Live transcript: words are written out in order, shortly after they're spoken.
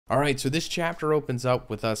Alright, so this chapter opens up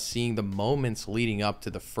with us seeing the moments leading up to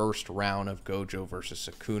the first round of GOJO versus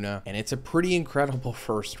Sukuna, and it's a pretty incredible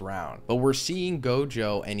first round. But we're seeing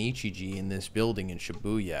GOJO and Ichiji in this building in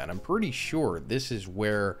Shibuya, and I'm pretty sure this is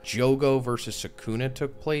where Jogo versus Sukuna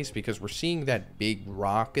took place, because we're seeing that big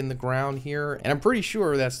rock in the ground here, and I'm pretty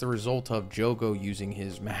sure that's the result of Jogo using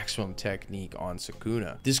his maximum technique on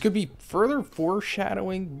Sukuna. This could be further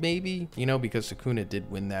foreshadowing, maybe, you know, because Sukuna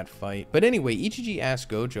did win that fight. But anyway, Ichiji asked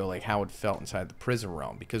GOJO like how it felt inside the prison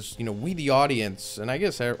realm, because, you know, we the audience, and I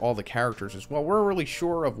guess all the characters as well, weren't really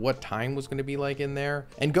sure of what time was going to be like in there.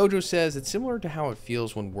 And GOJO says it's similar to how it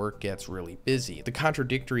feels when work gets really busy, the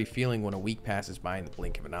contradictory feeling when a week passes by in the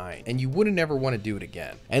blink of an eye, and you wouldn't ever want to do it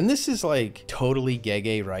again. And this is like totally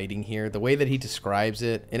Gege writing here, the way that he describes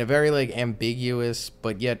it in a very like ambiguous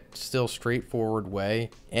but yet still straightforward way.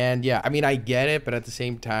 And yeah, I mean, I get it, but at the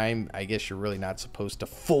same time, I guess you're really not supposed to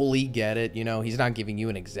fully get it, you know? He's not giving you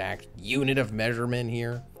an exact unit of measurement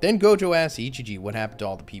here. Then GOJO asks Ichiji what happened to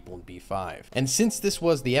all the people in B5. And since this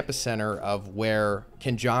was the epicenter of where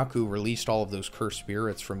Kenjaku released all of those cursed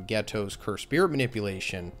spirits from Geto's cursed spirit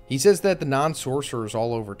manipulation, he says that the non-sorcerers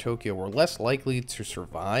all over Tokyo were less likely to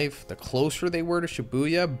survive the closer they were to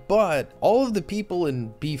Shibuya, but all of the people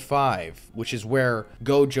in B5, which is where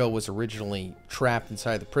GOJO was originally trapped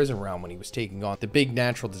inside the prison realm when he was taking on the big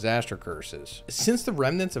natural disaster curses. Since the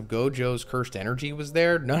remnants of GOJO's cursed energy was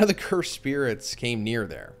there, none of the cursed spirits came near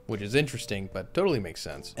there, which is interesting, but totally makes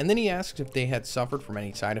sense. And then he asks if they had suffered from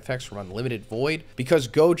any side effects from Unlimited Void, because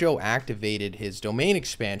GOJO activated his domain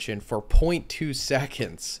expansion for 0.2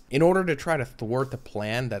 seconds in order to try to thwart the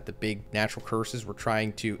plan that the big natural curses were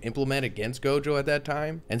trying to implement against GOJO at that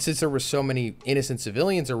time. And since there were so many innocent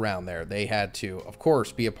civilians around there, they had to, of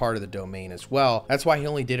course, be a part of the domain as well. That's why he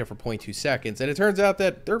only did it for 0.2 seconds, and it turns out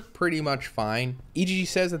that they're pretty much fine. Ichiji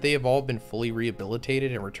says that they have all been fully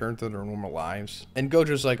rehabilitated and returned to their normal lives. And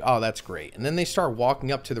GOJO's like, oh, that's great. And then they start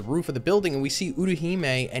walking up to the roof of the building, and we see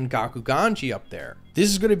Uruhime and Gakuganji up there. This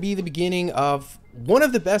is going to be the beginning of one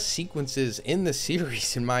of the best sequences in the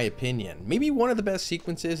series, in my opinion. Maybe one of the best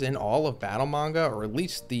sequences in all of battle manga, or at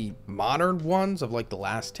least the modern ones of like the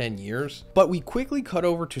last 10 years. But we quickly cut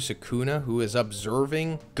over to Sukuna, who is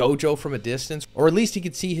observing GOJO from a distance, or at least he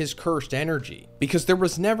could see his cursed energy, because there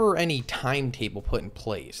was never any timetable put in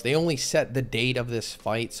place. They only set the date of this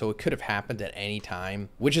fight, so it could have happened at any time,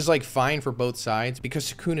 which is like fine for both sides,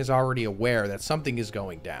 because Sukuna is already aware that something is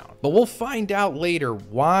going down. But we'll find out later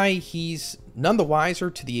why he's none the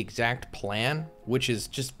wiser to the exact plan, which is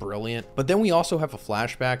just brilliant. But then we also have a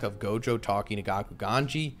flashback of GOJO talking to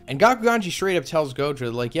Gakuganji, and Gakuganji straight up tells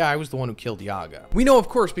GOJO, like, yeah, I was the one who killed Yaga. We know, of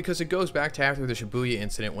course, because it goes back to after the Shibuya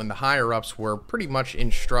incident, when the higher-ups were pretty much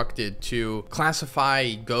instructed to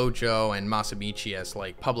classify GOJO and Masamichi as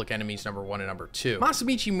like public enemies number 1 and number 2.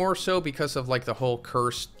 Masamichi more so because of like the whole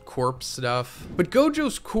cursed corpse stuff, but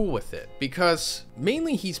GOJO's cool with it because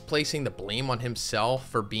mainly he's placing the blame on himself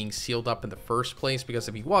for being sealed up in the first place, because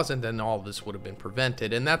if he wasn't, then all of this would have been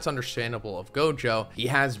prevented. And that's understandable of GOJO. He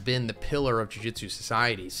has been the pillar of Jujutsu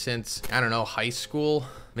society since, I don't know, high school,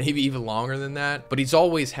 maybe even longer than that. But he's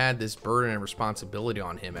always had this burden and responsibility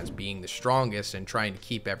on him as being the strongest and trying to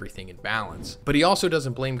keep everything in balance. But he also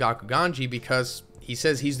doesn't blame Gakuganji because he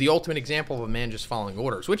says he's the ultimate example of a man just following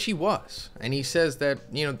orders, which he was. And he says that,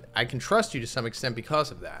 you know, I can trust you to some extent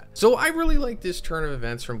because of that. So I really like this turn of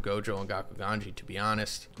events from GOJO and Gakuganji, to be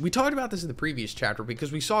honest. We talked about this in the previous chapter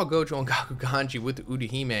because we saw GOJO and Gakuganji with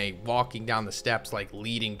Uruhime walking down the steps, like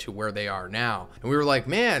leading to where they are now. And we were like,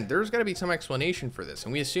 man, there's got to be some explanation for this.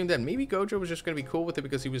 And we assumed that maybe GOJO was just going to be cool with it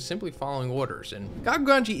because he was simply following orders. And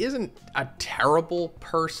Gakuganji isn't a terrible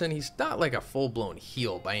person. He's not like a full-blown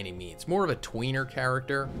heel by any means. More of a tweener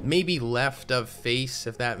character, maybe left of face,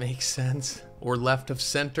 if that makes sense, or left of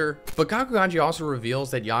center. But Gakuganji also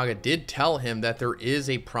reveals that Yaga did tell him that there is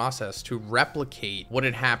a process to replicate what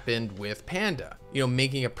had happened with Panda, you know,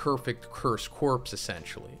 making a perfect cursed corpse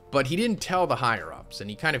essentially. But he didn't tell the higher ups, and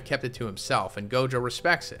he kind of kept it to himself, and GOJO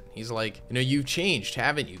respects it. He's like, you know, you've changed,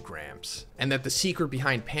 haven't you, Gramps? And that the secret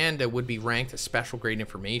behind Panda would be ranked as special grade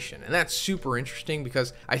information. And that's super interesting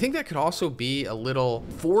because I think that could also be a little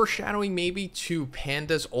foreshadowing maybe to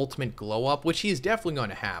Panda's ultimate glow up, which he is definitely going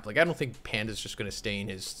to have. Like, I don't think Panda's just going to stay in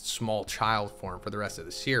his small child form for the rest of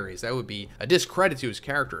the series. That would be a discredit to his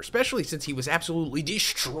character, especially since he was absolutely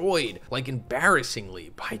destroyed, like embarrassingly,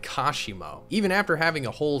 by Kashimo. Even after having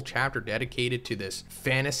a whole chapter dedicated to this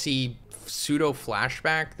fantasy pseudo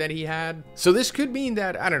flashback that he had. So this could mean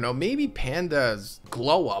that, I don't know, maybe Panda's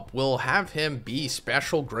glow up will have him be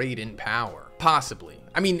special grade in power. Possibly.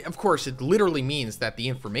 I mean, of course, it literally means that the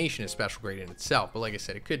information is special grade in itself, but like I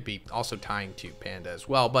said, it could be also tying to Panda as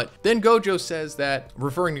well. But then Gojo says that,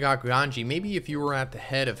 referring to Gakuganji, maybe if you were at the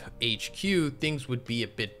head of HQ, things would be a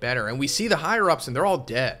bit better. And we see the higher-ups and they're all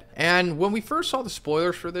dead. And when we first saw the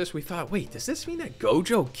spoilers for this, we thought, wait, does this mean that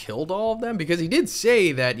Gojo killed all of them? Because he did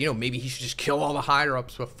say that, you know, maybe he should just kill all the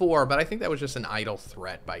higher-ups before, but I think that was just an idle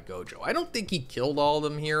threat by Gojo. I don't think he killed all of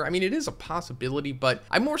them here. I mean, it is a possibility, but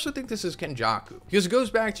I more so think this is Kenjaku. Because it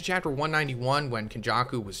goes back to chapter 191 when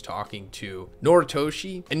Kenjaku was talking to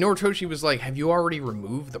Noritoshi, and Noritoshi was like, have you already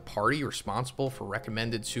removed the party responsible for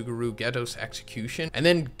recommended Suguru Geto's execution? And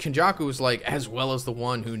then Kenjaku was like, as well as the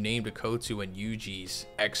one who named Akotsu and Yuji's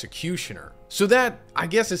executioner. So that, I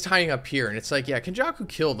guess, is tying up here, and it's like, yeah, Kenjaku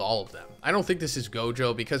killed all of them. I don't think this is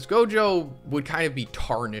Gojo, because Gojo would kind of be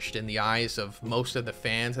tarnished in the eyes of most of the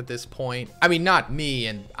fans at this point. I mean, not me,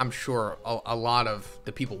 and I'm sure a lot of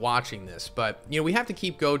the people watching this, but, you know, we have to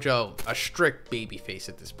keep Gojo a strict babyface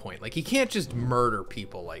at this point. Like, he can't just murder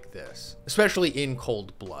people like this, especially in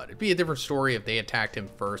cold blood. It'd be a different story if they attacked him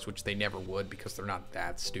first, which they never would, because they're not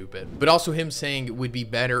that stupid. But also him saying it would be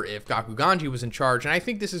better if Gakuganji was in charge, and I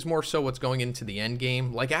think this is more so what's going into the end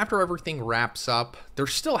game. Like, after everything wraps up, there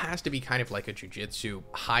still has to be kind of like a jujitsu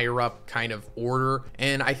higher up kind of order,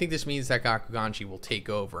 and I think this means that Gakuganji will take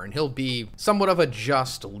over, and he'll be somewhat of a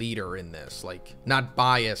just leader in this, like not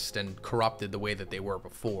biased and corrupted the way that they were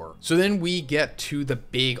before. So then we get to the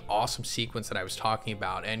big awesome sequence that I was talking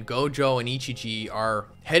about, and Gojo and Ichiji are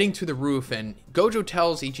heading to the roof, and Gojo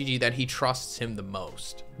tells Ichiji that he trusts him the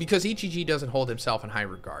most, because Ichiji doesn't hold himself in high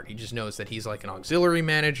regard. He just knows that he's like an auxiliary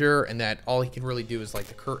manager, and that all he can really do is like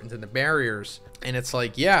the curtains and the barriers. And it's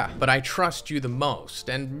like, yeah, but I trust you the most.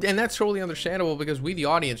 And that's totally understandable, because we, the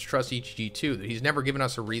audience, trust Ichiji too. That he's never given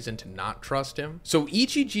us a reason to not trust him. So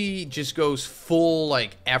Ichiji just goes full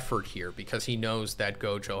like effort here, because he knows that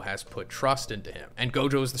Gojo has put trust into him. And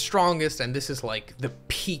Gojo is the strongest, and this is like the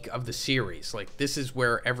peak of the series. Like, this is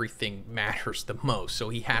where everything matters the most. So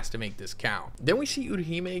he has to make this count. Then we see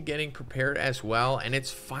Urahime getting prepared as well, and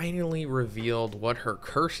it's finally revealed what her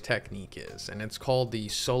curse technique is, and it's called the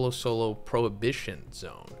Solo Prohibition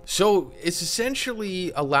Zone. So it's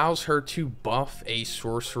essentially allows her to buff a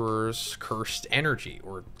sorcerer's cursed energy,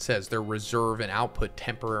 or it says their reserve and output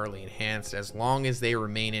temporarily enhanced as long as they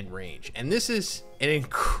remain in range. And this is an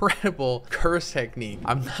incredible curse technique.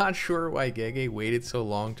 I'm not sure why Gege waited so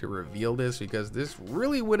long to reveal this, because this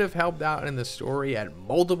really would have helped out in the story at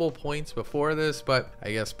multiple points before this, but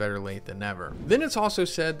I guess better late than never. Then it's also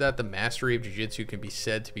said that the mastery of Jujutsu can be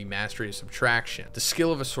said to be mastery of subtraction. The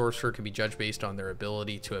skill of a sorcerer can be judged based on their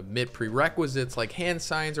ability to emit prerequisites like hand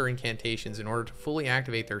signs or incantations in order to fully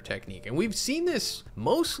activate their technique. And we've seen this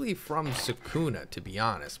mostly from Sukuna, to be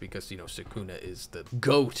honest, because, you know, Sukuna is the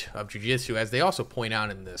GOAT of Jujutsu, as they also point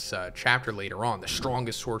out in this chapter later on, the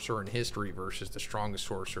strongest sorcerer in history versus the strongest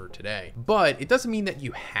sorcerer today. But it doesn't mean that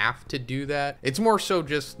you have to do that. It's more so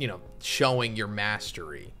just, you know, showing your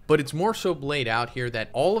mastery. But it's more so laid out here that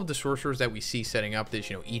all of the sorcerers that we see setting up this,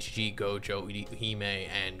 you know, Ichiji, Gojo, Urahime,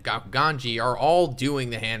 and Gakuganji are all doing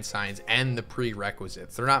the hand signs and the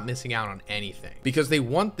prerequisites. They're not missing out on anything, because they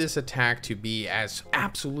want this attack to be as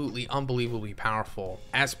absolutely unbelievably powerful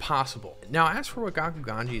as possible. Now, as for what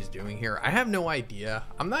Gakuganji is doing here, I have no idea.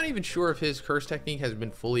 I'm not even sure if his curse technique has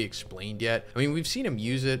been fully explained yet. I mean, we've seen him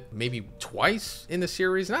use it maybe twice in the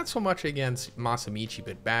series, not so much against Masamichi,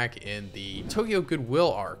 but back in the Tokyo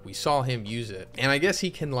Goodwill arc, we saw him use it. And I guess he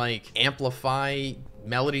can like amplify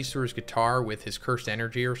melodies through his guitar with his cursed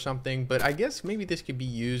energy or something, but I guess maybe this could be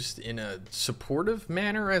used in a supportive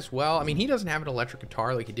manner as well. I mean, he doesn't have an electric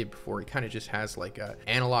guitar like he did before. He kind of just has like a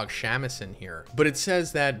analog shamisen here. But it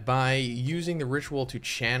says that by using the ritual to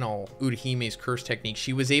channel Urahime's curse technique,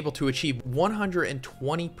 she was able to achieve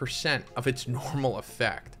 120% of its normal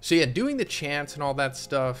effect. So yeah, doing the chants and all that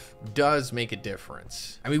stuff does make a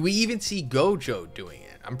difference. I mean, we even see Gojo doing it.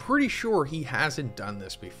 I'm pretty sure he hasn't done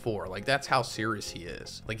this before. Like, that's how serious he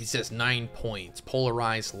is. Like, he says 9 points,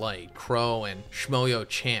 polarized light, crow, and shmoyo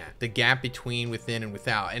chant, the gap between within and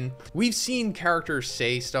without. And we've seen characters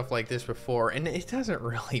say stuff like this before, and it doesn't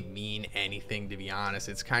really mean anything, to be honest.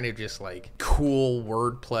 It's kind of just like cool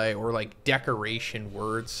wordplay or like decoration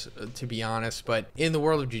words, to be honest. But in the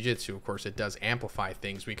world of Jujutsu, of course, it does amplify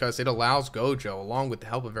things, because it allows Gojo, along with the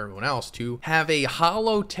help of everyone else, to have a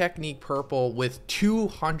hollow technique purple with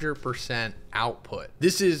 200% output.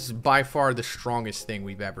 This is by far the strongest thing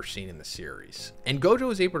we've ever seen in the series. And Gojo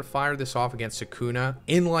was able to fire this off against Sukuna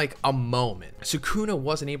in like a moment. Sukuna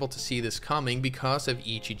wasn't able to see this coming because of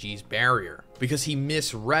Ichiji's barrier, because he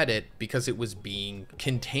misread it because it was being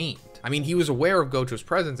contained. I mean, he was aware of Gojo's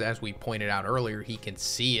presence. As we pointed out earlier, he can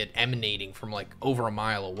see it emanating from like over a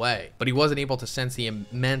mile away, but he wasn't able to sense the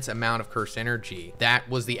immense amount of cursed energy that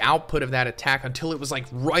was the output of that attack until it was like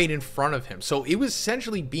right in front of him. So it was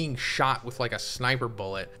essentially being shot with like a sniper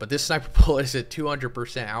bullet, but this sniper bullet is at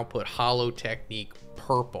 200% output, hollow technique,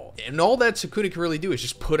 purple. And all that Sukuna can really do is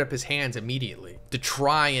just put up his hands immediately to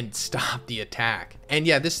try and stop the attack. And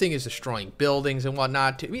yeah, this thing is destroying buildings and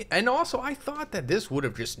whatnot too. And also, I thought that this would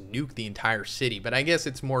have just nuked the entire city, but I guess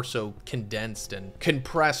it's more so condensed and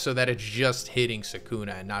compressed so that it's just hitting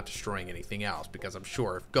Sukuna and not destroying anything else, because I'm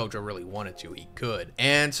sure if Gojo really wanted to, he could.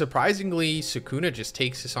 And surprisingly, Sukuna just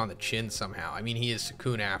takes this on the chin somehow. I mean, he is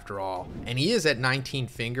Sukuna after all, and he is at 19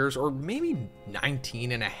 fingers, or maybe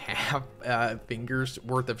 19 and a half fingers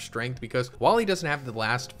worth of strength, because while he doesn't have the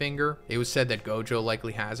last finger, it was said that Gojo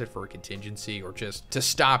likely has it for a contingency or just to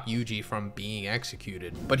stop Yuji from being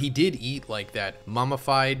executed. But he did eat like that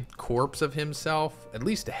mummified corpse of himself, at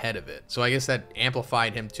least a head of it. So I guess that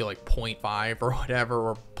amplified him to like 0.5 or whatever,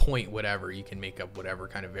 or point whatever. You can make up whatever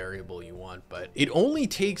kind of variable you want, but it only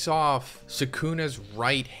takes off Sukuna's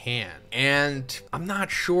right hand. And I'm not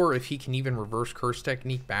sure if he can even reverse curse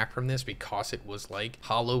technique back from this, because it was like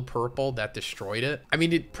hollow purple that destroyed it. I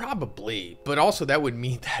mean, it probably, but also that would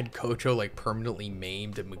mean that Gojo like permanently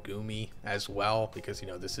maimed Megumi as well, because, you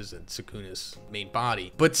know, this isn't Sukuna's main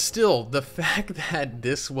body. But still, the fact that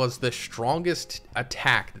this was the strongest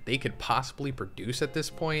attack that they could possibly produce at this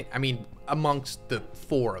point, I mean, amongst the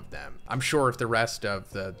 4 of them. I'm sure if the rest of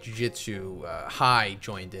the Jujutsu High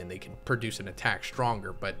joined in, they can produce an attack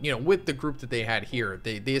stronger. But, you know, with the group that they had here,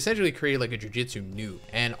 they essentially created like a Jujutsu nuke,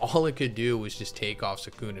 and all it could do was just take off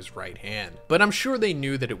Sukuna's right hand. But I'm sure they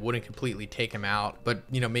knew that it wouldn't completely take him out, but,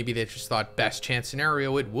 you know, maybe they just thought best chance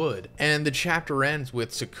scenario it would. And the chapter ends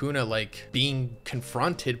with Sukuna like being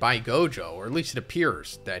confronted by Gojo, or at least it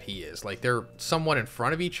appears that he is. Like, they're somewhat in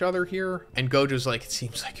front of each other here, and Gojo's like, it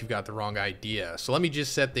seems like you've got the wrong idea, so let me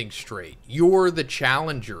just set things straight. You're the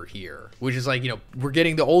challenger here, which is like, you know, we're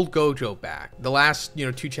getting the old Gojo back. The last, you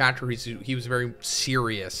know, 2 chapters, he was very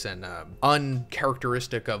serious and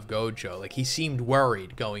uncharacteristic of Gojo. Like, he seemed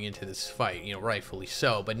worried going into this fight, you know, rightfully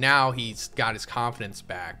so, but now he's got his confidence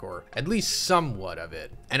back, or at least somewhat of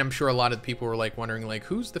it. And I'm sure a lot of people were like wondering like,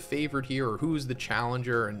 who's the favorite here, or who's the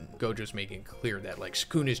challenger? And Gojo's making clear that like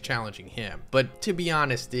Sukuna's challenging him, but to be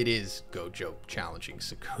honest, it is Gojo challenging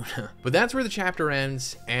Sukuna. But that's where the chapter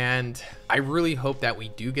ends, and I really hope that we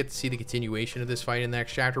do get to see the continuation of this fight in the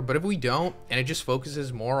next chapter. But if we don't, and it just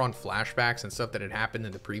focuses more on flashbacks and stuff that had happened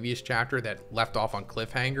in the previous chapter that left off on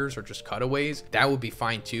cliffhangers or just cutaways, that would be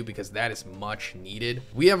fine too, because that is much needed.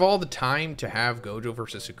 We have all the time to have Gojo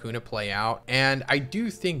versus Sukuna play out, and I do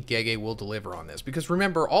think Gege will deliver on this, because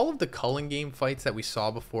remember, all of the Culling game fights that we saw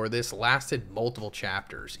before this lasted multiple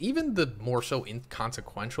chapters, even the more so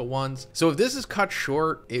inconsequential ones. So if this is cut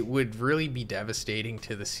short, it would really be devastating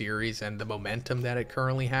to the series and the momentum that it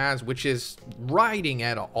currently has, which is riding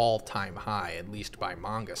at an all-time high, at least by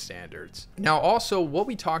manga standards. Now, also, what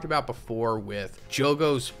we talked about before with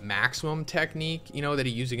Jogo's maximum technique, you know, that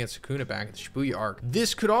he used against Sukuna back in the Shibuya arc,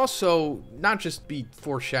 this could also not just be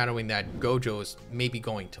foreshadowing that Gojo is maybe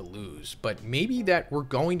going to lose, but maybe that we're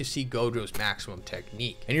going to see Gojo's maximum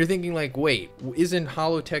technique. And you're thinking like, wait, isn't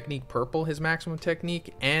hollow technique purple his maximum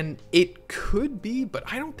technique? And it could be, but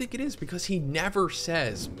I don't think it is, because he never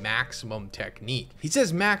says maximum technique. He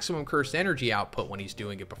says maximum cursed energy output when he's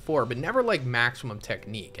doing it before, but never like maximum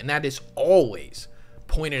technique. And that is always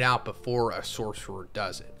pointed out before a sorcerer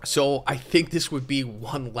does it. So I think this would be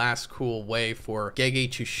one last cool way for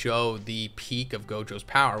Gege to show the peak of Gojo's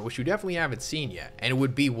power, which you definitely haven't seen yet, and it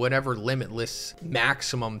would be whatever limitless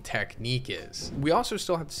maximum technique is. We also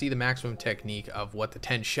still have to see the maximum technique of what the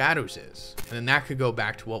 10 Shadows is, and then that could go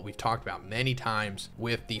back to what we've talked about many times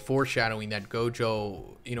with the foreshadowing that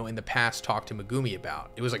Gojo, you know, in the past talked to Megumi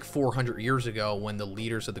about. It was like 400 years ago when the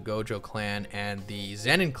leaders of the Gojo clan and the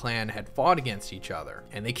Zenin clan had fought against each other,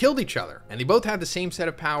 and they killed each other, and they both had the same set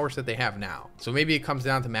of powers that they have now. So maybe it comes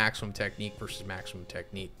down to maximum technique versus maximum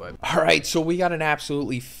technique. But all right, so we got an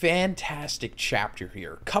absolutely fantastic chapter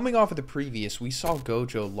here. Coming off of the previous, we saw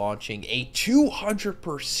Gojo launching a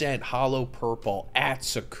 200% hollow purple at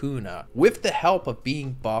Sukuna with the help of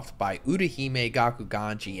being buffed by Urahime,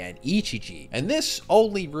 Gakuganji, and Ichiji. And this, oh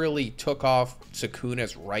only really took off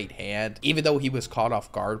Sukuna's right hand, even though he was caught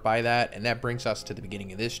off guard by that. And that brings us to the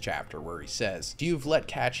beginning of this chapter where he says, "You've let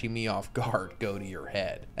catching me off guard go to your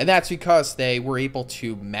head." And that's because they were able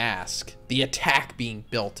to mask the attack being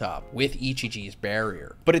built up with Ichiji's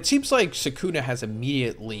barrier. But it seems like Sukuna has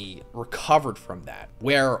immediately recovered from that,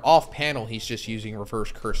 where off panel he's just using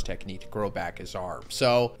reverse curse technique to grow back his arm.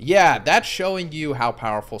 So yeah, that's showing you how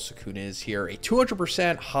powerful Sukuna is here. A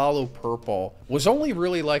 200% hollow purple was only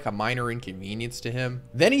really like a minor inconvenience to him.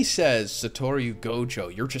 Then he says, "Satoru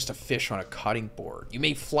Gojo, you're just a fish on a cutting board. You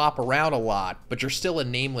may flop around a lot, but you're still a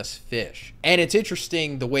nameless fish." And it's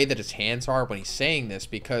interesting the way that his hands are when he's saying this,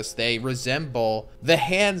 because they resemble the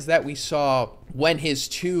hands that we saw when his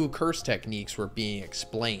two curse techniques were being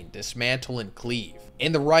explained, dismantle and cleave.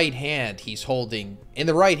 In the right hand, he's holding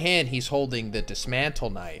the dismantle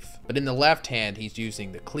knife, but in the left hand, he's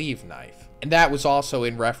using the cleave knife. And that was also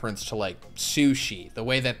in reference to like sushi, the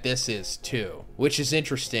way that this is too, which is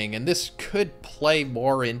interesting. And this could play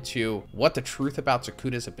more into what the truth about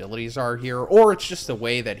Sukuna's abilities are here, or it's just the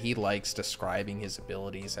way that he likes describing his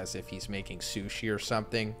abilities as if he's making sushi or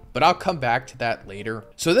something. But I'll come back to that later.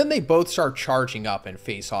 So then they both start charging up and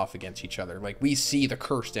face off against each other. Like we see the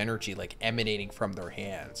cursed energy like emanating from their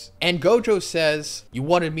hands. And Gojo says, "You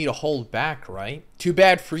wanted me to hold back, right? Too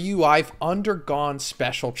bad for you, I've undergone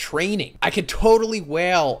special training. I could totally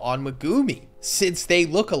wail on Megumi, since they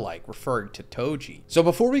look alike," referring to Toji. So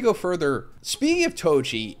before we go further, speaking of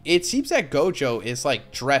Toji, it seems that Gojo is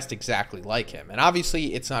like dressed exactly like him. And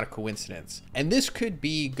obviously it's not a coincidence. And this could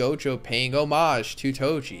be Gojo paying homage to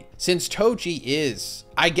Toji, since Toji is,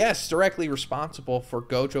 I guess, directly responsible for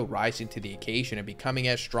Gojo rising to the occasion and becoming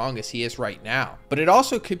as strong as he is right now. But it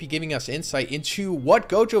also could be giving us insight into what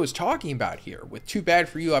Gojo is talking about here with "too bad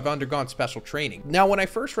for you, I've undergone special training." Now, when I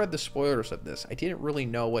first read the spoilers of this, I didn't really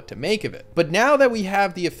know what to make of it. But now that we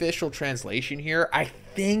have the official translation here, I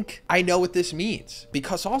think I know what this means,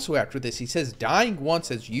 because also after this he says dying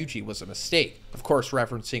once as Yuji was a mistake, of course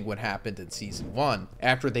referencing what happened in season 1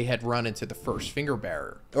 after they had run into the first finger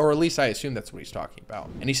barrier, or at least I assume that's what he's talking about.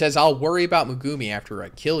 And he says, "I'll worry about Megumi after I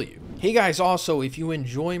kill you." Hey guys, also if you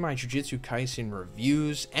enjoy my Jujutsu Kaisen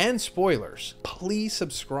reviews and spoilers, please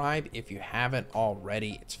subscribe if you haven't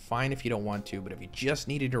already. It's fine if you don't want to, but if you just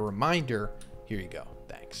needed a reminder, here you go.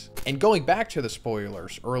 Thanks. And going back to the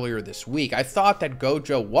spoilers earlier this week, I thought that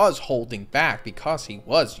Gojo was holding back because he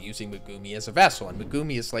was using Megumi as a vessel, and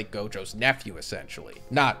Megumi is like Gojo's nephew essentially.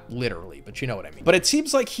 Not literally, but you know what I mean. But it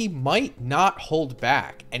seems like he might not hold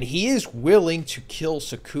back, and he is willing to kill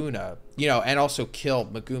Sukuna, you know, and also kill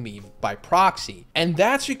Megumi by proxy. And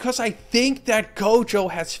that's because I think that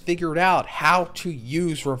Gojo has figured out how to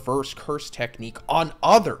use reverse curse technique on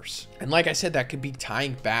others. And like I said, that could be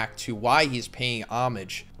tying back to why he's paying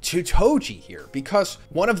homage to Toji here, because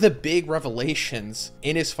one of the big revelations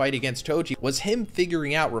in his fight against Toji was him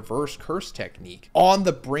figuring out reverse curse technique on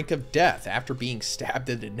the brink of death after being stabbed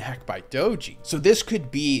in the neck by Toji. So this could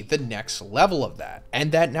be the next level of that,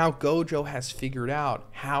 and that now Gojo has figured out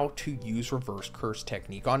how to use reverse curse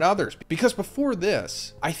technique on others, because before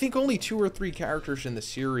this I think only 2 or 3 characters in the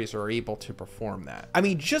series are able to perform that. I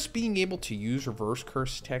mean, just being able to use reverse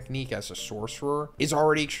curse technique as a sorcerer is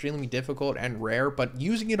already extremely difficult and rare, but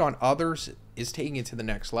using it on others is taking it to the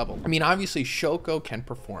next level. I mean, obviously Shoko can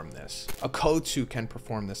perform this, Akotsu can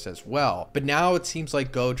perform this as well, but now it seems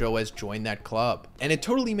like Gojo has joined that club, and it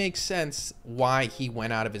totally makes sense why he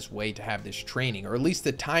went out of his way to have this training, or at least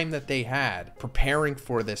the time that they had preparing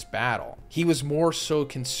for this battle. He was more so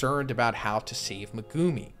concerned about how to save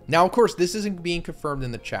Megumi. Now, of course, this isn't being confirmed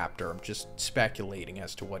in the chapter. I'm just speculating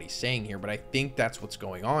as to what he's saying here, but I think that's what's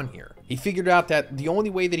going on here. He figured out that the only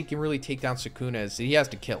way that he can really take down Sukuna is that he has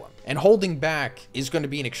to kill him. And holding back is going to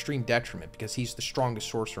be an extreme detriment because he's the strongest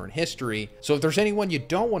sorcerer in history. So if there's anyone you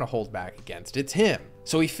don't want to hold back against, it's him.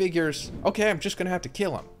 So he figures, okay, I'm just going to have to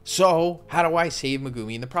kill him. So how do I save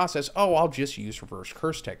Megumi in the process? Oh, I'll just use reverse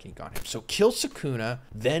curse technique on him. So kill Sukuna,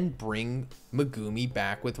 then bring Megumi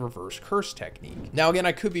back with reverse curse technique. Now, again,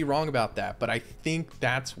 I could be wrong about that, but I think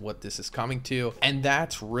that's what this is coming to, and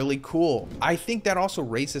that's really cool. I think that also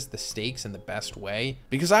raises the stakes in the best way,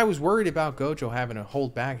 because I was worried about Gojo having to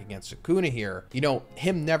hold back against Sukuna here. You know,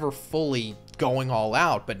 him never fully going all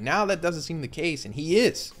out, but now that doesn't seem the case, and he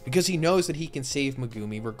is, because he knows that he can save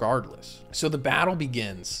Megumi regardless. So the battle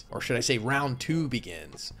begins, or should I say round 2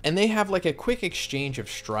 begins, and they have like a quick exchange of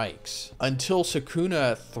strikes until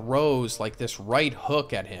Sukuna throws like this right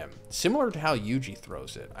hook at him, similar to how Yuji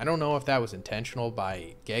throws it. I don't know if that was intentional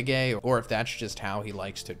by Gege or if that's just how he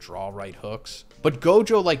likes to draw right hooks, but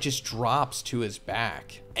Gojo like just drops to his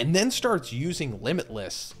back and then starts using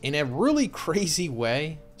Limitless in a really crazy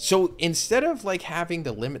way. So instead of like having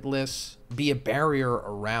the Limitless be a barrier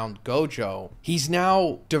around Gojo, he's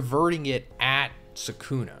now diverting it at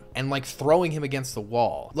Sukuna and like throwing him against the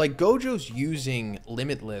wall. Like Gojo's using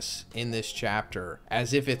Limitless in this chapter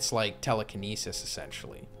as if it's like telekinesis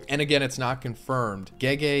essentially. And again, it's not confirmed.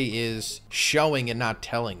 Gege is showing and not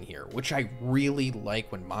telling here, which I really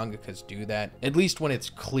like when mangakas do that, at least when it's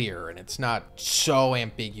clear and it's not so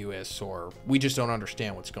ambiguous or we just don't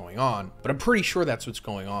understand what's going on. But I'm pretty sure that's what's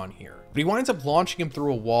going on here. But he winds up launching him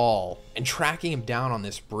through a wall and tracking him down on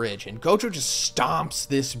this bridge, and Gojo just stomps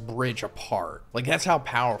this bridge apart. Like, that's how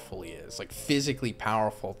powerful he is, like physically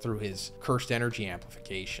powerful through his cursed energy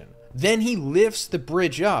amplification. Then he lifts the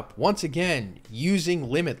bridge up, once again, using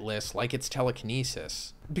Limitless like it's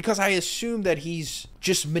telekinesis. Because I assume that he's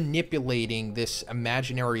just manipulating this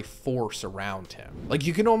imaginary force around him. Like,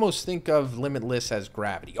 you can almost think of Limitless as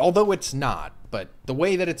gravity, although it's not. But the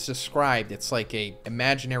way that it's described, it's like a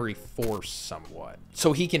imaginary force somewhat.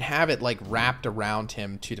 So he can have it like wrapped around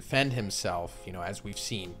him to defend himself, you know, as we've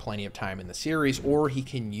seen plenty of time in the series, or he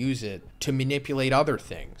can use it to manipulate other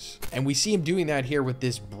things. And we see him doing that here with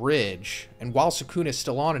this bridge. And while Sukuna is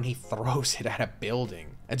still on it, he throws it at a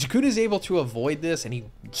building. And Sukuna is able to avoid this, and he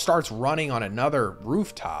starts running on another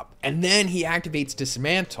rooftop. And then he activates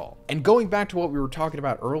Dismantle. And going back to what we were talking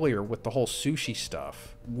about earlier with the whole sushi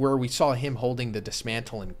stuff, where we saw him holding the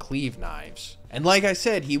Dismantle and Cleave knives. And like I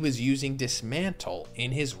said, he was using Dismantle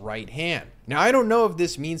in his right hand. Now, I don't know if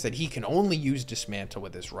this means that he can only use Dismantle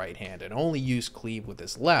with his right hand and only use Cleave with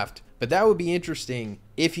his left, but that would be interesting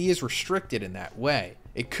if he is restricted in that way.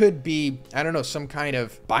 It could be, I don't know, some kind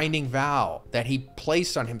of binding vow that he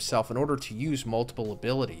placed on himself in order to use multiple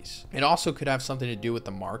abilities. It also could have something to do with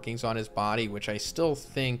the markings on his body, which I still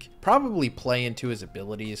think probably play into his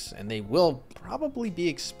abilities, and they will probably be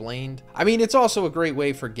explained. I mean, it's also a great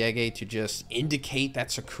way for Gege to just indicate that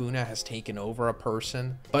Sukuna has taken over a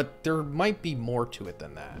person, but there might be more to it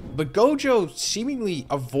than that. But Gojo seemingly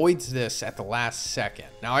avoids this at the last second.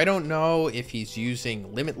 Now, I don't know if he's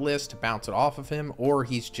using Limitless to bounce it off of him, or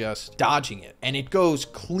he's just dodging it, and it goes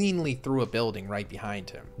cleanly through a building right behind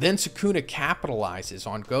him. Then Sukuna capitalizes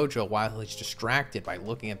on Gojo while he's distracted by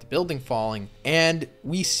looking at the building falling, and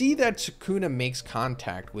we see that Sukuna makes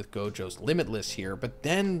contact with Gojo's Limitless here, but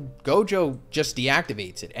then Gojo just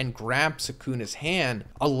deactivates it and grabs Sukuna's hand,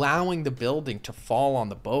 allowing the building to fall on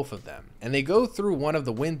the both of them. And they go through one of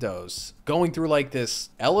the windows, going through like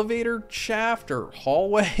this elevator shaft or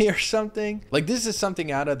hallway or something. Like, this is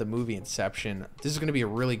something out of the movie Inception. This is going to be a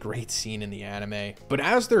really great scene in the anime. But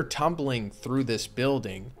as they're tumbling through this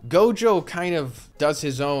building, Gojo kind of does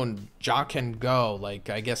his own Jaken Go.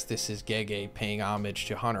 Like, I guess this is Gege paying homage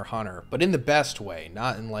to Hunter x Hunter, but in the best way,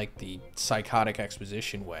 not in like the psychotic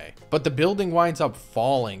exposition way. But the building winds up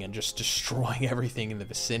falling and just destroying everything in the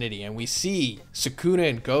vicinity. And we see Sukuna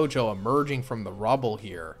and Gojo emerging from the rubble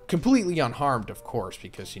here, completely unharmed, of course,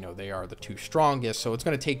 because, you know, they are the two strongest, so it's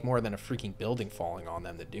going to take more than a freaking building falling on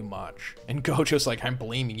them to do much. And Gojo's like, I'm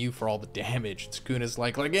blaming you for all the damage. And Sukuna's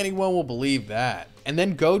like anyone will believe that. And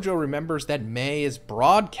then Gojo remembers that Mei is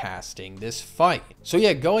broadcasting this fight. So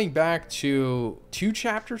yeah, going back to 2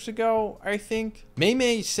 chapters ago, I think,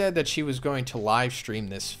 Mei said that she was going to live stream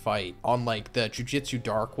this fight on like the Jujutsu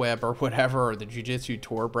dark web or whatever, or the Jujutsu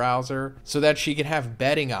Tor browser, so that she could have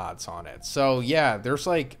betting odds on it. So yeah, there's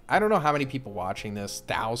like, I don't know how many people watching this,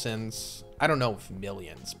 thousands. I don't know if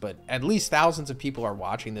millions, but at least thousands of people are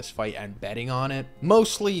watching this fight and betting on it.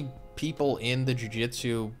 Mostly people in the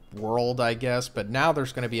jiu-jitsu world, I guess, but now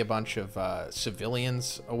there's going to be a bunch of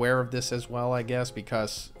civilians aware of this as well, I guess,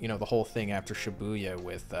 because, you know, the whole thing after Shibuya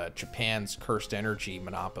with Japan's cursed energy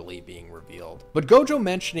monopoly being revealed. But Gojo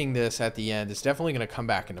mentioning this at the end is definitely going to come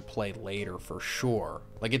back into play later for sure.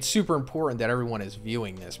 Like, it's super important that everyone is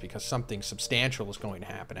viewing this because something substantial is going to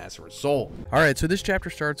happen as a result. All right, so this chapter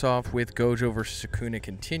starts off with Gojo versus Sukuna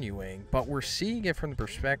continuing, but we're seeing it from the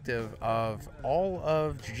perspective of all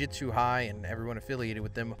of Jujutsu High and everyone affiliated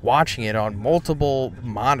with them watching it on multiple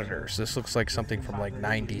monitors. This looks like something from like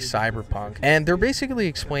 90s cyberpunk, and they're basically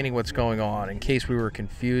explaining what's going on in case we were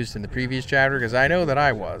confused in the previous chapter, because I know that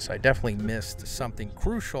I definitely missed something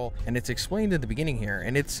crucial, and it's explained at the beginning here,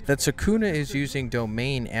 and it's that Sukuna is using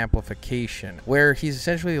domain amplification, where he's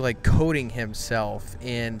essentially like coding himself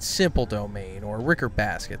in simple domain or wicker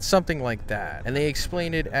basket, something like that. And they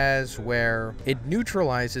explain it as where it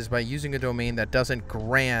neutralizes by using a domain that doesn't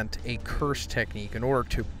grant a curse technique in order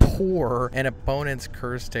to pour an opponent's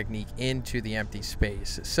curse technique into the empty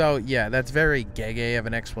space. So yeah, that's very gege of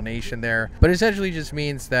an explanation there, but essentially just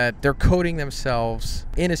means that they're coding themselves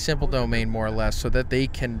in a simple domain more or less so that they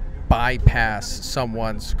can bypass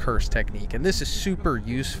someone's curse technique. And this is super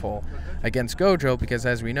useful against GOJO because,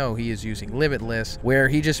 as we know, he is using Limitless, where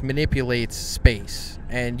he just manipulates space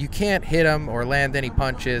and you can't hit him or land any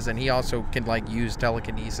punches, and he also can like use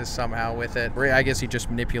telekinesis somehow with it, where I guess he just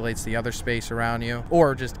manipulates the other space around you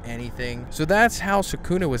or just anything. So that's how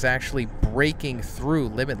Sukuna was actually breaking through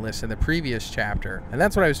Limitless in the previous chapter, and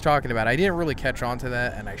that's what I was talking about. I didn't really catch on to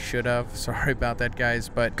that, and I should have. Sorry about that, guys,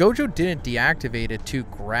 but GOJO didn't deactivate it to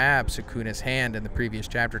grab Sukuna's hand in the previous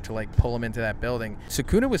chapter to like pull him into that building.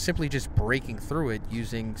 Sukuna was simply just breaking through it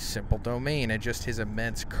using simple domain and just his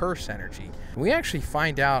immense curse energy. And we actually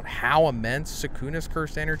find out how immense Sukuna's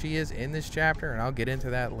cursed energy is in this chapter, and I'll get into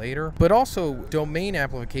that later. But also, domain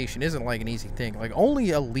amplification isn't like an easy thing. Like, only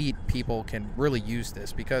elite people can really use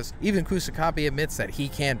this, because even Kusakabe admits that he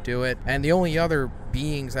can't do it, and the only other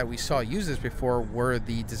beings that we saw use this before were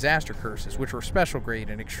the disaster curses, which were special grade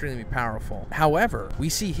and extremely powerful. However, we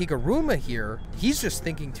see Higuruma here. He's just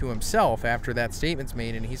thinking to himself after that statement's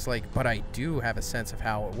made, and he's like, but I do have a sense of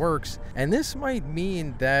how it works. And this might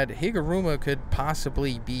mean that Higuruma could possibly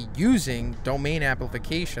be using domain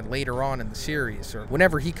amplification later on in the series, or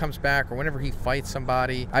whenever he comes back, or whenever he fights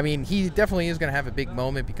somebody. I mean, he definitely is going to have a big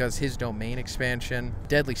moment, because his domain expansion,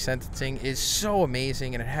 Deadly Sentencing, is so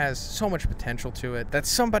amazing, and it has so much potential to it that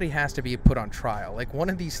somebody has to be put on trial. Like, one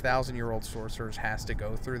of these 1,000-year-old sorcerers has to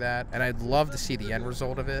go through that, and I'd love to see the end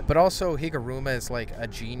result of it. But also, Higuruma is like a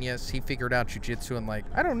genius. He figured out Jujutsu in like,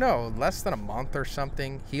 I don't know, less than a month or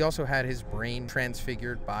something. He also had his brain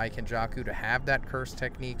transfigured by Kenjaku to have that curse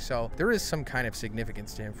technique, so there is some kind of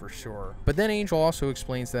significance to him for sure. But then Angel also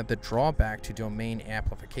explains that the drawback to domain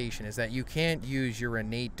amplification is that you can't use your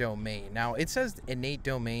innate domain. Now, it says innate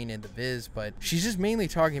domain in the viz, but she's just mainly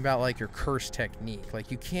talking about like your curse technique.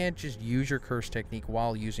 Like, you can't just use your curse technique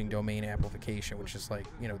while using domain amplification, which is like,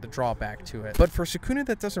 you know, the drawback to it. But for Sukuna,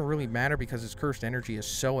 that doesn't really matter, because his cursed energy is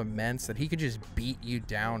so immense that he could just beat you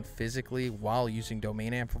down physically while using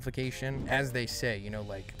domain amplification. As they say, you know,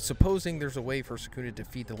 like, supposing there's a way for Sukuna to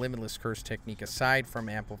defeat the Limitless curse technique aside from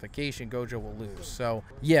amplification, GOJO will lose. So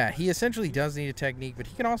yeah, he essentially does need a technique, but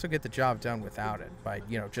he can also get the job done without it by,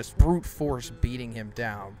 you know, just brute force beating him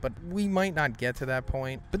down. But we might not get to that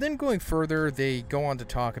point. But then going further, they go on to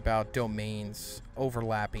talk about domains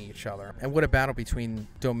overlapping each other and what a battle between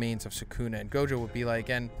domains of Sukuna and GOJO would be like.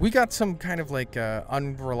 And we got some kind of like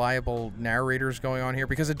unreliable narrators going on here,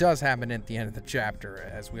 because it does happen at the end of the chapter,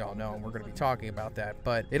 as we all know, and we're going to be talking about that.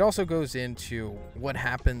 But it also goes into what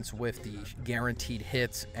happens with the guaranteed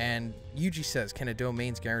hits, and Yuji says, can a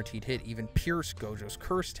domain's guaranteed hit even pierce GOJO's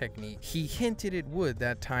curse technique? He hinted it would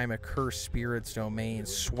that time a cursed spirit's domain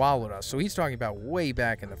swallowed us. So he's talking about way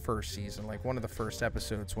back in the first season, like one of the first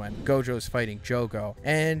episodes when GOJO's fighting Jogo.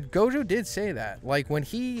 And GOJO did say that, like, when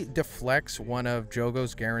he deflects one of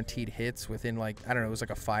Jogo's guaranteed hits within, like, I don't know, it was like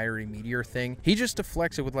a fiery meteor thing, he just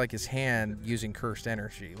deflects it with like his hand using cursed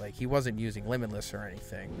energy. Like, he wasn't using Limitless or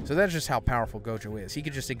anything. So that's just how powerful GOJO is. He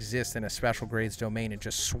could just exist in a special grades domain and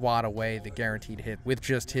just swat away the guaranteed hit with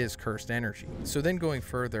just his cursed energy. So then going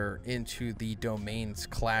further into the domains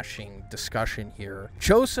clashing discussion here,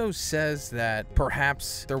 Choso says that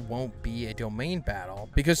perhaps there won't be a domain battle,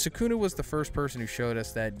 because Sukuna was the first person who showed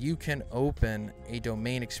us that you can open a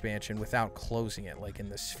domain expansion without closing it, like in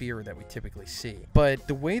the sphere that we typically see. But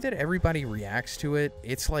the way that everybody reacts to it,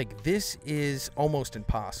 it's like, this is almost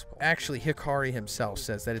impossible. Actually, Hikari himself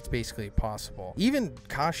says that it's basically impossible. Even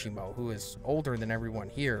Kashimo, who is older than everyone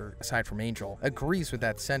here, aside from Angel, agrees with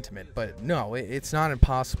that sentiment. But no, it's not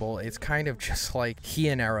impossible. It's kind of just like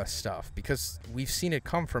Heian era stuff, because we've seen it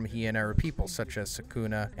come from Heian era people such as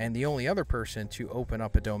Sukuna, and the only other person person to open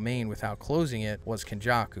up a domain without closing it was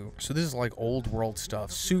Kenjaku. So this is like old world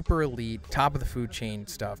stuff, super elite, top of the food chain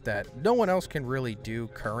stuff that no one else can really do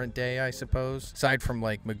current day, I suppose, aside from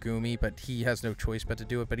like Megumi, but he has no choice but to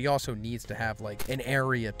do it. But he also needs to have like an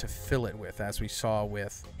area to fill it with, as we saw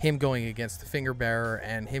with him going against the finger bearer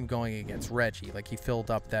and him going against Reggie. Like he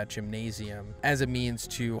filled up that gymnasium as a means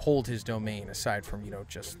to hold his domain, aside from, you know,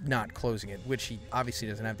 just not closing it, which he obviously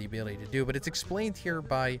doesn't have the ability to do. But it's explained here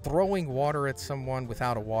by throwing water at someone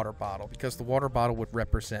without a water bottle, because the water bottle would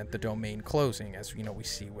represent the domain closing, as you know we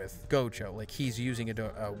see with Gojo. Like he's using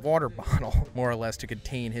a water bottle more or less to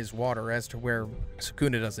contain his water, as to where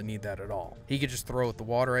Sukuna doesn't need that at all. He could just throw the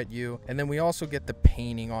water at you. And then we also get the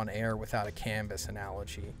painting on air without a canvas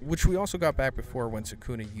analogy, which we also got back before when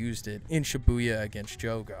Sukuna used it in Shibuya against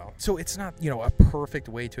Jogo. So it's not, you know, a perfect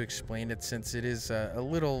way to explain it, since it is a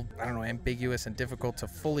little, I don't know, ambiguous and difficult to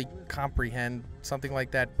fully comprehend something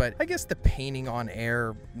like that. But I guess the painting on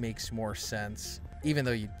air makes more sense, even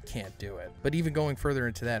though you can't do it. But even going further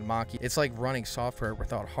into that, Maki, it's like running software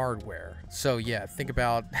without hardware. So yeah, think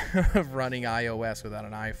about running iOS without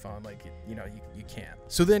an iPhone. Like, you know, you can't.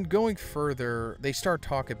 So then going further, they start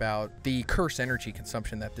talking about the curse energy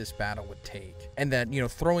consumption that this battle would take, and that, you know,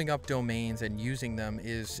 throwing up domains and using them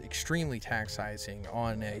is extremely taxing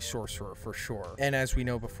on a sorcerer for sure. And as we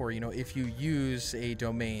know before, you know, if you use a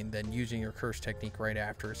domain, then using your curse technique right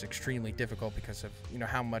after is extremely difficult because of, you know,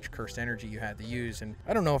 how much cursed energy you had to use. And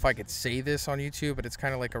I don't know if I could say this on YouTube, but it's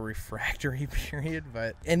kind of like a refractory period.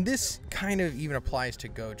 And this kind of even applies to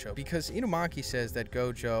Gojo, because Inumaki says that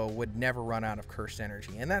Gojo would never run out of cursed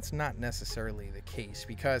energy, and that's not necessarily the case,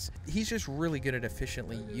 because he's just really good at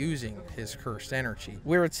efficiently using his cursed energy,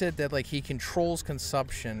 where it said that like he controls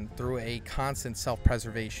consumption through a constant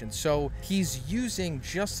self-preservation. So he's using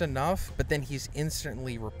just enough, but then he's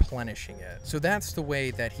instantly replenishing it. So that's the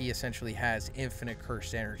way that he essentially has infinite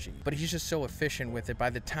cursed energy, but he's just so efficient with it. By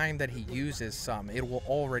the time that he uses some, it will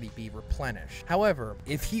already be replenished. However,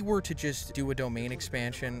 if he were to just do a domain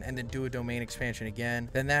expansion and then do a domain expansion again,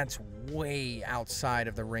 then that's way outside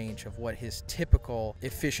of the range of what his typical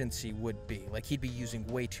efficiency would be. Like he'd be using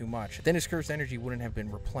way too much. Then his cursed energy wouldn't have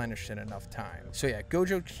been replenished in enough time. So yeah,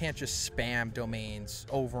 Gojo can't just spam domains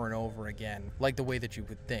over and over again like the way that you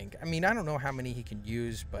would think. I mean, I don't know how many he can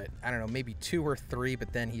use, but I don't know, maybe 2 or 3,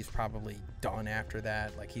 but then he's probably done after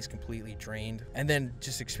that. Like he's completely drained. And then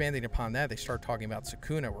just expanding upon that, they start talking about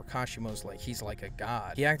Sukuna, where Kashimo's like, he's like a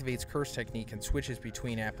god. He activates curse technique and switches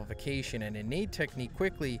between amplification and innate technique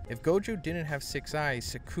quickly. If Gojo didn't have 6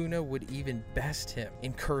 eyes, Sukuna would even best him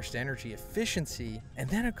in cursed energy efficiency. And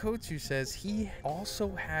then Akotsu says he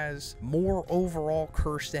also has more overall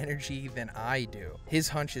cursed energy than I do. His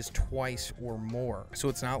hunch is twice or more. So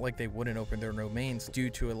it's not like they wouldn't open their domains due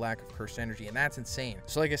to a lack of cursed energy, and that's insane.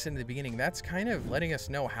 So like I said in the beginning, that's kind of letting us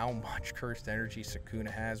know how much cursed energy Sukuna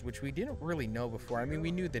has, which we didn't really know before. I mean,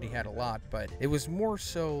 we knew that he had a lot, but it was more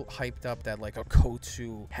so hyped up that like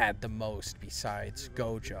Akotsu had the most besides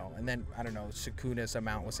Gojo. And then, I don't know, Sukuna's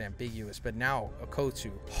amount was ambiguous, but now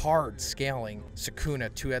Akotsu hard scaling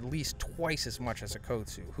Sukuna to at least twice as much as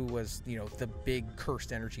Akotsu, who was, you know, the big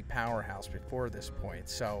cursed energy powerhouse before this point.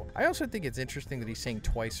 So I also think it's interesting that he's saying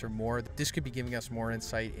twice or more. This could be giving us more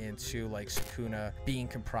insight into like Sukuna being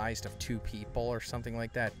comprised of 2 people or something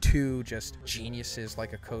like that. 2 just geniuses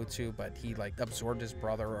like Akotsu, but he like absorbed his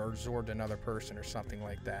brother or absorbed another person or something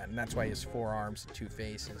like that. And that's why he has 4 arms and 2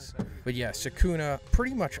 faces. But yeah, Sukuna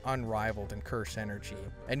pretty much unrivaled in curse energy.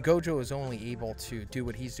 And Gojo is only able to do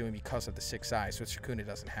what he's doing because of the 6 eyes, which Sukuna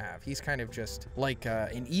doesn't have. He's kind of just like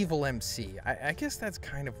an evil MC. I guess that's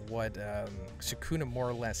kind of what Sukuna more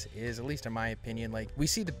or less is, at least in my opinion. Like, we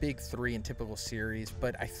see the big 3 in typical series,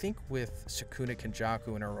 but I think with Sukuna,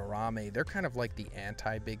 Kenjaku, and Urarame, they're kind of like the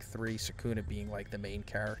anti-big 3, Sukuna being like the main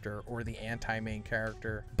character or the anti-main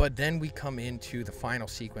character. But then we come into the final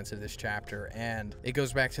sequence of this chapter, and it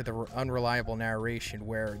goes back to the unreliable narration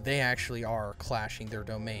where they actually are clashing their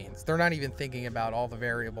domains. They're not even thinking about all the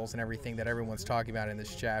variables and everything that everyone's talking about in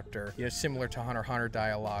this chapter. You know, similar to Hunter x Hunter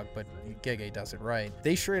dialogue, but Gege does it right.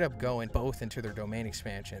 They straight up go in both into their domain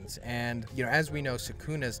expansions, and you know, as we know,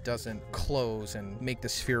 Sukuna's doesn't close and make the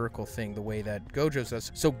spherical thing the way that Gojo's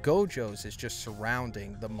does. So Gojo's is just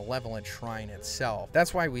surrounding the malevolent shrine itself.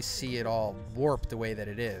 That's why we see it all warped the way that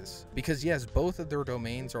it is. Because yes, both of their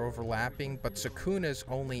domains are overlapping, but Sukuna's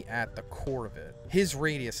only at the core of it. his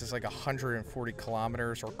radius is like 140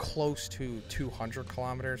 kilometers or close to 200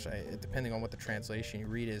 kilometers, depending on what the translation you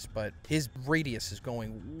read is, but his radius is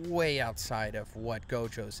going way outside of what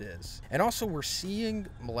Gojo's is. And also we're seeing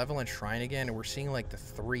Malevolent Shrine again, and we're seeing like the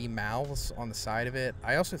 3 mouths on the side of it.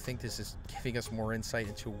 I also think this is giving us more insight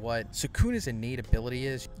into what Sukuna's innate ability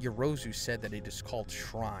is. Yorozu said that it is called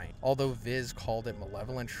Shrine, although Viz called it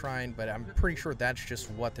Malevolent Shrine, but I'm pretty sure that's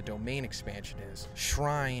just what the domain expansion is.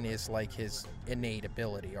 Shrine is like his innate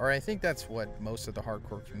ability, or I think that's what most of the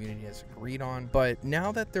hardcore community has agreed on. But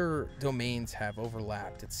now that their domains have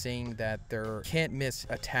overlapped, it's saying that their can't miss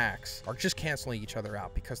attacks are just canceling each other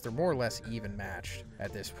out because they're more or less even matched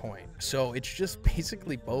at this point. So it's just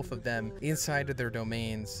basically both of them inside of their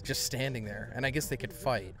domains just standing there, and I guess they could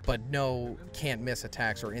fight, but no can't miss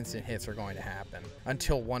attacks or instant hits are going to happen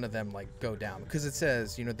until one of them like go down, because it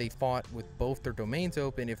says, you know, they fought with both their domains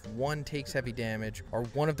open. If one takes heavy damage or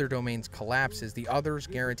one of their domains collapses, the other's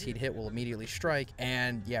guaranteed hit will immediately strike.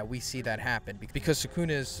 And yeah, we see that happen because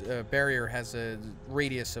Sukuna's barrier has a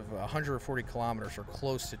radius of 140 kilometers or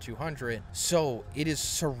close to 200, so it is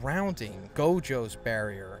surrounding Gojo's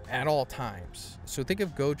barrier at all times. So think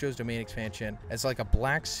of Gojo's domain expansion as like a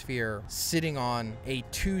black sphere sitting on a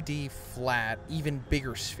 2D flat, even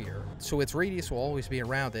bigger sphere. So its radius will always be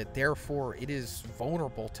around it, therefore it is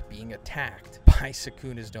vulnerable to being attacked by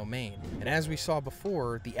Sukuna's domain. And as we saw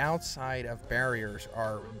before, the outside of barriers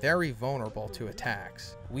are very vulnerable to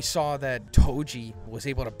attacks. We saw that Toji was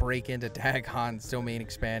able to break into Dagon's domain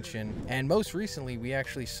expansion, and most recently we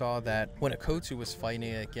actually saw that when Akotsu was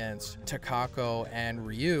fighting against Takako and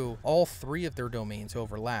Ryu, all 3 of their domains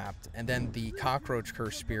overlapped, and then the cockroach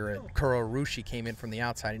curse spirit Kurorushi came in from the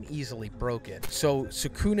outside and easily broke it. So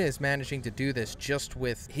Sukuna is managing to do this just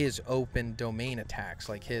with his open domain attacks,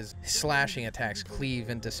 like his slashing attacks, cleave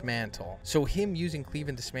and dismantle. So him using cleave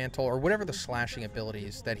and dismantle, or whatever the slashing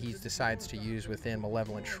abilities that he decides to use within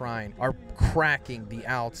Malevolent Shrine, are cracking the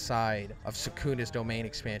outside of Sukuna's domain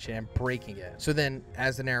expansion and breaking it. So then,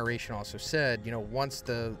 as the narration also said, you know, once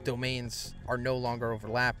the domains are no longer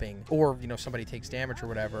overlapping, or, you know, somebody takes damage or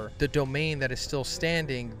whatever, the domain that is still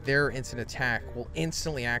standing, their instant attack will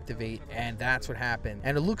instantly activate, and that's what happened.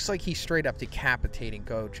 And it looks like he's straight up decapitating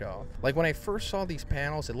Gojo. Like when I first saw these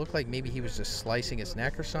panels, it looked like maybe he was just slicing his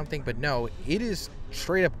neck or something, but no, it is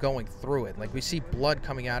straight up going through it. Like we see blood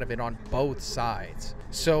coming out of it on both sides.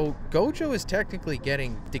 So Gojo is technically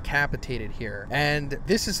getting decapitated here, and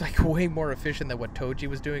this is like way more efficient than what Toji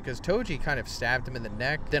was doing, because Toji kind of stabbed him in the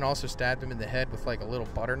neck, then also stabbed him in the head with like a little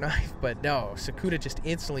butter knife. But no, Sukuna just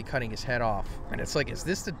instantly cutting his head off, and it's like, is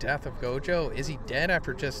this the death of Gojo? Is he dead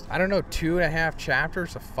after just, I don't know, 2.5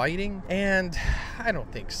 chapters of fighting? And I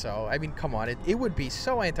don't think so. I mean, come on, it would be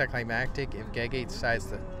so anticlimactic if Gege decides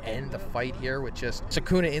to end the fight here with just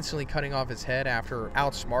Sukuna instantly cutting off his head after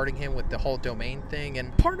outsmarting him with the whole domain thing.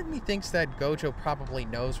 And part of me thinks that Gojo probably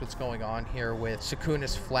knows what's going on here with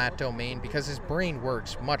Sukuna's flat domain, because his brain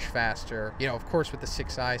works much faster, you know, of course with the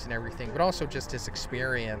 6 eyes and everything, but also just his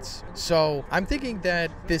experience. So I'm thinking that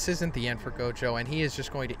this isn't the end for Gojo, and he is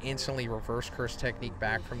just going to instantly reverse curse technique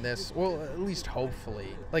back from this. Well, at least hopefully.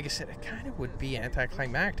 Like I said, it kind of would be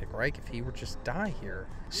anticlimactic, right, if he would just die here.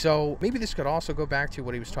 So maybe this could also go back to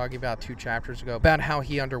what he was talking about 2 chapters ago, about how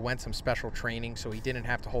he underwent some special training so he didn't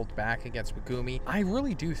have to hold back against Megumi. I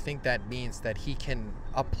really do think that means that he can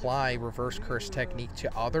apply reverse curse technique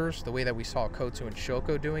to others the way that we saw Kotsu and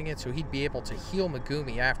Shoko doing it, so he'd be able to heal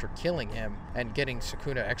Megumi after killing him and getting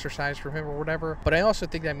Sukuna exercise from him or whatever. But I also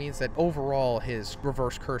think that means that overall his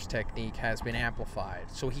reverse curse technique has been amplified,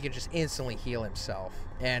 so he can just instantly heal himself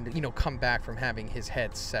and, you know, come back from having his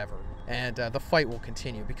head severed. And the fight will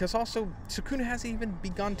continue, because also Sukuna hasn't even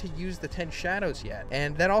begun to use the 10 shadows yet.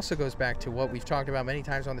 And that also goes back to what we've talked about many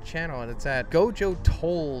times on the channel, and it's that Gojo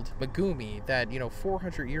told Megumi that, you know,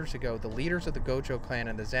 400 years ago, the leaders of the Gojo clan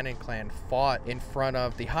and the Zenin clan fought in front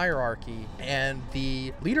of the hierarchy, and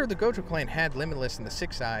the leader of the Gojo clan had Limitless and the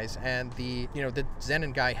 6 eyes, and the, you know, the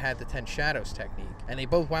Zenin guy had the 10 shadows technique, and they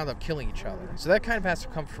both wound up killing each other. So that kind of has to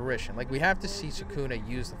come to fruition. Like, we have to see Sukuna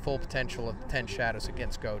use the full potential of the 10 shadows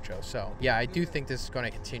against Gojo. So yeah, I do think this is going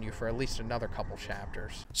to continue for at least another couple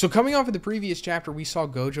chapters. So coming off of the previous chapter, we saw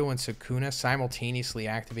Gojo and Sukuna simultaneously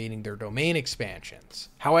activating their domain expansions.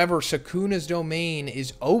 However, Sukuna's domain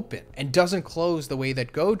is open and doesn't close the way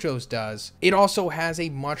that Gojo's does. It also has a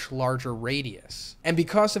much larger radius. And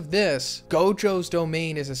because of this, Gojo's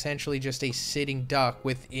domain is essentially just a sitting duck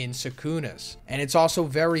within Sukuna's. And it's also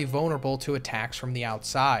very vulnerable to attacks from the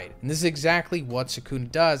outside. And this is exactly what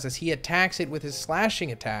Sukuna does, as he attacks it with his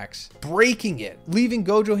slashing attacks, breaking it, leaving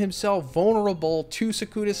Gojo himself vulnerable to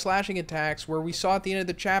Sukuna's slashing attacks, where we saw at the end of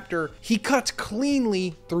the chapter, he cuts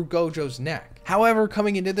cleanly through Gojo's neck. However,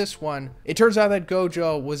 coming into this one, it turns out that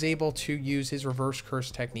Gojo was able to use his reverse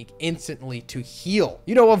curse technique instantly to heal,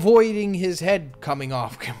 avoiding his head coming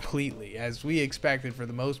off completely, as we expected for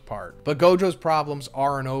the most part. But Gojo's problems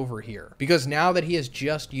aren't over here, because now that he has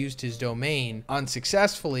just used his domain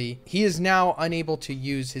unsuccessfully, he is now unable to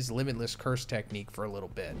use his limitless curse technique for a little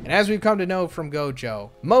bit. And as we've come to know from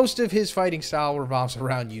Gojo, most of his fighting style revolves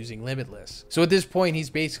around using limitless. So at this point,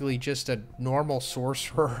 he's basically just a normal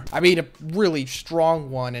sorcerer. I mean, a really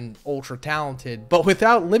strong one and ultra talented, but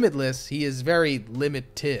without limitless, he is very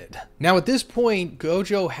limited. Now at this point,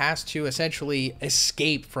 Gojo has to essentially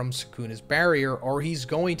escape from Sukuna's barrier, or he's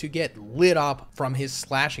going to get lit up from his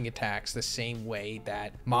slashing attacks the same way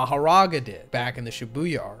that Maharaga did back in the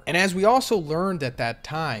Shibuya arc. And as we also learned at that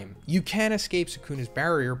time, you can escape Sukuna's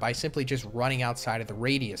barrier by simply just running outside of the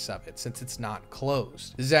radius of it, since it's not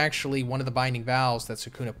closed. This is actually one of the binding vows that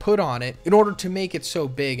Sukuna put on it in order to make it so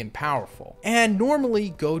big and powerful. And normally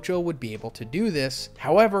Gojo would be able to do this.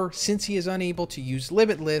 However, since he is unable to use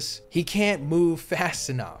limitless, he can't move fast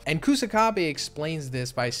enough. And Kusakabe explains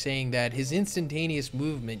this by saying that his instantaneous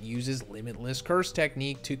movement uses limitless curse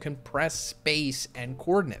technique to compress space and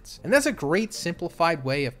coordinates. And that's a great simplified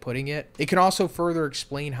way of putting it. It can also further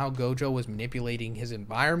explain how Gojo was manipulating his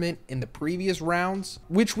environment in the previous rounds,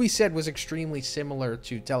 which we said was extremely similar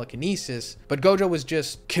to telekinesis, but Gojo was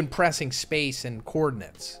just compressing space and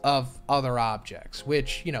coordinates of other objects,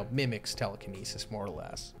 which, mimics telekinesis more or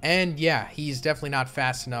less. And yeah, he's definitely not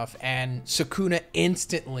fast enough, and Sukuna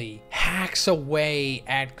instantly hacks away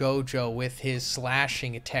at Gojo with his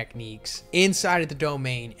slashing techniques inside of the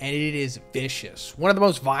domain, and it is vicious. One of the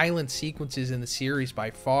most violent sequences in the series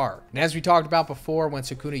by far. And as we talked about before, when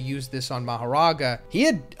Sukuna used this on Maharaga, he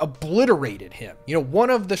had obliterated him. One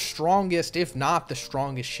of the strongest, if not the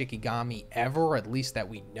strongest Shikigami ever, at least that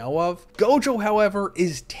we know of. Gojo, however,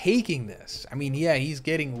 is taking this. I mean, yeah, he's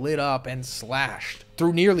getting lit up and slashed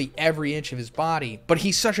through nearly every inch of his body, but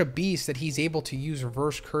he's such a beast that he's able to use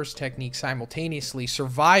reverse curse technique simultaneously,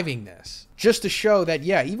 surviving this. Just to show that,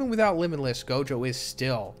 yeah, even without limitless, Gojo is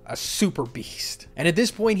still a super beast. And at this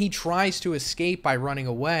point, he tries to escape by running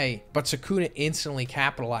away, but Sukuna instantly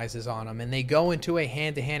capitalizes on him, and they go into a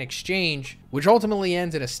hand-to-hand exchange, which ultimately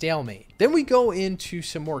ends in a stalemate. Then we go into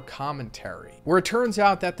some more commentary, where it turns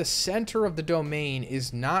out that the center of the domain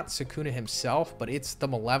is not Sukuna himself, but it's the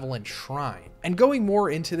Malevolent Shrine. And going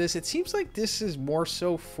more into this, it seems like this is more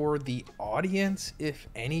so for the audience, if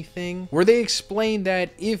anything, where they explain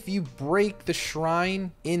that if you break the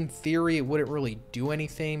shrine, in theory, it wouldn't really do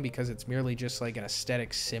anything because it's merely just like an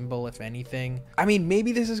aesthetic symbol, if anything. I mean,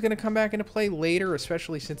 maybe this is going to come back into play later,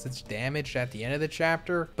 especially since it's damaged at the end of the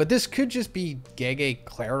chapter, but this could just be Gege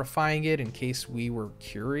clarifying it in case we were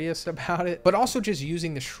curious about it. But also just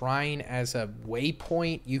using the shrine as a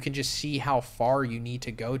waypoint, you can just see how far you need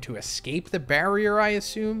to go to escape the barrier, I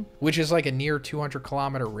assume, which is like a near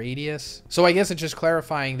 200-kilometer radius. So I guess it's just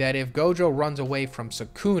clarifying that if Gojo runs away from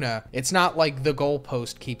Sukuna, it's not like the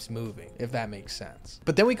goalpost keeps moving, if that makes sense.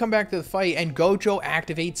 But then we come back to the fight, and Gojo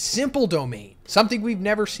activates Simple Domain, something we've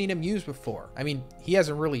never seen him use before. I mean, he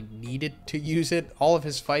hasn't really needed to use it. All of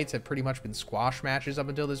his fights have pretty much been squash matches up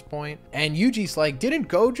until this point. And Yuji's like, didn't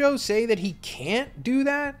Gojo say that he can't do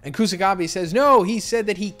that? And Kusakabe says, no, he said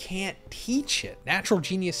that he can't teach it. Natural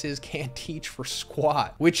geniuses can't teach for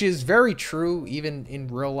squat, which is very true even in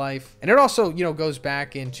real life. And it also, goes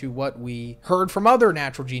back into what we heard from other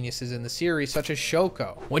natural geniuses in the series, such as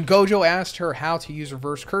Shoko. When Gojo asked her how to use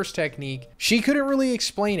reverse curse technique, she couldn't really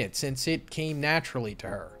explain it since it came naturally to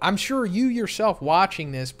her. I'm sure you yourself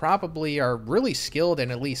watching this probably are really skilled in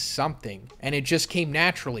at least something, and it just came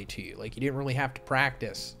naturally to you. Like, you didn't really have to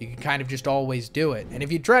practice. You can kind of just always do it. And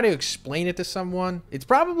if you try to explain it to someone, it's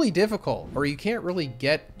probably difficult, or you can't really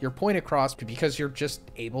get your point across because you're just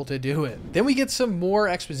able to do it. Then we get some more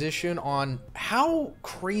exposition on how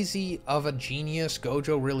crazy of a genius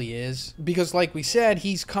Gojo really is, because like we said,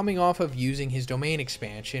 he's coming off of using his domain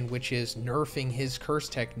expansion, which is nerfing his curse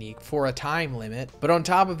technique for a time limit. But on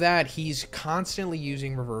top of that, he's constantly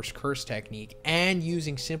using reverse curse technique and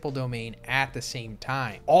using simple domain at the same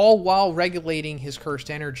time, all while regulating his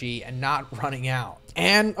cursed energy and not running out.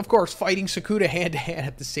 And of course, fighting Sukuna hand to hand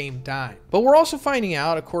at the same time. But we're also finding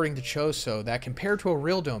out, according to Choso, that compared to a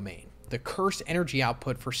real domain, the cursed energy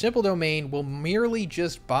output for simple domain will merely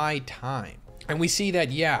just buy time. And we see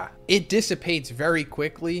that, yeah, it dissipates very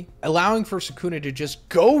quickly, allowing for Sukuna to just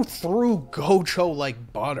go through Gojo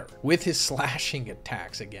like butter with his slashing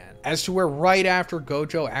attacks again. As to where right after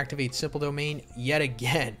Gojo activates Simple Domain yet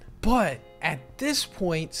again. But at this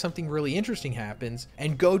point, something really interesting happens,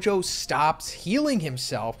 and Gojo stops healing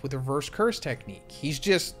himself with reverse curse technique. He's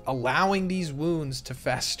just allowing these wounds to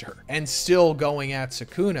fester and still going at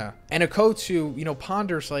Sukuna. And Akotsu, you know,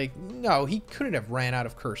 ponders like, no, he couldn't have ran out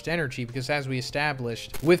of cursed energy, because as we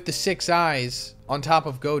established, with the 6 eyes on top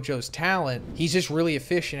of Gojo's talent, he's just really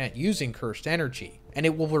efficient at using cursed energy. And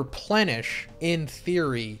it will replenish, in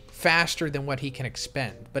theory, faster than what he can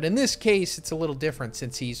expend. But in this case, it's a little different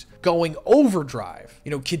since he's going overdrive,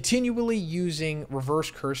 you know, continually using reverse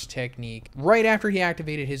curse technique right after he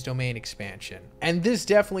activated his domain expansion. And this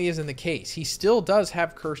definitely isn't the case. He still does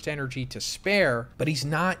have cursed energy to spare, but he's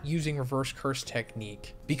not using reverse curse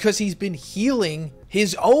technique because he's been healing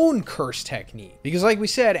his own curse technique. Because like we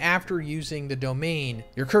said, after using the domain,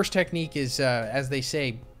 your curse technique is, as they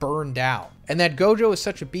say, burned out. And that Gojo is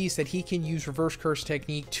such a beast that he can use reverse curse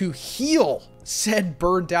technique to heal said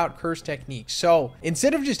burned out curse technique. So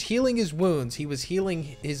instead of just healing his wounds, he was healing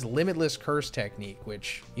his limitless curse technique,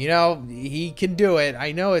 which, you know, he can do it.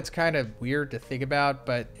 I know it's kind of weird to think about,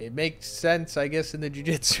 but it makes sense, I guess, in the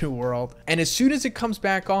Jujutsu world. And as soon as it comes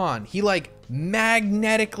back on, he like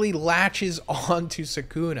magnetically latches onto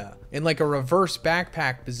Sukuna in like a reverse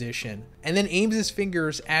backpack position, and then aims his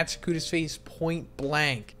fingers at Sukuna's face point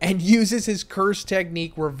blank and uses his curse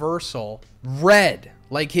technique reversal, red,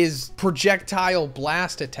 like his projectile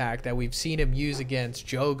blast attack that we've seen him use against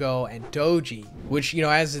Jogo and Doji, which, you know,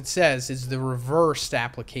 as it says, is the reversed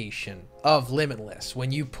application of limitless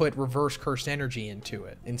when you put reverse cursed energy into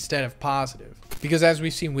it instead of positive. Because as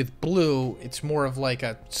we've seen with blue, it's more of like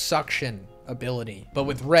a suction ability, but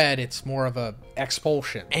with red, it's more of a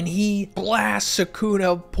expulsion. And he blasts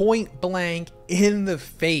Sukuna point blank in the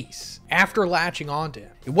face after latching onto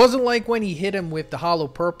him. It wasn't like when he hit him with the hollow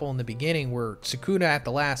purple in the beginning where Sukuna at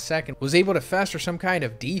the last second was able to fester some kind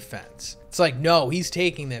of defense. It's like, no, he's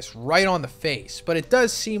taking this right on the face. But it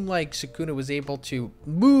does seem like Sukuna was able to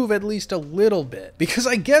move at least a little bit, because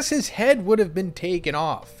I guess his head would have been taken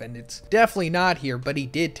off, and it's definitely not here, but he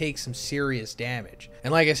did take some serious damage.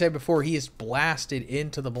 And like I said before, he is blasted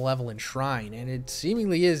into the Malevolent Shrine, and it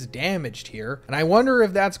seemingly is damaged here. And I wonder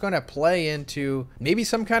if that's going to play into maybe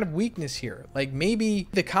some kind of weakness here. Like maybe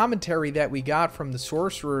the commentary that we got from the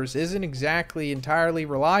sorcerers isn't exactly entirely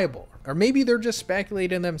reliable. Or maybe they're just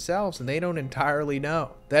speculating themselves and they don't entirely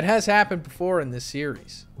know. That has happened before in this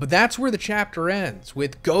series. But that's where the chapter ends,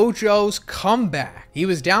 with Gojo's comeback. He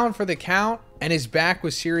was down for the count, and his back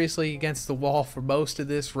was seriously against the wall for most of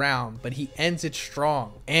this round, but he ends it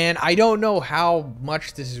strong. And I don't know how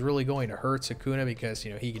much this is really going to hurt Sukuna, because,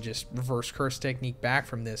 you know, he could just reverse curse technique back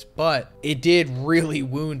from this, but it did really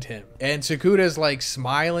wound him. And Sukuna's like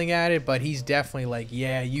smiling at it, but he's definitely like,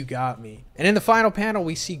 yeah, you got me. And in the final panel,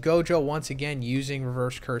 we see Gojo once again using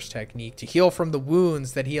reverse curse technique to heal from the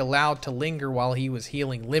wounds that he allowed to linger while he was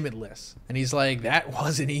healing limitless. And he's like, that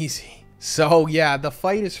wasn't easy. So yeah, the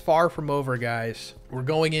fight is far from over, guys. We're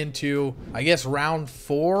going into, I guess, round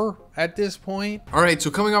 4 at this point. All right, so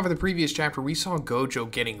coming off of the previous chapter, we saw Gojo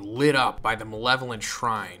getting lit up by the Malevolent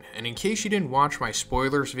Shrine. And in case you didn't watch my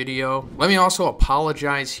spoilers video, let me also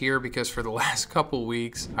apologize here, because for the last couple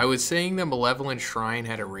weeks, I was saying the Malevolent Shrine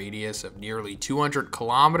had a radius of nearly 200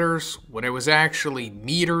 kilometers when it was actually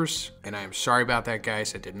meters. And I'm sorry about that,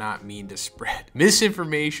 guys. I did not mean to spread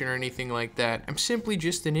misinformation or anything like that. I'm simply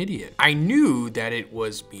just an idiot. I knew that it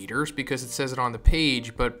was meters because it says it on the page,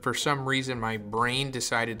 but for some reason my brain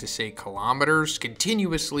decided to say kilometers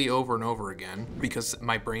continuously over and over again, because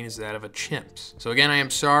my brain is that of a chimp's. So again, I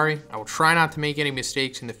am sorry. I will try not to make any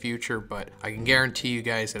mistakes in the future, but I can guarantee you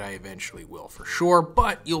guys that I eventually will for sure.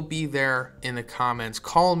 But you'll be there in the comments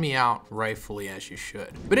calling me out, rightfully as you should.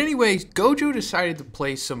 But anyways, Gojo decided to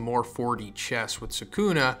play some more 4D chess with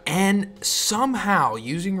Sukuna, and somehow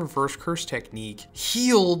using reverse curse technique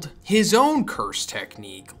healed his own curse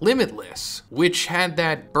technique, Limitless, which had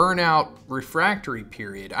that burnout refractory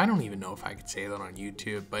period. I don't even know if I could say that on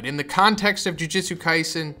YouTube, but in the context of Jujutsu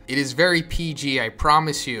Kaisen, it is very PG, I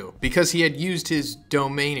promise you, because he had used his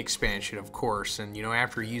domain expansion, of course, and you know,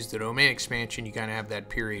 after you use the domain expansion, you kind of have that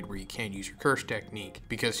period where you can't use your curse technique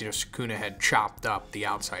because, you know, Sukuna had chopped up the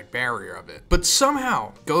outside barrier of it. But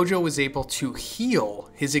somehow, Gojo was able to heal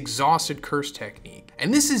his exhausted curse technique.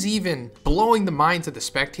 And this is even blowing the minds of the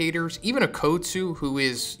spectators, even Akotsu, who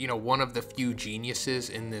is, you know, one of the few geniuses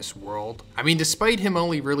in this world. I mean, despite him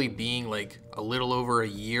only really being like a little over a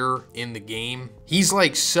year in the game. He's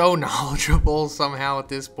like so knowledgeable somehow at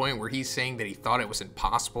this point where he's saying that he thought it was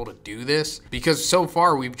impossible to do this, because so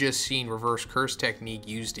far we've just seen reverse curse technique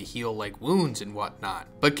used to heal like wounds and whatnot.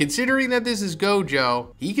 But considering that this is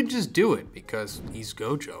GOJO, he can just do it because he's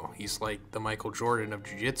GOJO. He's like the Michael Jordan of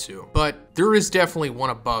Jiu-Jitsu. But there is definitely one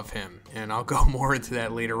above him, and I'll go more into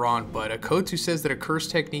that later on. But Akotu says that a curse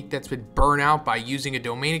technique that's been burnt out by using a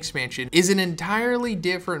domain expansion is an entirely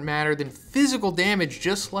different matter than physical damage.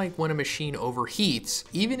 Just like when a machine overheats,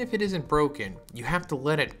 even if it isn't broken, you have to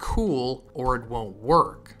let it cool or it won't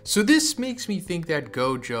work. So this makes me think that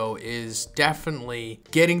GOJO is definitely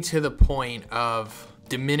getting to the point of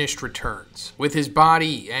diminished returns with his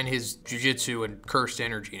body and his jujitsu and cursed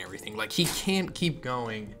energy and everything. Like, he can't keep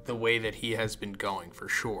going the way that he has been going for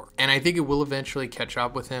sure. And I think it will eventually catch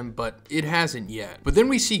up with him, but it hasn't yet. But then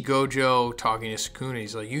we see GOJO talking to Sukuna.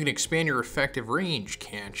 He's like, you can expand your effective range,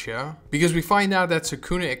 can't ya? Because we find out that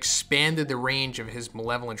Sukuna expanded the range of his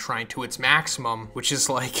Malevolent Shrine to its maximum, which is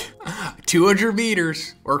like 200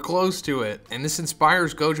 meters or close to it. And this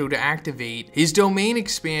inspires GOJO to activate his domain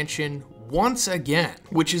expansion once again,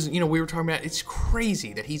 which is, we were talking about, it's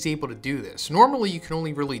crazy that he's able to do this. Normally, you can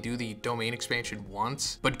only really do the domain expansion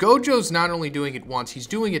once, but GOJO's not only doing it once, he's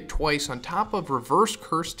doing it twice on top of reverse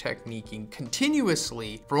curse techniquing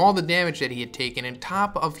continuously from all the damage that he had taken, and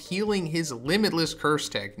top of healing his limitless curse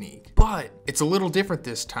technique. But it's a little different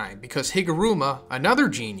this time because Higuruma, another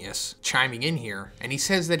genius, chiming in here, and he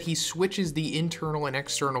says that he switches the internal and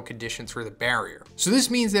external conditions for the barrier. So this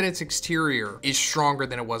means that its exterior is stronger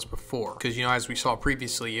than it was before. Because, as we saw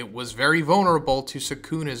previously, it was very vulnerable to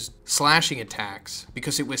Sukuna's slashing attacks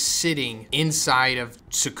because it was sitting inside of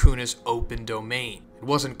Sukuna's open domain. It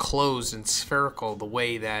wasn't closed and spherical the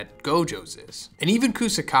way that GOJO's is. And even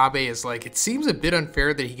Kusakabe is like, it seems a bit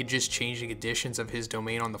unfair that he could just change the conditions of his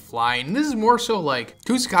domain on the fly. And this is more so like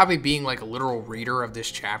Kusakabe being like a literal reader of this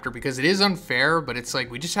chapter, because it is unfair, but it's like,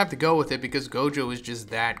 we just have to go with it because GOJO is just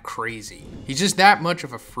that crazy. He's just that much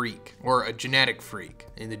of a freak, or a genetic freak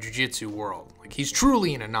in the jiu-jitsu world. Like, he's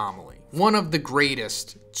truly an anomaly. One of the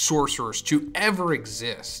greatest sorcerers to ever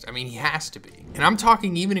exist. I mean, he has to be. And I'm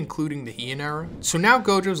talking even including the Heian era. So now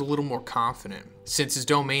GOJO's a little more confident, since his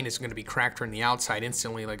domain is going to be cracked from the outside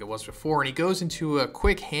instantly like it was before, and he goes into a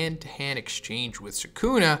quick hand-to-hand exchange with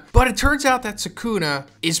Sukuna. But it turns out that Sukuna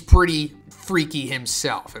is pretty freaky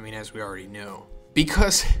himself. I mean, as we already know.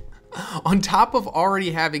 Because on top of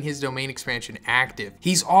already having his domain expansion active,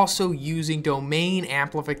 he's also using domain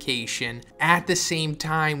amplification at the same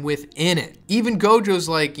time within it. Even GOJO's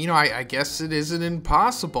like, I guess it isn't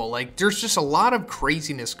impossible. Like, there's just a lot of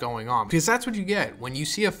craziness going on, because that's what you get when you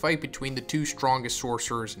see a fight between the two strongest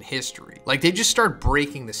sorcerers in history. Like, they just start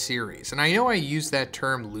breaking the series. And I know I use that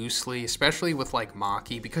term loosely, especially with like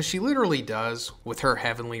Maki, because she literally does with her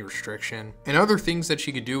heavenly restriction and other things that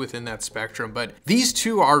she could do within that spectrum. But these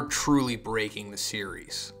two are truly breaking the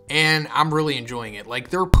series, and I'm really enjoying it. Like,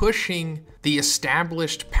 they're pushing the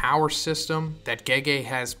established power system that Gege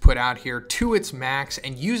has put out here to its max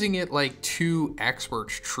and using it like two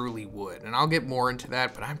experts truly would. And I'll get more into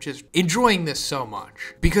that, but I'm just enjoying this so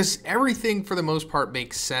much because everything for the most part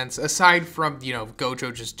makes sense, aside from,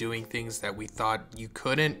 GOJO just doing things that we thought you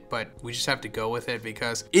couldn't, but we just have to go with it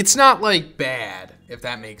because it's not like bad, if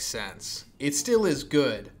that makes sense. It still is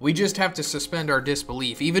good. We just have to suspend our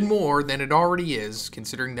disbelief even more than it already is,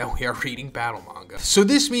 considering that we are reading battle manga. So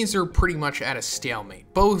this means they're pretty much at a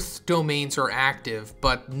stalemate. Both domains are active,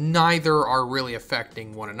 but neither are really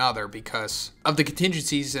affecting one another because of the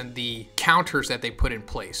contingencies and the counters that they put in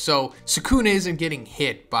place. So Sukuna isn't getting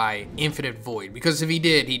hit by Infinite Void, because if he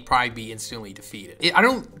did, he'd probably be instantly defeated. I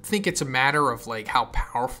don't think it's a matter of like how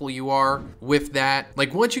powerful you are with that.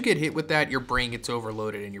 Like, once you get hit with that, your brain gets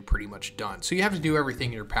overloaded and you're pretty much done. So you have to do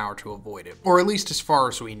everything in your power to avoid it, or at least as far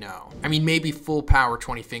as we know. I mean, maybe full power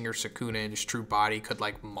 20 finger Sukuna in his true body could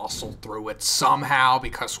like muscle through it somehow,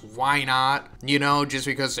 because why not? Just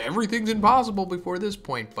because everything's impossible before this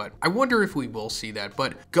point. But I wonder if we will see that.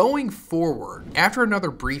 But going forward, after another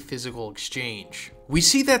brief physical exchange, we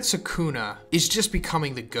see that Sukuna is just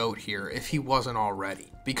becoming the GOAT here if he wasn't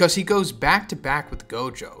already, because he goes back to back with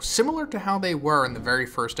GOJO, similar to how they were in the very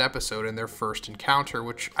first episode in their first encounter,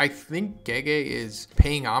 which I think Gege is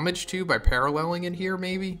paying homage to by paralleling it here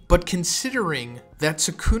maybe. But considering that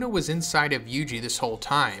Sukuna was inside of Yuji this whole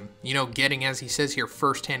time, getting, as he says here,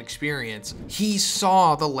 first-hand experience, he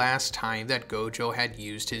saw the last time that GOJO had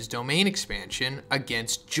used his domain expansion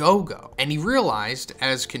against Jogo. And he realized,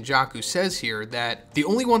 as Kenjaku says here, that that the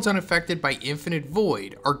only ones unaffected by Infinite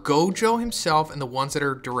Void are Gojo himself and the ones that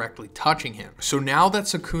are directly touching him. So now that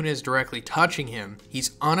Sukuna is directly touching him,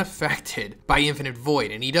 he's unaffected by Infinite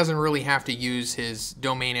Void, and he doesn't really have to use his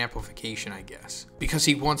domain amplification, I guess, because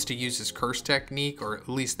he wants to use his curse technique, or at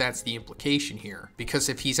least that's the implication here, because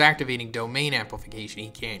if he's activating domain amplification, he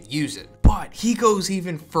can't use it. But he goes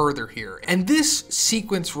even further here, and this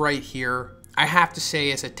sequence right here, I have to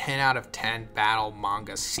say, is a 10 out of 10 battle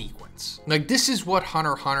manga sequence. Like, this is what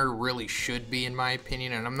Hunter x Hunter really should be, in my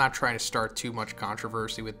opinion, and I'm not trying to start too much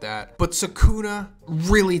controversy with that. But Sukuna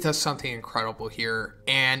really does something incredible here,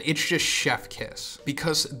 and it's just chef kiss.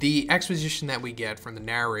 Because the exposition that we get from the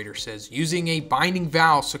narrator says, using a binding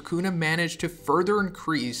vow, Sukuna managed to further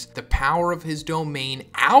increase the power of his domain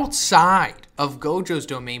outside of Gojo's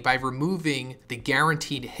domain by removing the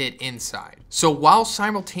guaranteed hit inside. So while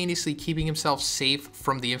simultaneously keeping himself safe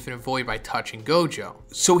from the Infinite Void by touching Gojo.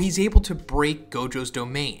 So he's able to break Gojo's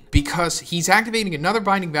domain because he's activating another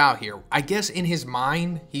binding vow here. I guess in his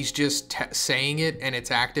mind, he's just saying it and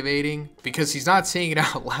it's activating because he's not saying it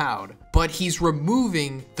out loud, but he's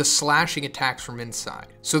removing the slashing attacks from inside.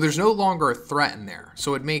 So there's no longer a threat in there.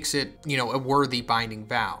 So it makes it, you know, a worthy binding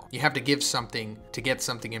vow. You have to give something to get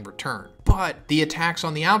something in return. But the attacks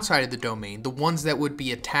on the outside of the domain, the ones that would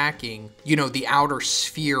be attacking, you know, the outer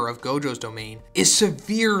sphere of Gojo's domain, is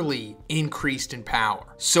severely increased in power.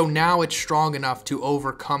 So now it's strong enough to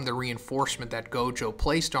overcome the reinforcement that Gojo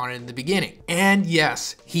placed on it in the beginning. And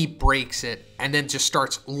yes, he breaks it and then just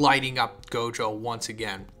starts lighting up Gojo once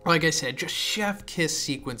again. Like I said, just chef kiss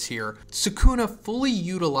sequence here. Sukuna fully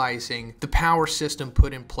utilizing the power system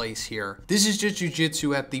put in place here. This is just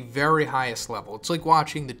jujitsu at the very highest level. It's like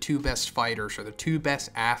watching the two best fighters or the two best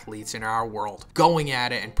athletes in our world going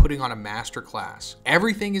at it and putting on a masterclass.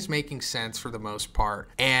 Everything is making sense for the most part,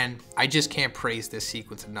 and I just can't praise this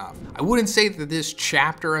sequence enough. I wouldn't say that this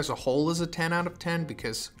chapter as a whole is a 10 out of 10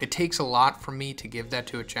 because it takes a lot for me to give that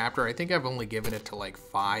to a chapter. I think I've only given it to like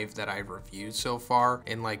 5 that I've reviewed so far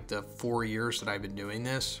in like the 4 years that I've been doing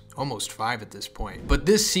this. Almost 5 at this point. But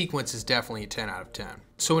this sequence is definitely a 10 out of 10.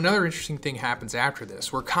 So another interesting thing happens after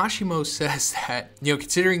this, where Kashimo says that, you know,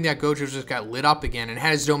 considering that Gojo just got lit up again and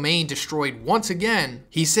had his domain destroyed once again,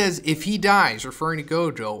 he says, if he dies, referring to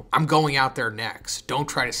Gojo, I'm going out there next. Don't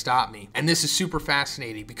try to stop me. And this is super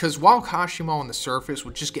fascinating because while Kashimo on the surface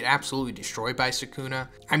would just get absolutely destroyed by Sukuna,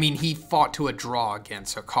 I mean, he fought to a draw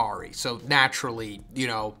against Akari. So naturally, you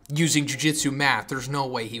know, using jujitsu math, there's no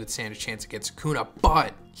way he would stand a chance against Sukuna,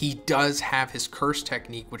 but he does have his curse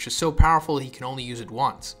technique, which is so powerful he can only use it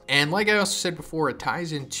once. And like I also said before, it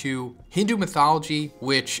ties into Hindu mythology,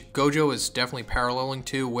 which Gojo is definitely paralleling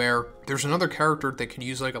to, where there's another character that can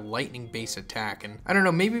use like a lightning based attack. And I don't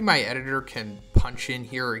know, maybe my editor can punch in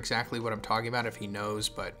here exactly what I'm talking about if he knows,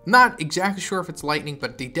 but I'm not exactly sure if it's lightning,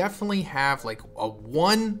 but they definitely have like a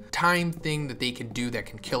one-time thing that they can do that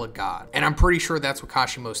can kill a god. And I'm pretty sure that's what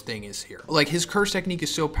Kashimo's thing is here. Like, his curse technique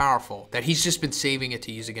is so powerful that he's just been saving it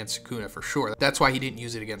to use against Sukuna for sure. That's why he didn't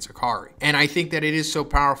use it against Akari. And I think that it is so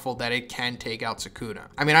powerful that it can take out Sukuna.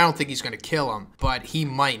 I mean, I don't think he's going to kill him, but he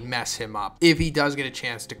might mess him up if he does get a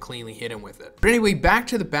chance to cleanly hit him with it. But anyway, back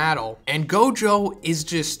to the battle, and Gojo is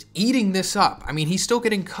just eating this up. I mean, he's still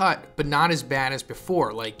getting cut, but not as bad as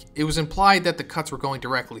before. Like, it was implied that the cuts were going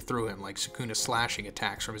directly through him, like Sukuna's slashing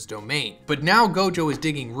attacks from his domain. But now Gojo is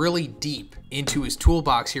digging really deep into his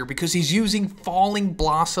toolbox here because he's using Falling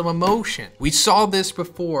Blossom Emotion. We saw this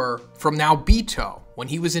before from Naobito when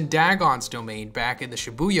he was in Dagon's domain back in the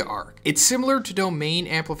Shibuya arc. It's similar to domain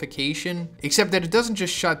amplification, except that it doesn't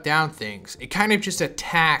just shut down things. It kind of just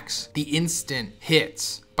attacks the instant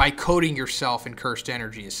hits by coating yourself in cursed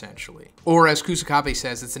energy, essentially. Or as Kusakabe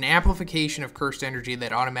says, it's an amplification of cursed energy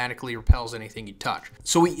that automatically repels anything you touch.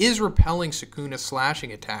 So he is repelling Sukuna's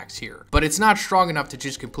slashing attacks here, but it's not strong enough to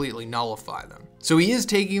just completely nullify them. So he is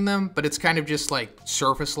taking them, but it's kind of just like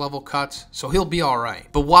surface level cuts, so he'll be alright.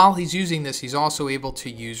 But while he's using this, he's also able to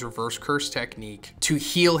use reverse curse technique to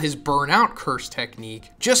heal his burnout curse technique,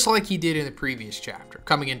 just like he did in the previous chapter,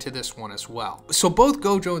 coming into this one as well. So both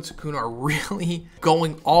Gojo and Sukuna are really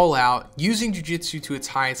going all out, using jujitsu to its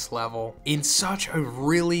highest level in such a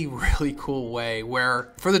really cool way,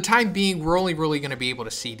 where for the time being, we're only really going to be able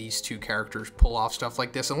to see these two characters pull off stuff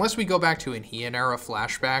like this, unless we go back to an Heian era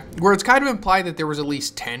flashback, where it's kind of implied that there was at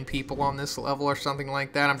least 10 people on this level or something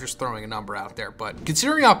like that. I'm just throwing a number out there, but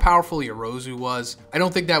considering how powerful Yorozu was, I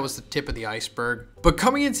don't think that was the tip of the iceberg. But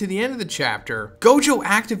coming into the end of the chapter, Gojo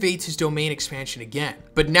activates his domain expansion again.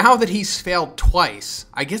 But now that he's failed twice,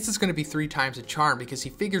 I guess it's going to be 3 times a charm, because he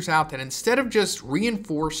figures out that instead of just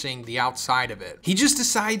reinforcing the outside of it, he just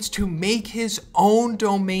decides to make his own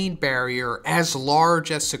domain barrier as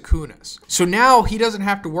large as Sukuna's. So now he doesn't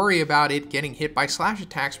have to worry about it getting hit by slash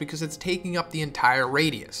attacks because it's taking up the entire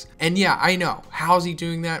radius. And yeah, I know. How's he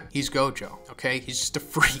doing that? He's GOJO, okay? He's just a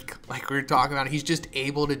freak. Like we were talking about, he's just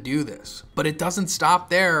able to do this. But it doesn't stop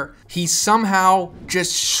there. He somehow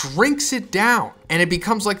just shrinks it down, and it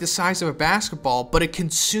becomes like the size of a basketball, but it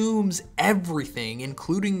consumes everything,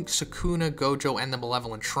 including Sukuna, GOJO, and the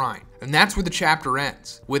Malevolent Shrine. And that's where the chapter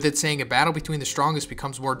ends, with it saying a battle between the strongest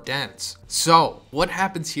becomes more dense. So, what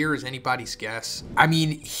happens here is anybody's guess. I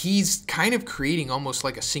mean, he's kind of creating almost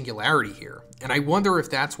like a singularity here. And I wonder if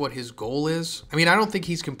that's what his goal is. I mean, I don't think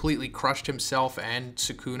he's completely crushed himself and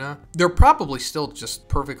Sukuna. They're probably still just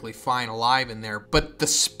perfectly fine alive in there, but the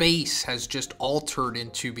space has just altered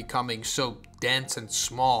into becoming so dense and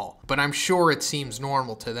small, but I'm sure it seems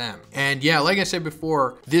normal to them. And yeah, like I said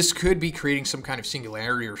before, this could be creating some kind of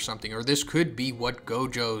singularity or something, or this could be what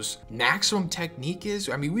GOJO's maximum technique is.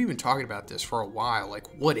 I mean, we've been talking about this for a while. Like,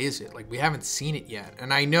 what is it? Like, we haven't seen it yet.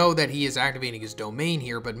 And I know that he is activating his domain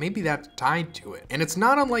here, but maybe that's tied to it. And it's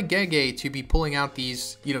not unlike Gege to be pulling out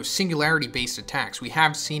these, you know, singularity-based attacks. We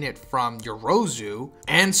have seen it from Yorozu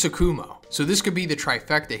and Tsukumo. So this could be the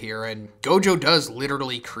trifecta here, and GOJO does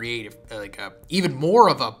literally create like a even more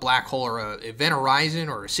of a black hole or a event horizon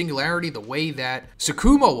or a singularity the way that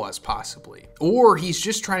Tsukumo was possibly. Or he's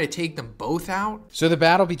just trying to take them both out. So the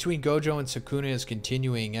battle between GOJO and Sukuna is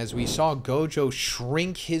continuing as we saw GOJO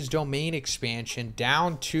shrink his domain expansion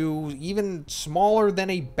down to even smaller than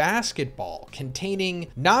a basketball, containing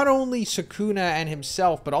not only Sukuna and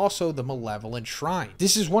himself, but also the Malevolent Shrine.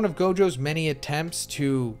 This is one of GOJO's many attempts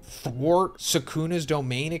to thwart Sukuna's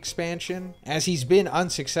domain expansion, as he's been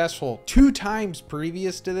unsuccessful 2 times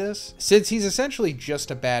previous to this, since he's essentially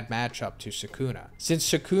just a bad matchup to Sukuna. Since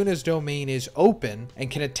Sukuna's domain is open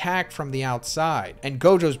and can attack from the outside, and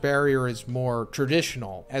GOJO's barrier is more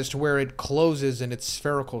traditional as to where it closes in its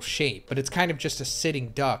spherical shape, but it's kind of just a sitting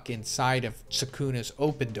duck inside of Sukuna's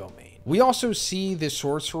open domain. We also see the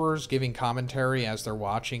sorcerers giving commentary as they're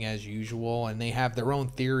watching as usual, and they have their own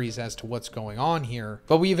theories as to what's going on here.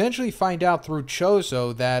 But we eventually find out through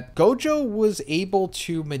Chozo that GOJO was able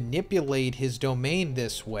to manipulate his domain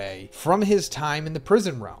this way from his time in the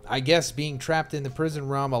prison realm. I guess being trapped in the prison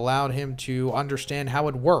realm allowed him to understand how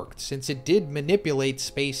it worked, since it did manipulate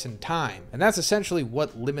space and time. And that's essentially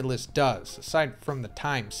what Limitless does, aside from the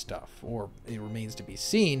time stuff, or it remains to be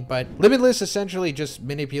seen, but Limitless essentially just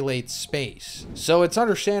manipulates space. So it's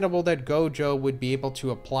understandable that GOJO would be able to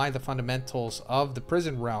apply the fundamentals of the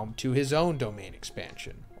prison realm to his own domain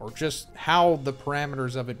expansion, or just how the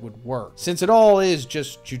parameters of it would work, since it all is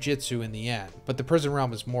just jujitsu in the end. But the prison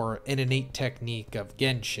realm is more an innate technique of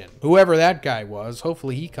Genshin. Whoever that guy was,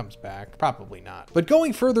 hopefully he comes back. Probably not. But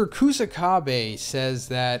going further, Kusakabe says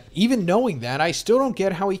that even knowing that, I still don't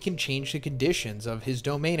get how he can change the conditions of his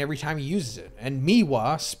domain every time he uses it. And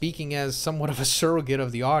Miwa, speaking as somewhat of a surrogate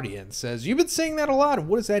of the audience, says, "You've been saying that a lot, and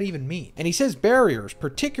what does that even mean?" And he says barriers,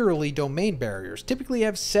 particularly domain barriers, typically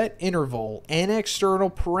have set interval and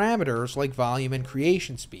external parameters like volume and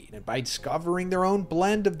creation speed, and by discovering their own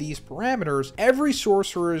blend of these parameters, every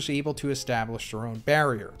sorcerer is able to establish their own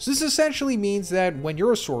barrier. So this essentially means that when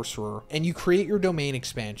you're a sorcerer and you create your domain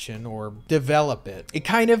expansion or develop it, it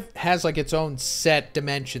kind of has like its own set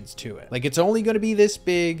dimensions to it. Like it's only going to be this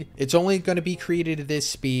big, it's only going to be created at this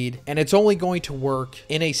speed, and it's only going to work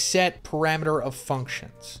in a set parameter of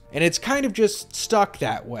functions. And it's kind of just stuck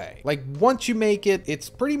that way. Like once you make it, it's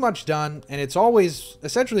pretty much done, and it's always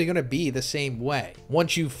essentially going to be the same way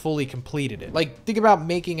once you've fully completed it. Like think about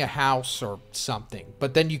making a house or something,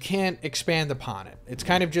 but then you can't expand upon it. It's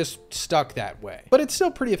kind of just stuck that way, but it's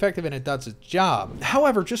still pretty effective and it does its job.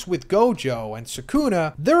 However, just with GOJO and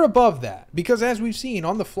Sukuna, they're above that, because as we've seen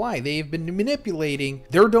on the fly, they've been manipulating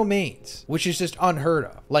their domains, which is just unheard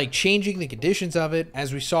of. Like changing the conditions of it,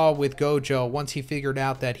 as we saw with GOJO. Once he figured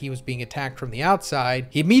out that he was being attacked from the outside,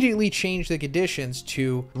 he immediately changed the conditions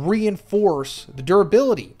to reinforce the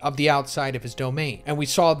durability of the outside of his domain. And we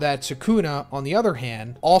saw that Sukuna, on the other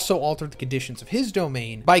hand, also altered the conditions of his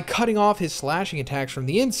domain by cutting off his slashing attacks from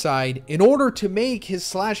the inside in order to make his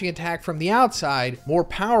slashing attack from the outside more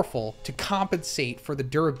powerful to compensate for the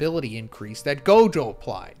durability increase that GOJO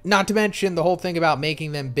applied. Not to mention the whole thing about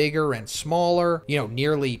making them bigger and smaller, you know,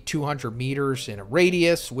 nearly 200 meters in a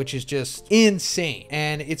radius, which is just insane.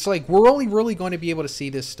 And it's like we're only really going to be able to see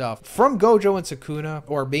this stuff from GOJO and Sukuna,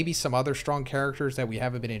 or maybe some other strong characters that we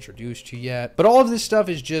haven't been introduced to yet. But all of this stuff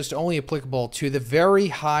is just only applicable to the very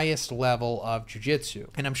highest level of jujitsu.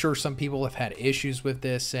 And I'm sure some people have had issues with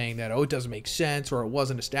this, saying that, oh, it doesn't make sense or it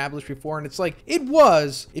wasn't established before. And it's like, it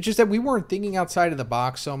was. It's just that we weren't thinking outside of the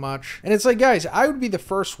box so much. And it's like, guys, I would be the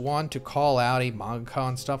first one to call out a mangaka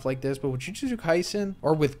and stuff like this, but with Jujutsu Kaisen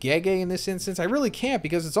or with Gege in this instance, I really can't,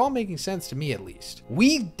 because it's all making sense to me, at least.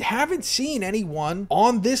 We haven't seen anyone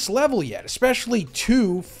on this level yet, especially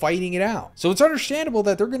two fighting it out. So it's understandable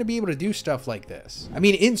that they're going to be able to do stuff like this. I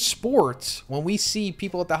mean, in sports, when we see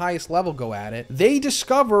people at the highest level go at it, they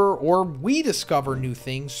discover, or we discover, new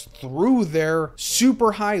things through their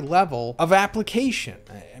super high level of application.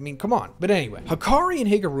 I mean, come on. But anyway, Hikari and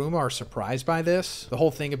Higuruma are surprised by this. The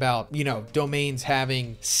whole thing about, you know, domains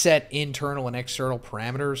having set internal and external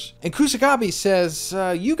parameters. And Kusakabe says,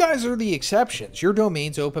 you guys are the exceptions. Your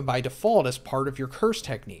domain's open by default as part of your curse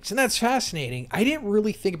techniques. And that's fascinating. I didn't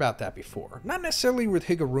really think about that before. Not necessarily with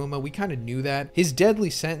Higuruma. We kind of knew that. His deadly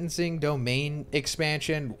sentencing domain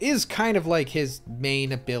expansion is kind of like his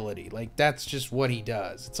main ability. Like, that's just what he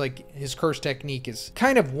does. It's like his curse technique is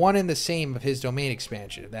kind of one and the same of his domain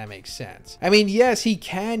expansion, if that makes sense. I mean, yes, he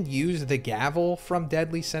can use the gavel from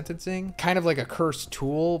deadly sentencing, kind of like a curse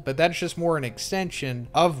tool, but that's just more an extension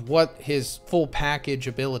of what his full package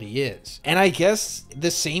ability is. And I guess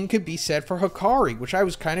the same could be said for Hikari, which I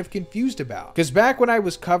was kind of confused about. Because back when I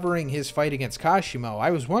was covering his fight against Kashimo,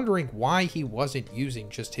 I was wondering why he wasn't using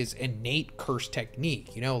just his innate curse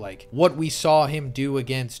technique, you know, like what we saw him do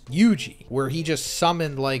against Yuji, where he just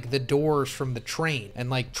summoned like the doors from the train and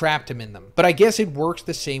like trapped him in them. But I guess it works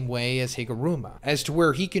the same way as Higuruma, as to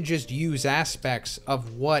where he can just use aspects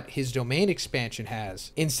of what his domain expansion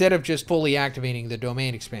has instead of just fully activating the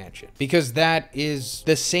domain expansion, because that is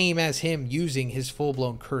the same as him using his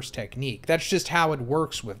full-blown curse technique. That's just how it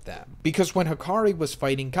works with them. Because when Hikari was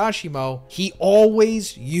fighting Kashimo, he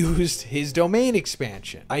always used his domain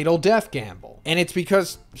expansion, Idle Death Gamble. And it's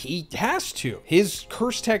because he has to. His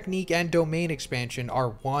curse technique and domain expansion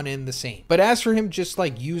are one and the same. But as for him just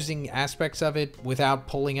like using aspects of it without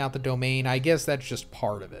pulling out the domain, I guess that's just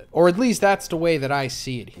part of it. Or at least that's the way that I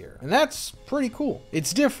see it here. And that's pretty cool.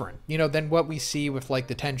 It's different, you know, than what we see with like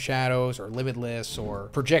the 10 Shadows or Limitless or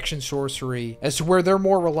Projection Sorcery, as to where they're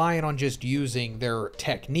more reliant on just using their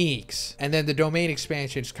techniques. And then the domain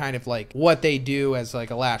expansion is kind of like what they do as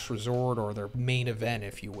like a last resort or their main event,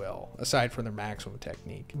 if you will, aside from their maximum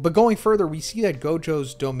technique. But going further, we see that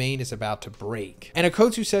Gojo's domain is about to break. And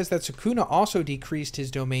Akotsu says that Sukuna also decreased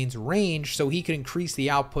his domain's range so he could increase the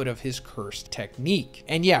output of his cursed technique.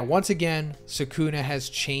 And yeah, once again, Sukuna has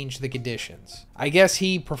changed the conditions. I guess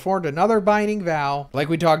he performed another binding vow. Like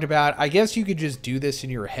we talked about, I guess you could just do this in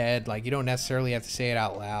your head. Like, you don't necessarily have to say it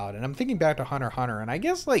out loud. And I'm thinking back to Hunter x Hunter, and I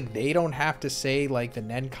guess like they don't have to say like the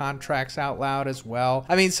Nen contracts out loud as well.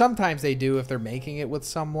 I mean, sometimes they do if they're making it with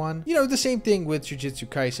someone. You know, the same thing with Jujutsu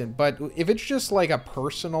Kaisen, but if it's just like a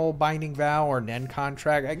personal binding vow or Nen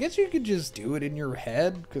contract, I guess you could just do it in your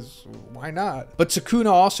head, because why not? But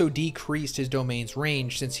Sukuna also decreased his domain's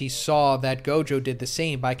range since he saw that Gojo did the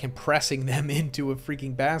same by compressing them into a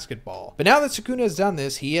freaking basketball. But now that Sukuna has done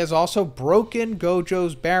this, he has also broken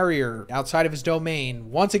Gojo's barrier outside of his domain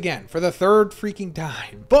once again for the third freaking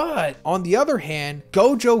time. But on the other hand,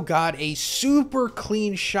 Gojo got a super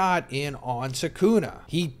clean shot in on Sukuna.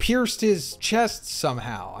 He pierced his chest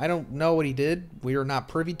somehow. I don't know what he did. We are not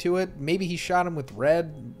privy to it. Maybe he shot him with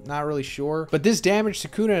red. Not really sure. But this damaged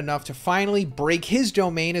Sukuna enough to finally break his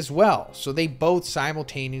domain as well. So they both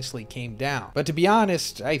simultaneously came down. But to be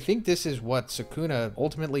honest, I think this is what Sukuna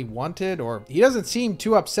ultimately wanted, or he doesn't seem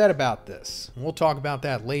too upset about this. We'll talk about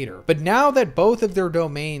that later. But now that both of their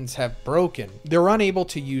domains have broken, they're unable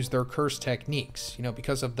to use their curse techniques, you know,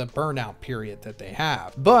 because of the burnout period that they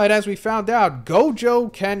have. But as we found out,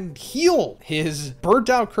 Gojo can heal his burnt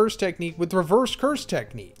out curse technique with reverse curse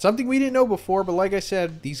technique. Something we didn't know before, but like I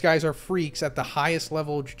said, these guys are freaks at the highest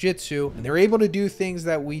level of jiu-jitsu, and they're able to do things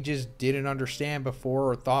that we just didn't understand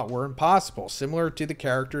before or thought were impossible, similar to the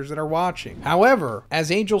characters that are watching. However,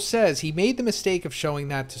 as Angel says, he made the mistake of showing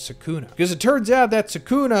that to Sukuna, because it turns out that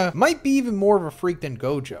Sukuna might be even more of a freak than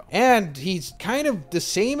Gojo. And he's kind of the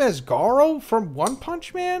same as Garo from One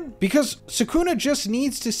Punch Man, because Sukuna just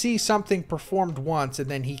needs to see something performed once and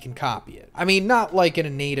then he can copy it. I mean, not like an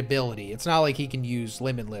innate ability. It's not like he can use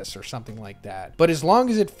Limitless or something like that. But as long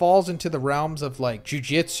as it falls into the realms of like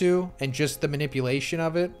jujitsu and just the manipulation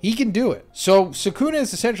of it, he can do it. So Sukuna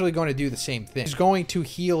is essentially going to do the same thing. He's going to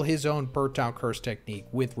heal his own burnt out curse technique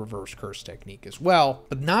with reverse curse technique as well.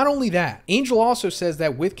 But not only that, Angel also says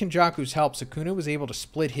that with Kenjaku's help, Sukuna was able to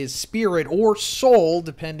split his spirit or soul,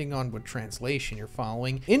 depending on what translation you're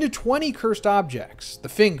following, into 20 20 cursed objects, the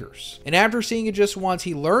fingers. And after seeing it just once,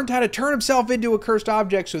 he learned how to turn himself into a cursed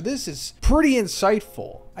object. So this is pretty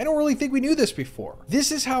insightful. I don't really think we knew this before. This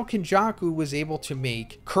is how Kenjaku was able to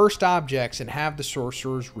make cursed objects and have the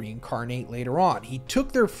sorcerers reincarnate later on. He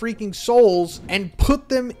took their freaking souls and put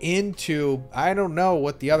them into, I don't know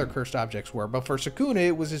what the other cursed objects were, but for Sukuna,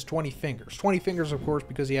 it was his 20 fingers. 20 fingers, of course,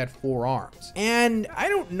 because he had 4 arms. And I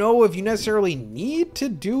don't know if you necessarily need to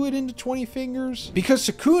do it into 20 fingers, because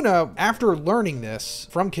Sukuna, after learning this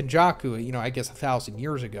from Kenjaku, you know, I guess 1,000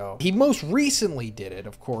 years ago, he most recently did it,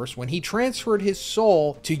 of course, when he transferred his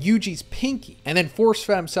soul to Yuji's pinky and then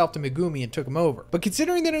force-fed himself to Megumi and took him over. But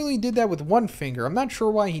considering that he only did that with 1 finger, I'm not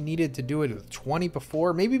sure why he needed to do it with 20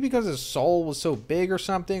 before. Maybe because his soul was so big or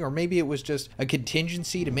something, or maybe it was just a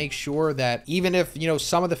contingency to make sure that even if, you know,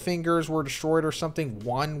 some of the fingers were destroyed or something,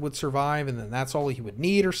 1 would survive and then that's all he would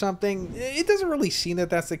need or something. It doesn't really seem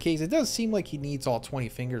that that's the case. It does seem like he needs all 20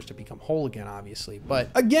 fingers to become whole again, obviously. But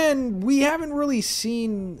again, we haven't really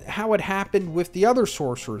seen how it happened with the other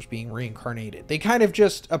sorcerers being reincarnated. They kind of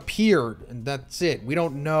just appeared and that's it. We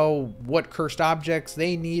don't know what cursed objects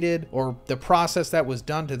they needed or the process that was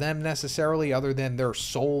done to them necessarily, other than their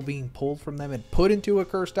soul being pulled from them and put into a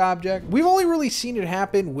cursed object. We've only really seen it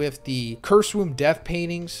happen with the cursed womb death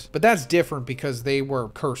paintings, but that's different because they were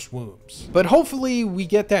cursed wombs. But hopefully we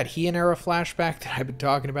get that Heian era flashback that I've been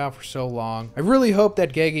talking about for so long. I really hope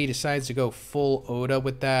that Gege decides to go full Oda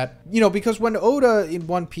with that, you know, because when Oda in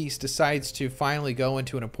One Piece decides to finally go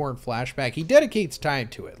into an important flashback, he dedicates time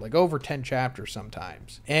to it, like over 10 chapters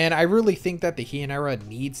sometimes. And I really think that the Heian era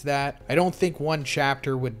needs that. I don't think 1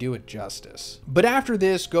 chapter would do it justice. But after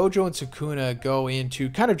this, Gojo and Sukuna go into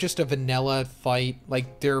kind of just a vanilla fight.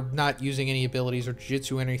 Like, they're not using any abilities or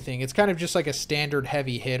Jujutsu or anything. It's kind of just like a standard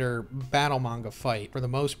heavy hitter battle manga fight for the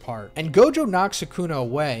most part. And Gojo knocks Sukuna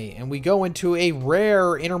away, and we go into a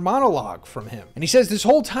rare inner monologue from him. And he says this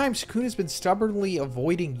whole time Sukuna's been stubbornly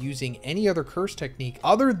avoiding using any other curse technique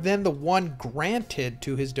other than the one granted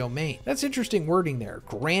to his domain. That's interesting wording there,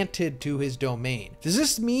 granted to his domain. Does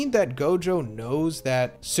this mean that Gojo knows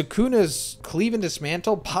that Sukuna's cleave and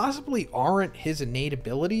dismantle possibly aren't his innate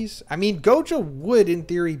abilities? I mean, Gojo would in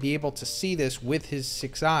theory be able to see this with his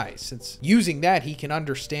 6 eyes, since using that he can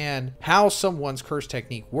understand how someone's curse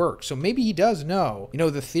technique works. So maybe he does know, you know,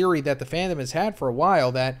 the theory that the fandom has had for a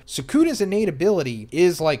while, that Sukuna's innate ability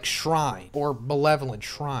is like Shrine or Malevolent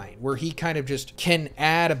Shrine, where he kind of just can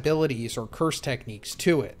add abilities or curse techniques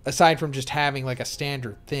to it, aside from just having like a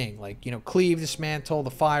standard thing, like, you know, cleave, dismantle,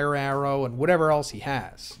 the fire arrow, and whatever else he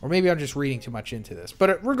has. Or maybe I'm just reading too much into this,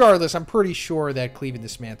 but regardless, I'm pretty sure that cleave and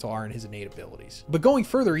dismantle aren't his innate abilities. But going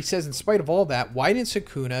further, he says, in spite of all that, why didn't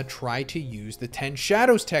Sukuna try to use the 10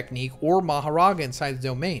 Shadows technique or Maharaga inside the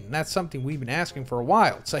domain? And that's something we've been asking for a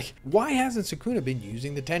while. It's like, why hasn't Sukuna been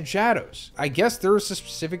using the 10 Shadows? I guess there is a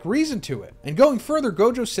specific reason to it. And going further,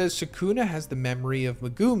 Gojo says Sukuna has the memory of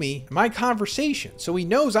Megumi and my conversation, so he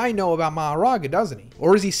knows I know about Maharaga, doesn't he?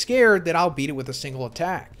 Or is he scared that I'll beat it with a single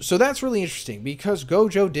attack? So that's really interesting, because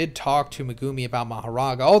Gojo did talk to Megumi about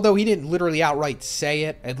Maharaga, although he didn't literally outright say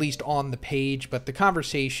it, at least on the page, but the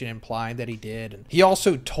conversation implied that he did. And he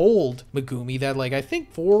also told Megumi that, like, I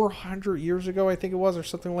think 400 years ago, I think it was, or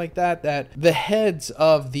something like that, that the heads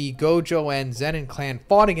of the Gojo and Zenin clan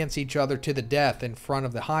fought against each other to the death in front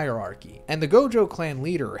of the hierarchy. And the Gojo clan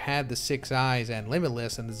leader had the 6 eyes and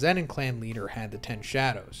Limitless, and the Zenin clan leader had the 10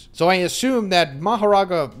 Shadows. So I assume that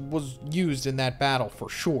Maharaga was used in that battle for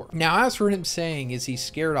sure. Now, as for him saying, is he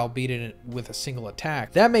scared I'll beat it with a single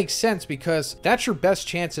attack? That makes sense, because that's your best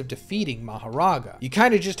chance of defeating Maharaga. You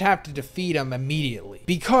kind of just have to defeat him immediately,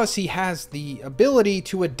 because he has the ability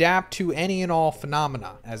to adapt to any and all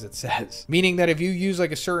phenomena, as it says. Meaning that if you use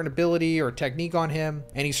like a certain ability or technique on him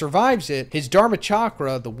and he survives it, his Dharma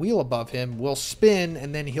Chakra, the wheel above him, will spin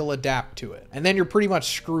and then he'll adapt to it. And then you're pretty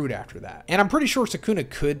much screwed after that. And I'm pretty sure Sukuna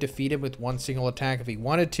could defeat him with one single attack if he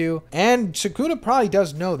wanted to. And Sukuna probably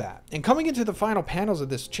does know that. And coming into the final panels of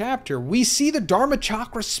this chapter, we see the Dharma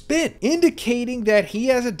Chakra spin, indicating that he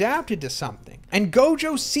has adapted to something. And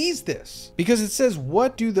Gojo sees this, because it says,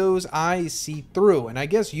 what do those eyes see through? And I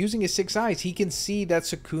guess using his 6 eyes, he can see that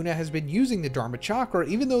Sukuna has been using the Dharma Chakra,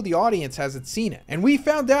 even though the audience hasn't seen it. And we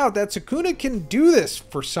found out that Sukuna can do this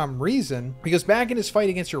for some reason, because back in his fight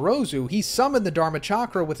against Yorozu, he summoned the Dharma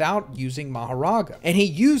Chakra without using Maharaga. And he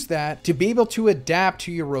used that to be able to adapt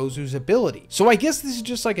to Yorozu's ability. So I guess this is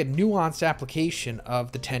just like a nuanced application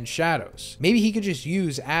of the 10 Shadows. Maybe he could just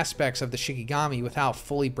use aspects of the Shikigami without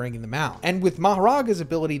fully bringing them out. And with Maharaga's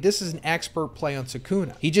ability, this is an expert play on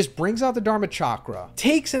Sukuna. He just brings out the Dharma Chakra,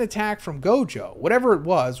 takes an attack from Gojo, whatever it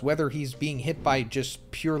was, whether he's being hit by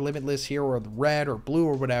just pure Limitless here or red or blue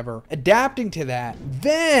or whatever, adapting to that.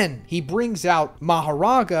 Then he brings out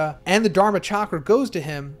Maharaga and the Dharma Chakra goes to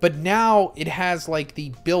him, but now it has like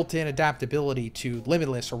the built-in adaptability to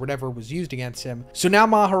Limitless or whatever was used against him. So now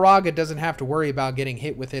Maharaga doesn't have to worry about getting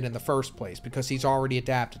hit with it in the first place because he's already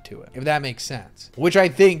adapted to it, if that makes sense. Which I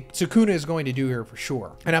think Sukuna is going to do here for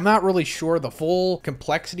sure. And I'm not really sure the full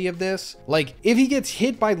complexity of this. Like, if he gets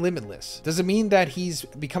hit by Limitless, does it mean that he's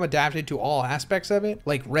become adapted to all aspects of it?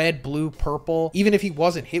 Like red, blue, purple, even if he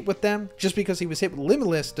wasn't hit with them? Just because he was hit with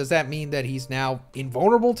Limitless, does that mean that he's now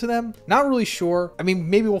invulnerable to them? Not really sure. I mean,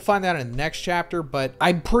 maybe we'll find that in the next chapter, but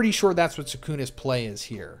I'm pretty sure that's what Sukuna's play is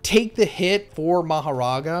here. Take the hit for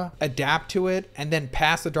Maharaga, adapt to it, and then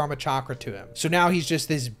pass the Dharma Chakra to him. So now he's just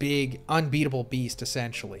this big, unbeatable beast,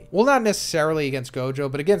 essentially. Well, not necessarily against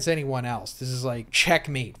Gojo, but against anyone else. This is like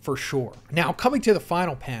checkmate for sure. Now, coming to the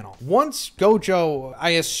final panel. Once Gojo,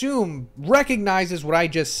 I assume, recognizes what I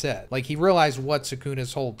just said, like he realized what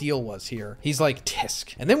Sukuna's whole deal was here, he's like,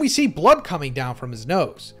 tisk. And then we see blood coming down from his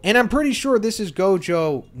nose. And I'm pretty sure this is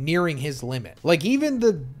Gojo nearing his limit. Like, even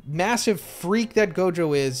the massive freak that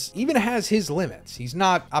Gojo is, even has his limits. He's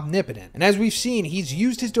not omnipotent. And as we've seen, he's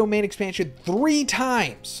used his domain expansion 3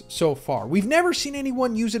 times so far. We've never seen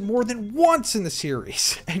anyone use it more than once in the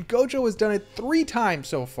series. And Gojo has done it 3 times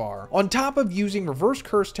so far, on top of using reverse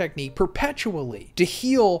curse technique perpetually to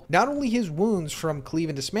heal not only his wounds from Cleave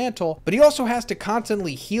and Dismantle, but he also has to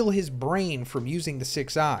constantly heal his brain from using the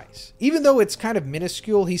 6 eyes. Even though it's kind of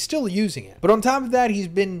minuscule, he's still using it. But on top of that, he's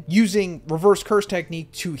been using reverse curse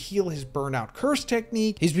technique to heal his burnout curse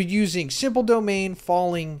technique. He's been using simple domain,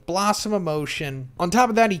 falling, blossom emotion. On top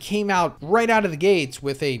of that, he came out right out of the gates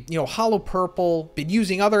with a, hollow purple, been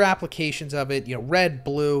using other applications of it, red,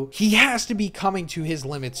 blue. He has to be coming to his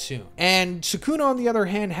limit soon. And Sukuna, on the other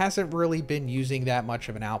hand, hasn't really been using that much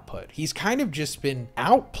of an output. He's kind of just been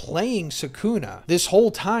outplaying Sukuna this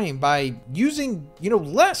whole time by using,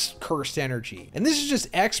 less cursed energy. And this is just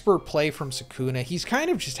expert play from Sukuna. He's kind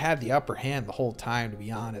of just had the upper hand the whole time, to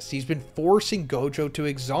be honest. He's been forcing Gojo to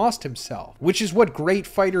exhaust himself, which is what great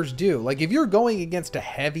fighters do. Like, if you're going against a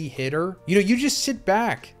heavy hitter, you just sit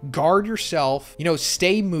back, guard yourself,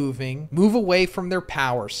 stay moving, move away from their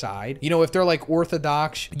power side. If they're like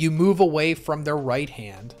orthodox, you move away from their right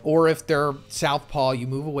hand, or if they're southpaw, you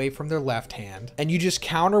move away from their left hand, and you just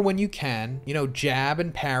counter when you can, jab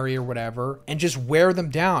and parry or whatever, and just wear them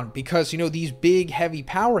down, because these big heavy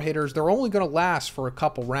power hitters, they're only going to last for a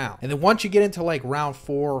couple rounds. And then once you get into like round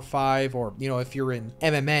 4 or 5, or if you're in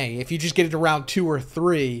MMA, if you just get into round 2 or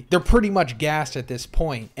 3, they're pretty much gassed at this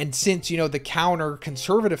point. And since the counter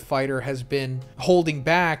conservative fighter has been holding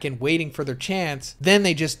back and waiting for their chance, then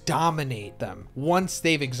they just dominate them once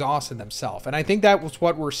they've exhausted themselves. And I think that was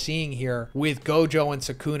what we're seeing here with Gojo and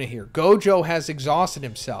Sukuna here. Gojo has exhausted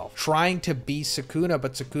himself trying to beat Sukuna,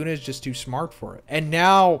 but Sukuna is just too smart for it. And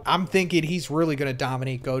now I'm thinking he's really going to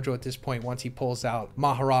dominate Gojo at this point once he pulls out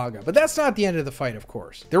Maharaga. But that's not the end of the fight, of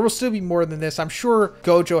course. There will still be more than this. I'm sure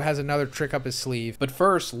Gojo has another trick up his sleeve. But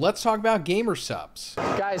first, let's talk about gamer subs.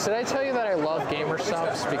 Guys, did I tell you that I love gamer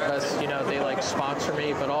subs because, they like sponsor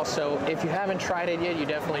me, but also if you haven't tried it yet, you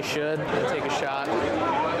definitely should. Take a shot.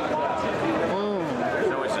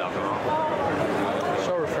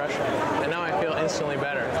 So refreshing. And now I feel instantly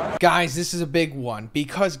better. Guys, this is a big one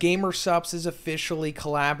because Gamer Subs is officially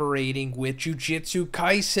collaborating with Jujutsu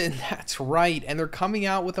Kaisen. That's right, and they're coming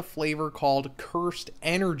out with a flavor called Cursed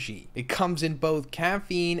Energy. It comes in both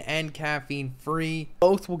caffeine and caffeine free.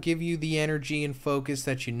 Both will give you the energy and focus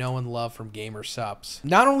that you know and love from Gamer Subs.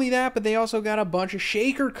 Not only that, but they also got a bunch of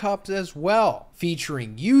shaker cups as well,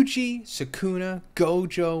 featuring Yuji, Sukuna,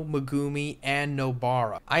 Gojo, Megumi, and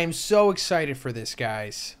Nobara. I am so excited for this,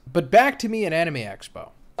 guys. But back to me at Anime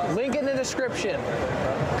Expo. Link in the description.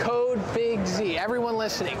 Code Big Z. Everyone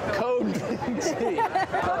listening, code Big Z.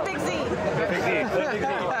 Code Big Z.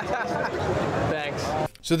 Thanks.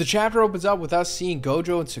 So the chapter opens up with us seeing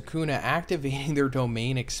Gojo and Sukuna activating their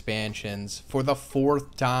domain expansions for the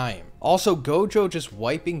 4th time. Also, Gojo just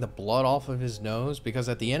wiping the blood off of his nose because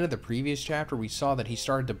at the end of the previous chapter, we saw that he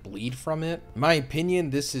started to bleed from it. In my opinion,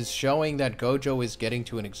 this is showing that Gojo is getting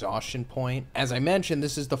to an exhaustion point. As I mentioned,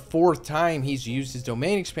 this is the 4th time he's used his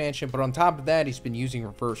domain expansion, but on top of that, he's been using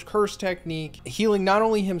reverse curse technique, healing not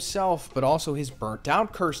only himself, but also his burnt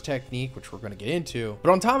out curse technique, which we're going to get into.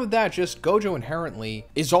 But on top of that, just Gojo inherently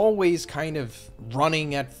is always kind of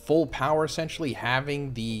running at full power, essentially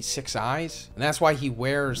having the 6 eyes. And that's why he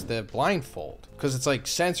wears the blindfold because it's like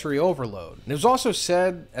sensory overload. And it was also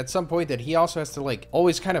said at some point that he also has to like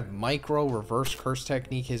always kind of micro reverse curse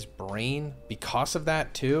technique his brain because of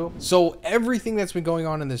that too. So everything that's been going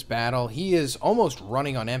on in this battle, he is almost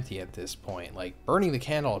running on empty at this point. Like burning the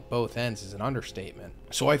candle at both ends is an understatement.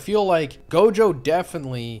 So I feel like GOJO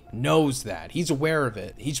definitely knows that. He's aware of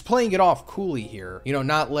it. He's playing it off coolly here, you know,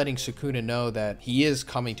 not letting Sukuna know that he is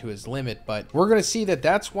coming to his limit. But we're going to see that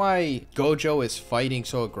that's why GOJO is fighting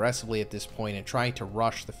so aggressively at this point and trying to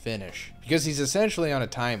rush the finish, because he's essentially on a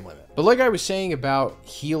time limit. But like I was saying about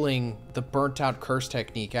healing the burnt out curse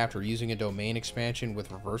technique after using a domain expansion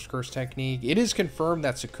with reverse curse technique, it is confirmed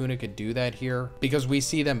that Sukuna could do that here, because we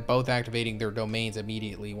see them both activating their domains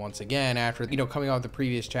immediately once again after, you know, coming off the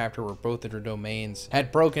previous chapter where both of their domains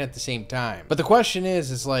had broken at the same time. But the question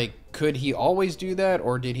is like, could he always do that,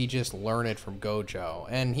 or did he just learn it from GOJO?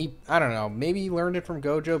 And I don't know, maybe he learned it from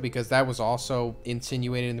GOJO, because that was also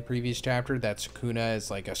insinuated in the previous chapter that Sukuna is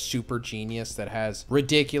like a super genius that has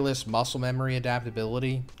ridiculous muscle memory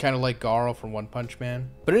adaptability, kind of like Garo from One Punch Man.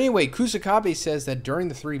 But anyway, Kusakabe says that during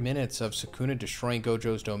the 3 minutes of Sukuna destroying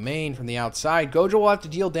GOJO's domain from the outside, GOJO will have to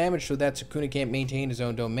deal damage so that Sukuna can't maintain his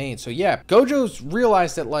own domain. So yeah, GOJO's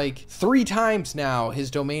realized that like 3 times now his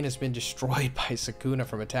domain has been destroyed by Sukuna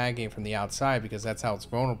from attacking from the outside, because that's how it's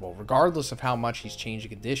vulnerable, regardless of how much he's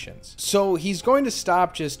changing conditions. So he's going to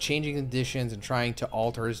stop just changing conditions and trying to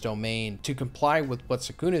alter his domain to comply with what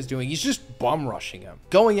Sukuna is doing. He's just bum rushing him,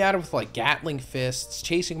 going at him with like Gatling fists,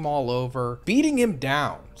 chasing him all over, beating him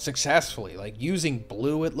down successfully, like using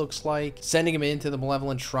blue, it looks like, sending him into the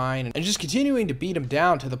Malevolent Shrine, and just continuing to beat him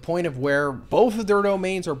down to the point of where both of their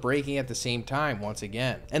domains are breaking at the same time once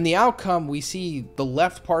again. And the outcome, we see the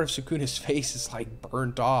left part of Sukuna's face is like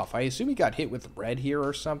burnt off. I assume he got hit with red here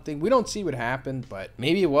or something. We don't see what happened, but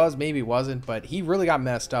maybe it was, maybe it wasn't, but he really got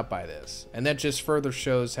messed up by this. And that just further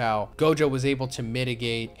shows how GOJO was able to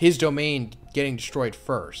mitigate his domain getting destroyed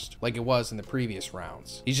first, like it was in the previous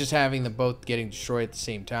rounds. He's just having them both getting destroyed at the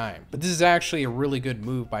same time. But this is actually a really good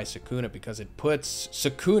move by Sukuna, because it puts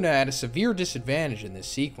Sukuna at a severe disadvantage in this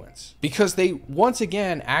sequence, because they once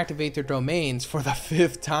again activate their domains for the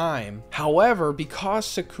 5th time. However, because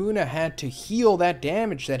Sukuna had to heal that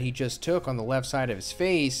damage that he just took on the left side of his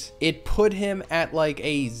face, it put him at like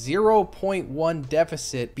a 0.1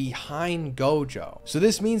 deficit behind GOJO. So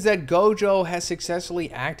this means that GOJO has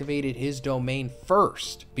successfully activated his domain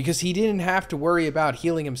first, because he didn't have to worry about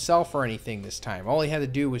healing himself or anything this time. All he had to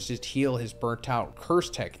do was just heal his burnt out curse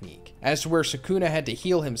technique, as to where Sukuna had to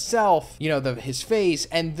heal himself, you know, his face,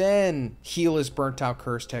 and then heal his burnt out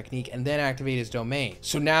curse technique, and then activate his domain.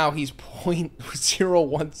 So now he's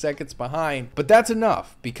 0.01 seconds behind, but that's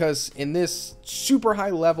enough, because in this super high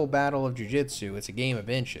level battle of Jujutsu, it's a game of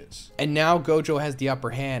inches. And now GOJO has the upper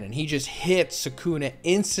hand, and he just hits Sukuna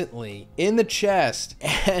instantly in the chest,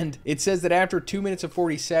 and it says that after 2 minutes and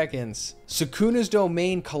 40 seconds, Sukuna's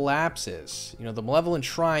domain collapses, you know, the Malevolent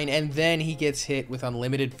Shrine, and then he gets hit with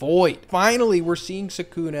Unlimited Void. Finally, we're seeing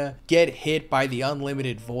Sukuna get hit by the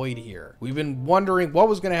Unlimited Void here. We've been wondering what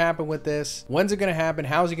was going to happen with this. When's it going to happen?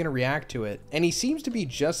 How's he going to react to it? And he seems to be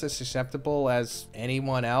just as susceptible as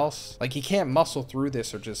anyone else. Like, he can't muscle through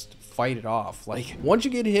this or just fight it off. Like, once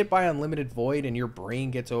you get hit by Unlimited Void and your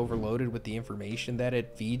brain gets overloaded with the information that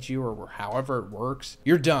it feeds you, or however it works,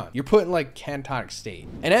 you're done. You're put in like catatonic state.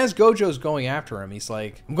 And as GOJO's going after him, he's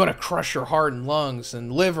like, I'm gonna crush your heart and lungs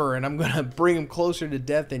and liver, and I'm gonna bring him closer to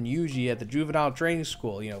death than Yuji at the juvenile training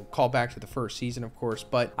school. You know, call back to the first season, of course.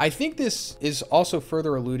 But I think this is also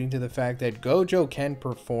further alluding to the fact that GOJO can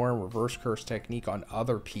perform reverse curse technique on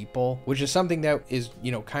other people, which is something that is,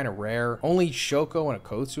 you know, kind of rare. Only Shoko and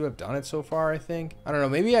Akotsu have done it so far, I think. I don't know,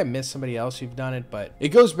 maybe I missed somebody else who've done it, but it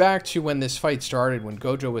goes back to when this fight started, when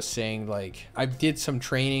GOJO was saying like, I did some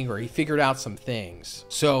training, or he figured out some things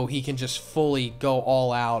so he can just fully go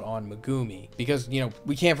all out on Megumi, because, you know,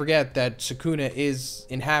 we can't forget that Sukuna is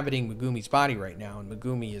inhabiting Megumi's body right now, and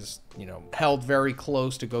Megumi is, you know, held very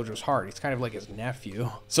close to GOJO's heart. He's kind of like his nephew.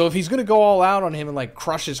 So if he's gonna go all out on him and like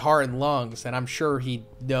crush his heart and lungs, then I'm sure he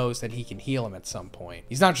knows that he can heal him at some point.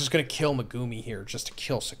 He's not just gonna kill Megumi here just to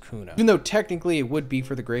kill Sukuna, even though technically it would be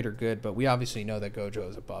for the greater good, but we obviously know that GOJO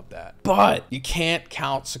is above that. But you can't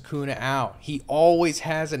count Sukuna out. He always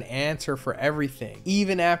has an answer for everything,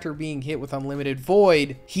 even after being taking hit with Unlimited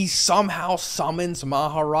Void, he somehow summons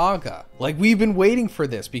Maharaga. Like, we've been waiting for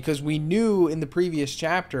this because we knew in the previous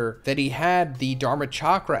chapter that he had the Dharma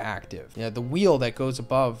Chakra active, you know, the wheel that goes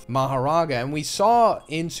above Maharaga. And we saw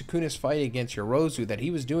in Sukuna's fight against Yorozu that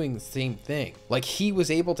he was doing the same thing. Like, he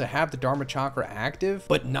was able to have the Dharma Chakra active,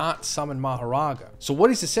 but not summon Maharaga. So what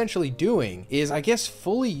he's essentially doing is, I guess,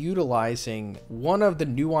 fully utilizing one of the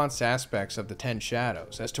nuanced aspects of the 10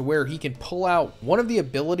 Shadows as to where he can pull out one of the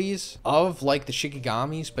abilities of like the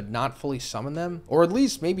Shikigamis, but not fully summon them, or at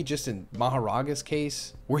least maybe just in Maharaga's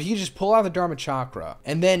case, where he just pull out the Dharma Chakra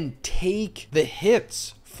and then take the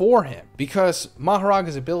hits for him, because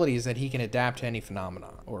Maharaga's ability is that he can adapt to any phenomena,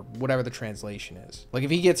 or whatever the translation is. Like, if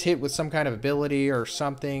he gets hit with some kind of ability or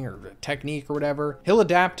something, or a technique or whatever, he'll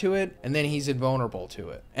adapt to it, and then he's invulnerable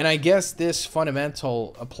to it. And I guess this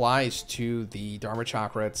fundamental applies to the Dharma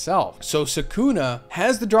Chakra itself. So Sukuna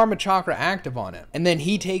has the Dharma Chakra active on him, and then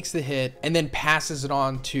he takes the hit, and then passes it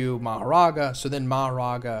on to Maharaga, so then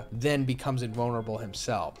Maharaga then becomes invulnerable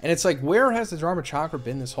himself. And it's like, where has the Dharma Chakra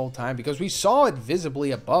been this whole time? Because we saw it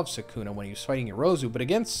visibly above Sukuna when he was fighting Yorozu, but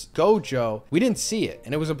against GOJO, we didn't see it.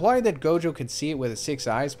 And it was implied that GOJO could see it with his 6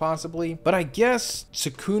 eyes possibly, but I guess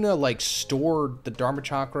Sukuna like stored the Dharma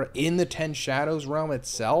Chakra in the 10 Shadows realm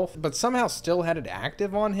itself, but somehow still had it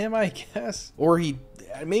active on him, I guess. Or he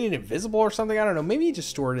made it invisible or something. I don't know. Maybe he just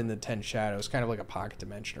stored it in the 10 Shadows, kind of like a pocket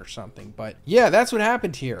dimension or something. But yeah, that's what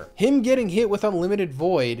happened here. Him getting hit with Unlimited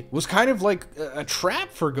Void was kind of like a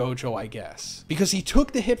trap for GOJO, I guess, because he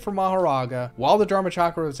took the hit from Maharaga while the Dharma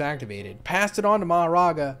Chakra was activated, passed it on to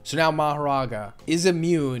Maharaga, so now Maharaga is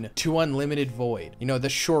immune to Unlimited Void, you know, the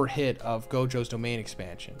short hit of GOJO's domain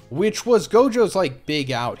expansion, which was GOJO's like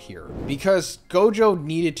big out here, because GOJO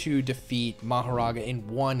needed to defeat Maharaga in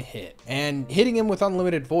one hit, and hitting him with Unlimited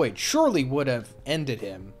Void surely would have ended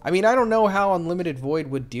him. I mean, I don't know how Unlimited Void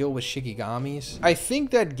would deal with Shikigamis. I think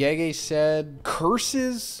that Gege said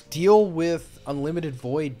curses deal with Unlimited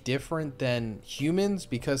Void different than humans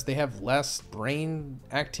because they have less brain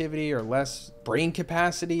activity or less brain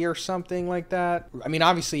capacity or something like that. I mean,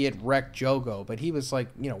 obviously it wrecked Jogo, but he was like,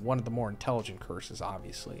 you know, one of the more intelligent curses,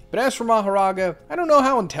 obviously. But as for Maharaga, I don't know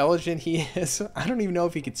how intelligent he is. I don't even know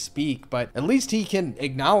if he could speak, but at least he can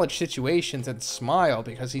acknowledge situations and smile,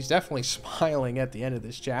 because he's definitely smiling at the end of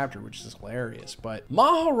this chapter, which is hilarious. But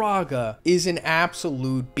Maharaga is an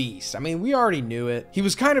absolute beast. I mean, we already knew it. He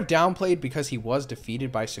was kind of downplayed because he was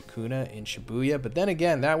defeated by Sukuna in Shibuya, but then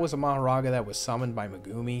again, that was a Maharaga that was summoned by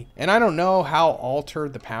Megumi. And I don't know how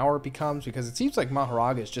altered the power becomes, because it seems like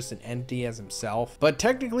Maharaga is just an entity as himself, but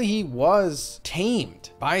technically he was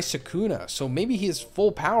tamed by Sukuna, so maybe his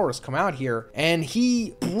full powers come out here, and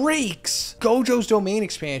he breaks GOJO's domain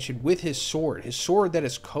expansion with his sword that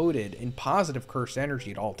is coated in positive cursed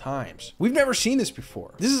energy at all times. We've never seen this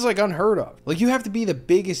before. This is like unheard of. Like, you have to be the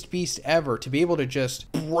biggest beast ever to be able to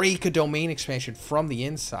just break a domain expansion from the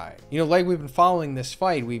inside. You know, like we've been following this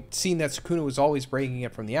fight, we've seen that Sukuna was always breaking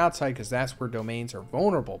it from the outside because that's where domains are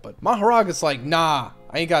vulnerable, but Maharaga's like, nah,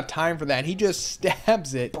 I ain't got time for that. He just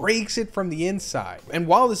stabs it, breaks it from the inside. And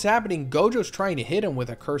while this is happening, GOJO's trying to hit him with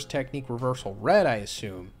a cursed technique reversal red, I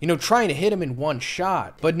assume. You know, trying to hit him in one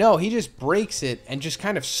shot. But no, he just breaks it and just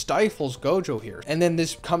kind of stifles GOJO here. And then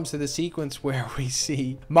this comes to the sequence where we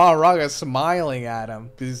see Maharaga smiling at him,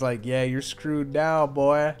 because he's like, yeah, you're screwed now,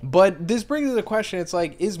 boy. But this brings to the question, it's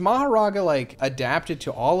like, is Maharaga like adapted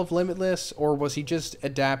to all of Limitless, or was he just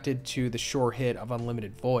adapted to the short hit of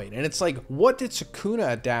Unlimited Void? And it's like, what did Sukuna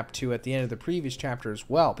adapt to at the end of the previous chapter as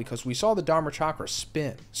well? Because we saw the Dharma Chakra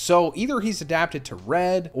spin. So either he's adapted to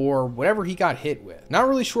red or whatever he got hit with. Not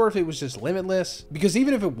really sure if it was just Limitless, because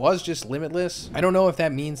even if it was just Limitless, I don't know if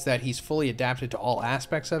that means that he's fully adapted to all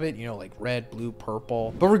aspects of it, you know, like red, blue,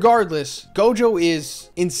 purple. But regardless, GOJO is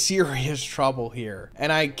in serious trouble here,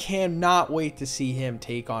 and I cannot wait to see him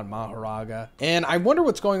take on Maharaga. And I wonder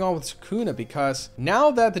what's going on with Sukuna, because now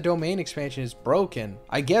that the domain expansion is broken,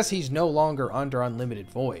 I guess he's no longer under Unlimited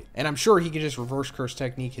Void, and I'm sure he could just reverse curse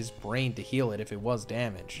technique his brain to heal it if it was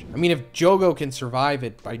damaged. I mean, if Jogo can survive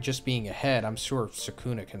it by just being ahead, I'm sure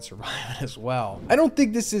Sukuna can survive it as well. I don't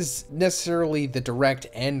think this is necessarily the direct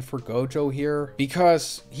end for GOJO here,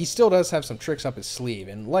 because he still does have some tricks up his sleeve,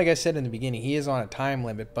 and like I said in the beginning, he is on a time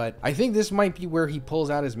limit, but I think this might be where he pulls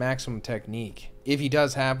out his maximum technique. if he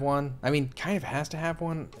does have one. I mean, kind of has to have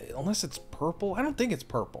one, unless it's purple. I don't think it's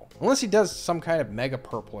purple. Unless he does some kind of mega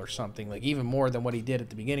purple or something, like even more than what he did at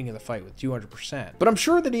the beginning of the fight with 200%. But I'm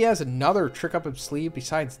sure that he has another trick up his sleeve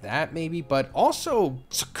besides that, maybe. But also,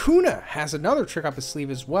 Sukuna has another trick up his sleeve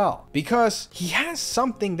as well, because he has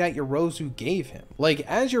something that Yorozu gave him. Like,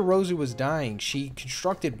 as Yorozu was dying, she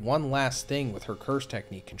constructed one last thing with her curse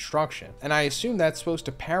technique, construction. And I assume that's supposed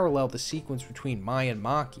to parallel the sequence between Mai and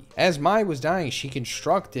Maki. As Mai was dying, she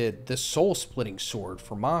constructed the soul-splitting sword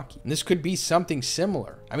for Maki. And this could be something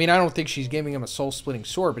similar. I mean, I don't think she's giving him a soul-splitting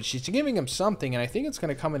sword, but she's giving him something, and I think it's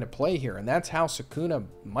going to come into play here, and that's how Sukuna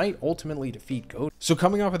might ultimately defeat GOJO. So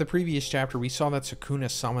coming off of the previous chapter, we saw that Sukuna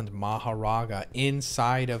summoned Maharaga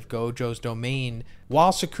inside of GOJO's domain,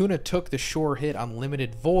 while Sukuna took the sure hit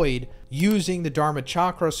Unlimited Void, using the Dharma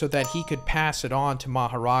Chakra so that he could pass it on to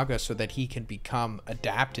Maharaga so that he can become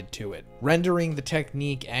adapted to it, rendering the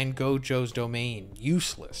technique and GOJO's domain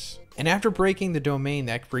useless. And after breaking the domain,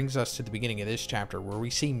 that brings us to the beginning of this chapter, where we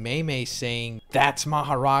see Mei saying, "That's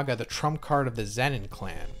Maharaga, the trump card of the Zenin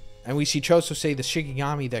clan." And we see Choso say the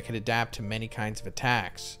Shikigami that could adapt to many kinds of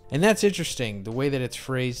attacks. And that's interesting, the way that it's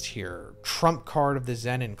phrased here. Trump card of the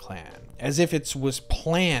Zenin clan. As if it was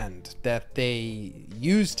planned that they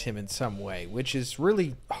used him in some way, which is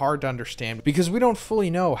really hard to understand because we don't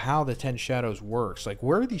fully know how the 10 Shadows works. Like,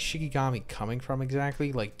 where are these Shikigami coming from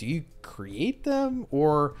exactly? Like, do you create them,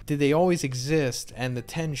 or did they always exist? And the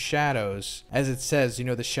 10 Shadows, as it says, you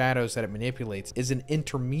know, the shadows that it manipulates, is an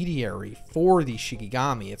intermediary for the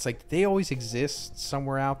Shikigami. It's like they always exist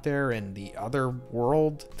somewhere out there in the other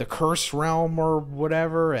world, the curse realm or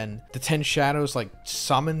whatever, and the 10 Shadows like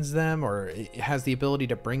summons them, or it has the ability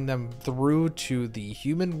to bring them through to the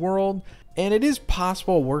human world. And it is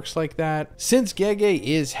possible it works like that, since Gege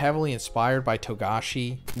is heavily inspired by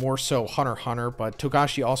Togashi, more so Hunter x Hunter, but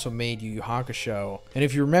Togashi also made Yu Yu Hakusho. And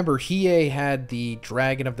if you remember, Hiei had the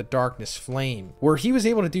Dragon of the Darkness Flame, where he was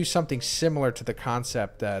able to do something similar to the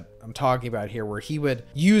concept that I'm talking about here, where he would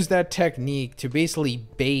use that technique to basically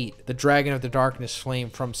bait the Dragon of the Darkness Flame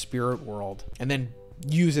from Spirit World, and then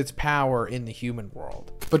use its power in the human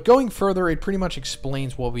world. But going further, it pretty much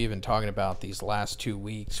explains what we've been talking about these last 2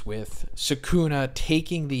 weeks, with Sukuna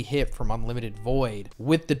taking the hit from Unlimited Void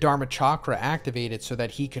with the Dharma Chakra activated so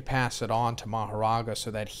that he could pass it on to Maharaga so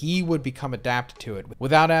that he would become adapted to it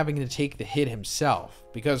without having to take the hit himself,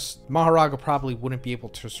 because Maharaga probably wouldn't be able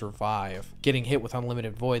to survive getting hit with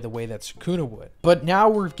Unlimited Void the way that Sukuna would. But now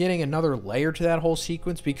we're getting another layer to that whole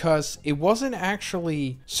sequence, because it wasn't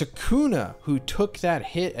actually Sukuna who took that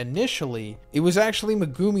hit initially, it was actually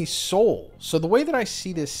Megumi's soul. So the way that I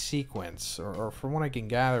see this sequence, or from what I can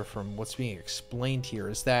gather from what's being explained here,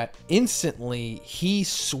 is that instantly he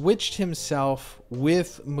switched himself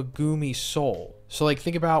with Megumi's soul. So like,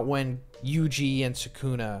 think about when Yuji and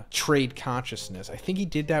Sukuna trade consciousness. I think he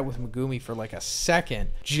did that with Megumi for like a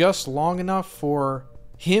second, just long enough for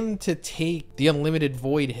him to take the Unlimited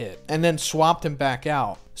Void hit and then swapped him back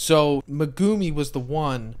out. So Megumi was the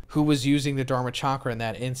one who was using the Dharma Chakra in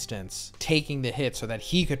that instance, taking the hit so that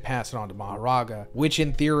he could pass it on to Maharaga, which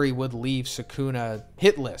in theory would leave Sukuna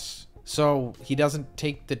hitless. So he doesn't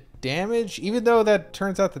take the damage, even though that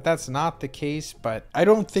turns out that that's not the case. But I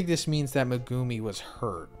don't think this means that Megumi was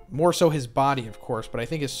hurt. More so his body, of course, but I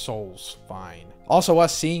think his soul's fine. Also,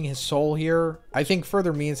 us seeing his soul here, I think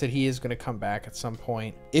further means that he is going to come back at some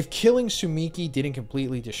point. If killing Sumiki didn't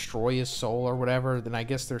completely destroy his soul or whatever, then I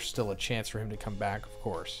guess there's still a chance for him to come back, of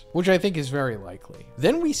course, which I think is very likely.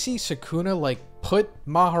 Then we see Sukuna like put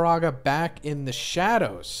Maharaga back in the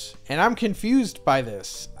shadows, and I'm confused by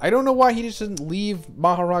this. I don't know why he just didn't leave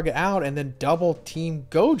Maharaga out and then double team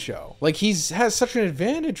GOJO. Like, has such an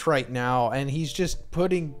advantage right now, and he's just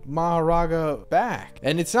putting Maharaga back,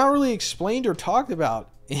 and it's not really explained or talked about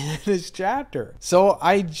in this chapter. So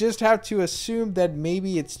I just have to assume that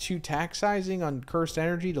maybe it's too taxizing on cursed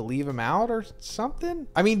energy to leave him out or something.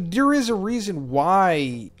 I mean, there is a reason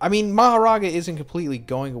why. I mean, Maharaga isn't completely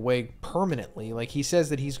going away permanently. Like, he says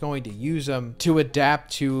that he's going to use them to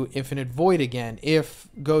adapt to Infinite Void again if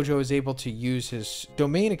GOJO is able to use his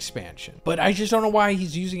domain expansion. But I just don't know why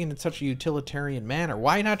he's using it in such a utilitarian manner.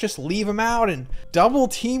 Why not just leave him out and double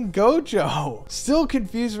team GOJO? Still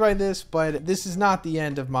confused by this, but this is not the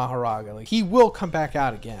end of Maharaga. Like, he will come back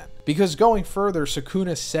out again. Because going further,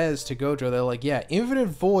 Sukuna says to Gojo, they're like, yeah, Infinite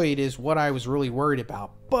Void is what I was really worried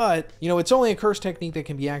about. But, you know, it's only a curse technique that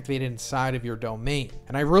can be activated inside of your domain.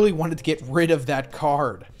 And I really wanted to get rid of that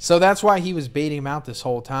card. So that's why he was baiting him out this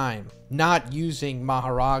whole time, not using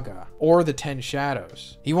Maharaga or the 10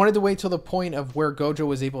 Shadows. He wanted to wait till the point of where Gojo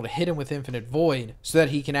was able to hit him with Infinite Void so that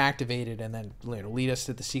he can activate it and then, you know, lead us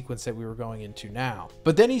to the sequence that we were going into now.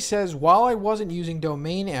 But then he says, while I wasn't using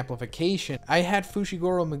domain amplification, I had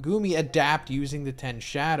Fushiguro Megumi adapt using the 10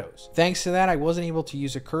 Shadows. Thanks to that, I wasn't able to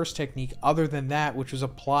use a curse technique other than that, which was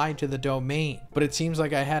applied to the domain. But it seems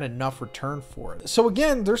like I had enough return for it. So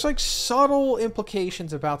again, there's like subtle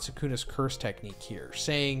implications about Sukuna's curse technique here,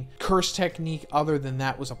 saying curse technique other than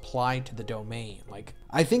that was applied to the domain. Like,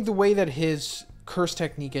 I think the way that his curse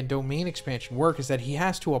technique and domain expansion work is that he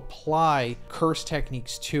has to apply curse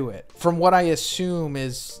techniques to it, from what I assume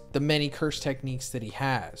is the many curse techniques that he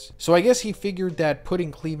has. So I guess he figured that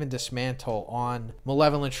putting Cleave and Dismantle on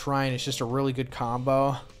Malevolent Shrine is just a really good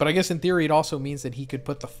combo. But I guess in theory it also means that he could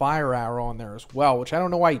put the fire arrow on there as well, which I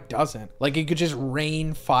don't know why he doesn't. Like, he could just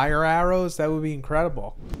rain fire arrows. That would be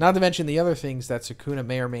incredible. Not to mention the other things that Sukuna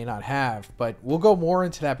may or may not have, but we'll go more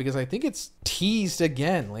into that because I think it's teased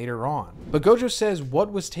again later on. But Gojo says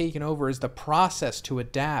what was taken over is the process to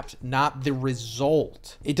adapt, not the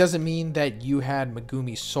result. It doesn't mean that you had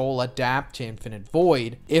Megumi's soul adapt to Infinite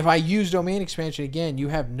Void. If I use domain expansion again, you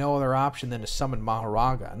have no other option than to summon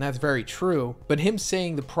Maharaga, and that's very true. But him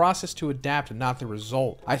saying the process to adapt and not the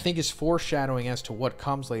result, I think is foreshadowing as to what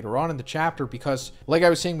comes later on in the chapter, because like I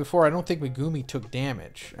was saying before, I don't think Megumi took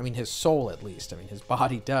damage. I mean, his soul at least. I mean, his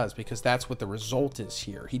body does, because that's what the result is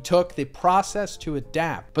here. He took the process to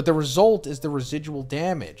adapt, but the result is the residual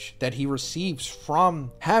damage that he receives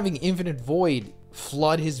from having Infinite Void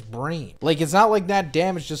flood his brain. Like, it's not like that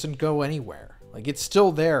damage doesn't go anywhere. Like, it's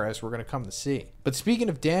still there, as we're going to come to see. But speaking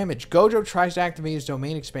of damage, Gojo tries to activate his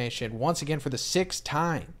domain expansion once again for the 6th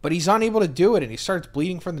time, but he's unable to do it, and he starts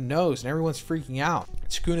bleeding from the nose, and everyone's freaking out.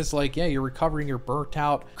 Sukuna's like, yeah, you're recovering your burnt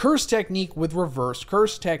out curse technique with reverse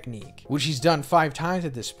curse technique, which he's done 5 times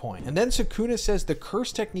at this point. And then Sukuna says the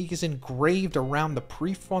curse technique is engraved around the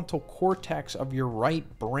prefrontal cortex of your right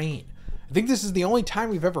brain. I think this is the only time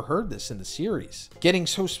we've ever heard this in the series, getting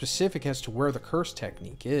so specific as to where the curse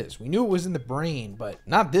technique is. We knew it was in the brain, but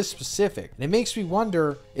not this specific. And it makes me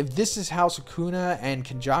wonder if this is how Sukuna and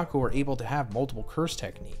Kenjaku are able to have multiple curse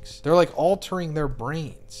techniques. They're like altering their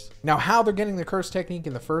brains. Now, how they're getting the curse technique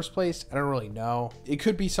in the first place, I don't really know. It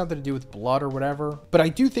could be something to do with blood or whatever, but I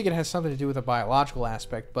do think it has something to do with a biological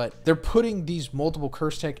aspect. But they're putting these multiple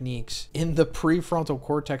curse techniques in the prefrontal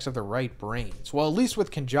cortex of the right brains. Well, at least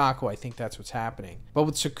with Kenjaku, I think that's what's happening. But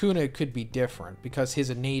with Sukuna, it could be different, because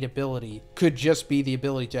his innate ability could just be the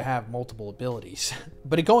ability to have multiple abilities.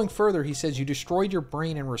 But going further, he says you destroyed your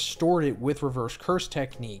brain and restored it with reverse curse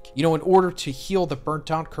technique, you know, in order to heal the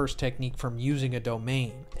burnt out curse technique from using a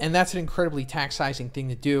domain. And that's an incredibly taxing thing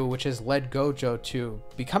to do, which has led Gojo to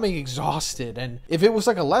becoming exhausted. And if it was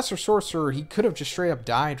like a lesser sorcerer, he could have just straight up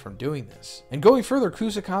died from doing this. And going further,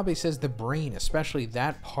 Kusakabe says the brain, especially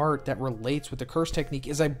that part that relates with the curse technique,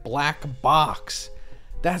 is a black box.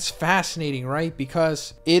 That's fascinating, right?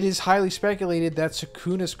 Because it is highly speculated that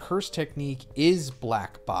Sukuna's curse technique is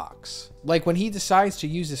black box. Like, when he decides to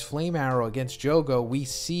use his flame arrow against Jogo, we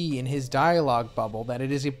see in his dialogue bubble that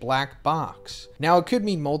it is a black box. Now, it could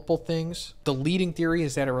mean multiple things. The leading theory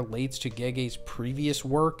is that it relates to Gege's previous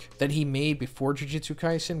work that he made before Jujutsu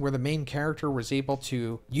Kaisen, where the main character was able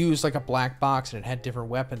to use like a black box and it had different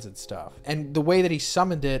weapons and stuff. And the way that he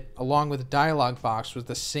summoned it, along with the dialogue box, was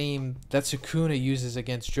the same that Sukuna uses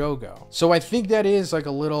against Jogo. So I think that is like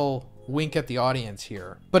a little wink at the audience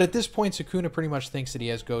here. But at this point, Sukuna pretty much thinks that he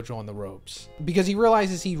has Gojo on the ropes, because he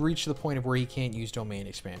realizes he reached the point of where he can't use domain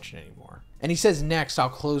expansion anymore. And he says, next, I'll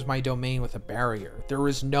close my domain with a barrier. There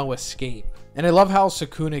is no escape. And I love how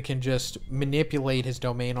Sukuna can just manipulate his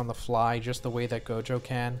domain on the fly just the way that Gojo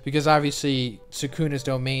can. Because obviously, Sukuna's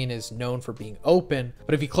domain is known for being open.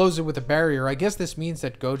 But if he closes it with a barrier, I guess this means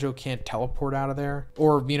that Gojo can't teleport out of there.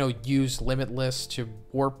 Or, you know, use Limitless to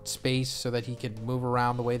warp space so that he can move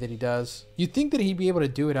around the way that he does. You'd think that he'd be able to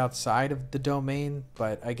do it outside of the domain,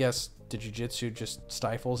 but I guess the Jujutsu just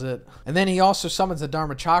stifles it. And then he also summons the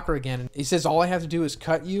Dharma Chakra again, and he says all I have to do is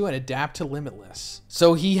cut you and adapt to Limitless.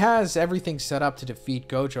 So he has everything set up to defeat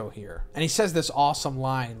Gojo here. And he says this awesome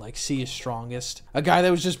line, like, C is strongest. A guy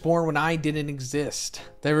that was just born when I didn't exist.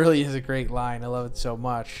 That really is a great line. I love it so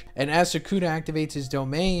much. And as Sukuna activates his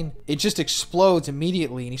domain, it just explodes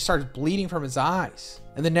immediately and he starts bleeding from his eyes.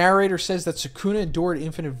 And the narrator says that Sukuna endured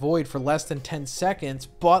infinite void for less than 10 seconds,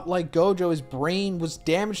 but like Gojo, his brain was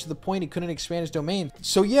damaged to the point he couldn't expand his domain.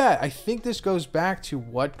 So yeah, I think this goes back to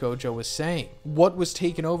what Gojo was saying. What was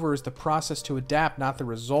taken over is the process to adapt, not the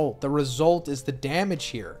result. The result is the damage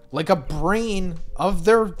here. Like a brain of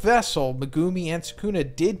their vessel, Megumi and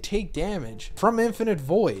Sukuna did take damage from infinite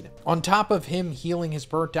void, on top of him healing his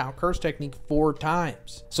burnt out curse technique 4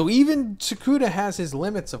 times. So even Sukuna has his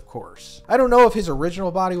limits, of course. I don't know if his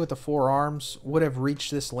original body with the 4 arms would have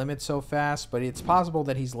reached this limit so fast, but it's possible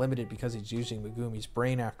that he's limited because he's using Megumi's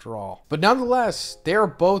brain after all. But nonetheless, they're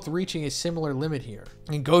both reaching a similar limit here,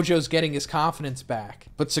 and Gojo's getting his confidence back.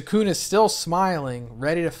 But Sukuna's still smiling,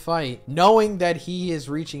 ready to fight, knowing that he is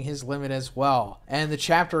reaching his limit as well. And the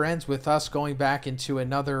chapter ends with us going back into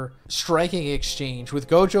another striking exchange, with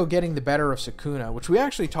Gojo getting the better of Sukuna, which we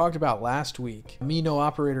actually talked about last week. Me No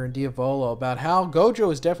Operator and Diavolo, about how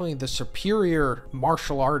Gojo is definitely the superior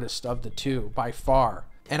martial artist of the two by far.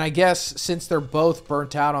 And I guess since they're both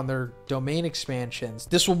burnt out on their domain expansions,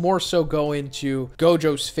 this will more so go into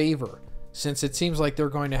Gojo's favor, since it seems like they're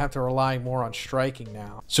going to have to rely more on striking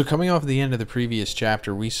now. So coming off the end of the previous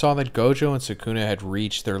chapter, we saw that Gojo and Sukuna had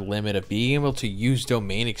reached their limit of being able to use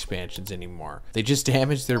domain expansions anymore. They just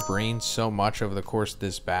damaged their brains so much over the course of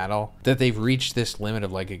this battle that they've reached this limit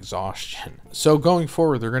of like exhaustion. So going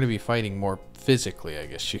forward, they're going to be fighting more physically, I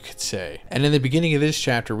guess you could say. And in the beginning of this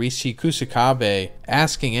chapter, we see Kusakabe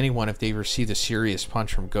asking anyone if they've received a serious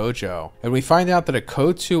punch from Gojo, and we find out that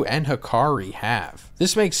Akotu and Hikari have.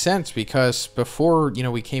 This makes sense because before,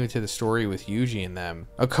 we came into the story with Yuji and them,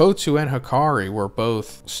 Akotu and Hikari were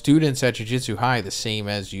both students at Jujutsu High, the same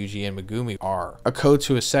as Yuji and Megumi are.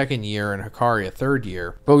 Akotu a second year and Hikari a third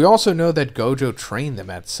year. But we also know that Gojo trained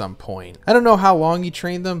them at some point. I don't know how long he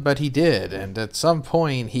trained them, but he did, and at some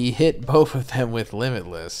point he hit both of them with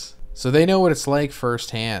Limitless. So they know what it's like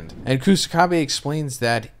firsthand. And Kusakabe explains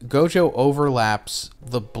that Gojo overlaps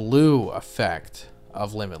the blue effect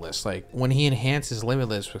of Limitless. Like when he enhances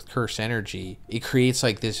Limitless with cursed energy, it creates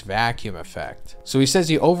like this vacuum effect. So he says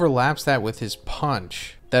he overlaps that with his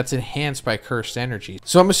punch that's enhanced by cursed energy.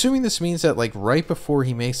 So I'm assuming this means that like right before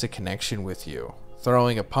he makes a connection with you,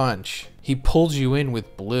 throwing a punch, he pulls you in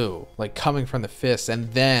with blue, like coming from the fist,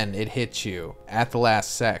 and then it hits you at the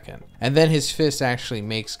last second. And then his fist actually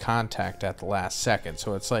makes contact at the last second.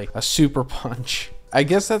 So it's like a super punch. I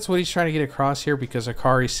guess that's what he's trying to get across here, because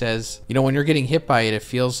Hikari says, when you're getting hit by it, it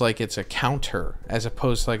feels like it's a counter as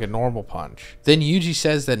opposed to like a normal punch. Then Yuji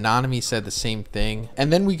says that Nanami said the same thing.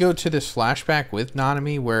 And then we go to this flashback with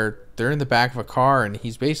Nanami where they're in the back of a car and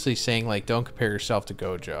he's basically saying like, don't compare yourself to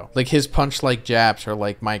Gojo. Like his punch like jabs are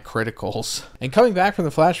like my criticals. And coming back from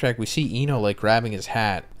the flashback, we see Ino like grabbing his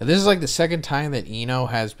hat. And this is like the second time that Ino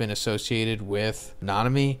has been associated with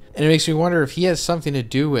Nanami. And it makes me wonder if he has something to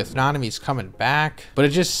do with Nanami's coming back. But it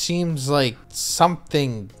just seems like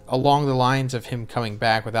something along the lines of him coming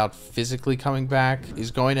back without physically coming back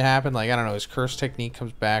is going to happen. Like, I don't know, his curse technique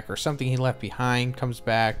comes back or something he left behind comes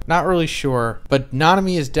back. Not really sure, but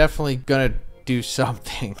Nanami is definitely gonna do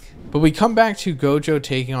something. But we come back to Gojo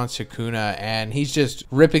taking on Sukuna, and he's just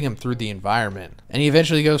ripping him through the environment. And he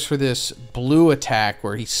eventually goes for this blue attack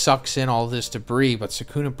where he sucks in all this debris, but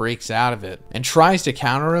Sukuna breaks out of it and tries to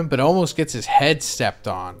counter him, but almost gets his head stepped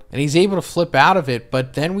on. And he's able to flip out of it,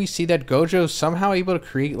 but then we see that Gojo's somehow able to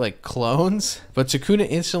create like clones, but Sukuna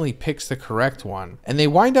instantly picks the correct one. And they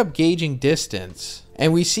wind up gauging distance.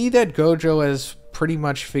 And we see that Gojo has pretty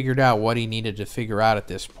much figured out what he needed to figure out at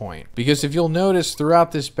this point. Because if you'll notice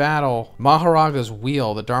throughout this battle, Maharaga's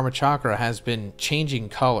wheel, the Dharma Chakra, has been changing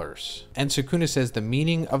colors. And Sukuna says the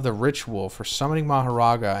meaning of the ritual for summoning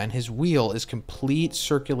Maharaga and his wheel is complete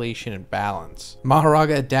circulation and balance.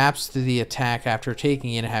 Maharaga adapts to the attack after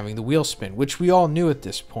taking in and having the wheel spin, which we all knew at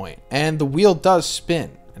this point. And the wheel does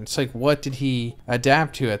spin. And it's like, what did he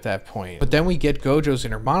adapt to at that point? But then we get Gojo's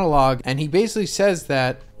inner monologue, and he basically says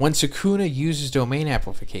that when Sukuna uses domain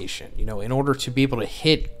amplification, in order to be able to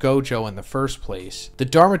hit Gojo in the first place, the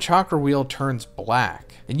Dharma Chakra wheel turns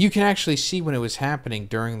black. And you can actually see when it was happening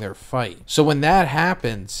during their fight. So when that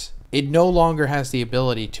happens, it no longer has the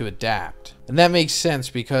ability to adapt. And that makes sense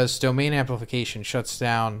because domain amplification shuts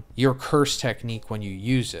down your curse technique when you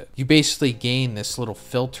use it. You basically gain this little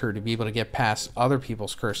filter to be able to get past other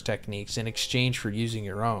people's curse techniques in exchange for using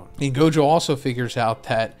your own. And Gojo also figures out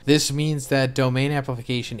that this means that domain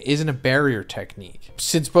amplification isn't a barrier technique.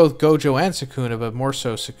 Since both Gojo and Sukuna, but more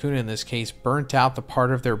so Sukuna in this case, burnt out the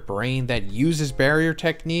part of their brain that uses barrier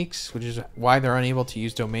techniques, which is why they're unable to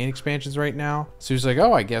use domain expansions right now. So he's like,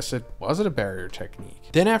 oh, I guess it wasn't a barrier technique.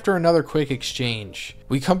 Then after another quick exchange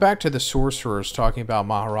We come back to the sorcerers talking about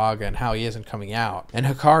Maharaga and how he isn't coming out. And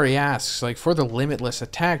Hikari asks, like, for the limitless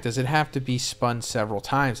attack, does it have to be spun several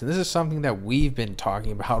times? And this is something that we've been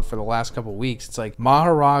talking about for the last couple weeks. It's like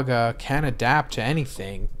Maharaga can adapt to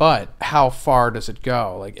anything, but how far does it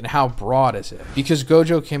go? Like, and how broad is it? Because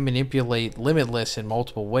GOJO can manipulate limitless in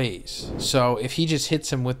multiple ways. So if he just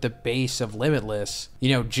hits him with the base of limitless, you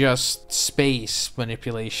know, just space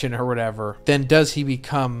manipulation or whatever, then does he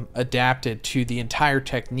become adapted to the entire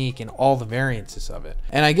technique and all the variances of it?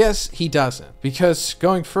 And I guess he doesn't, because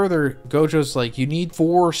going further, GOJO's like, you need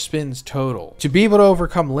 4 spins total to be able to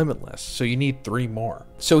overcome limitless, so you need 3 more.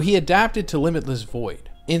 So he adapted to limitless void,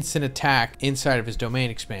 instant attack inside of his domain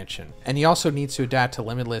expansion, and he also needs to adapt to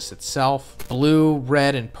limitless itself, blue,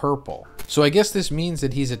 red, and purple. So I guess this means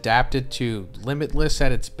that he's adapted to limitless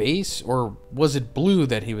at its base, or was it blue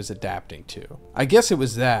that he was adapting to? I guess it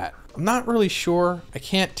was that. I'm not really sure. I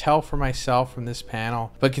can't tell for myself from this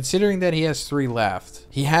panel, but considering that he has 3 left,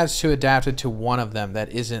 he has to adapt it to one of them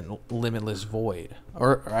that isn't limitless void.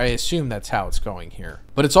 Or I assume that's how it's going here.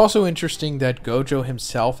 But it's also interesting that GOJO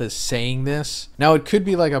himself is saying this. Now, it could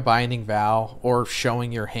be like a binding vow or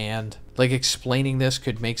showing your hand. Like, explaining this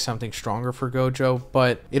could make something stronger for GOJO,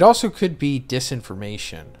 but it also could be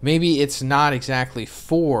disinformation. Maybe it's not exactly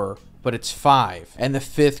 4, but it's 5, and the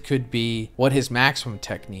 5th could be what his maximum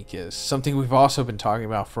technique is, something we've also been talking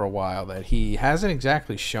about for a while that he hasn't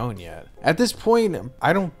exactly shown yet. At this point,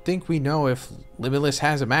 I don't think we know if limitless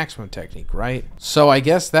has a maximum technique, right? So I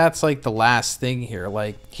guess that's like the last thing here.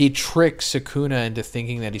 Like, he tricks Sukuna into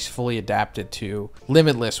thinking that he's fully adapted to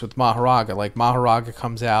limitless with Maharaga. Like, Maharaga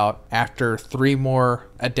comes out after 3 more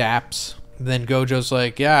adapts. Then GOJO's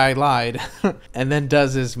like, yeah, I lied, and then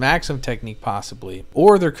does his maximum technique possibly.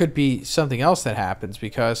 Or there could be something else that happens,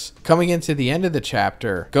 because coming into the end of the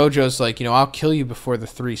chapter, GOJO's like, you know, I'll kill you before the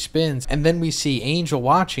 3 spins. And then we see Angel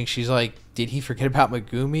watching. She's like, did he forget about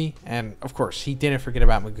Megumi? And of course, he didn't forget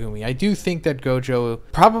about Megumi. I do think that GOJO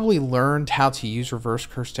probably learned how to use reverse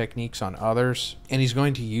curse techniques on others, and he's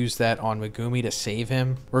going to use that on Megumi to save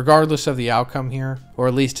him, regardless of the outcome here, or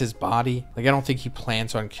at least his body. Like, I don't think he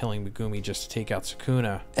plans on killing Megumi just to take out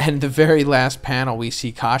Sukuna. And the very last panel, we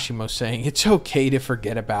see Kashimo saying it's okay to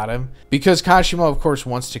forget about him, because Kashimo, of course,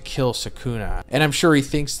 wants to kill Sukuna. And I'm sure he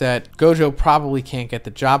thinks that GOJO probably can't get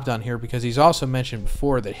the job done here, because he's also mentioned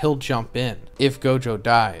before that he'll jump in if GOJO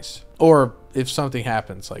dies, or if something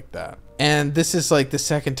happens like that. And this is like the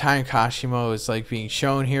second time Kashimo is like being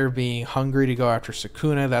shown here, being hungry to go after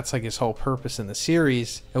Sukuna. That's like his whole purpose in the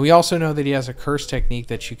series. And we also know that he has a curse technique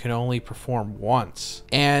that you can only perform once.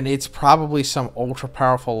 And it's probably some ultra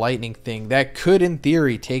powerful lightning thing that could, in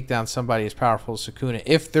theory, take down somebody as powerful as Sukuna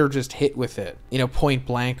if they're just hit with it, you know, point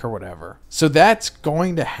blank or whatever. So that's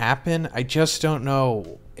going to happen. I just don't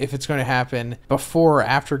know if it's going to happen before or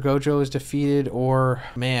after GOJO is defeated, or,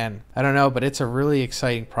 man, I don't know, but it's a really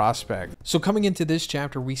exciting prospect. So coming into this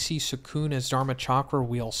chapter, we see Sukuna's Dharma Chakra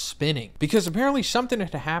wheel spinning, because apparently something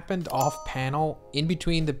had happened off panel in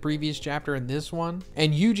between the previous chapter and this one,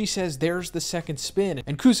 and Yuji says there's the second spin,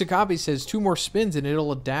 and Kusakabe says 2 more spins and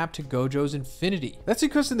it'll adapt to GOJO's infinity. That's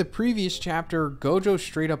because in the previous chapter, GOJO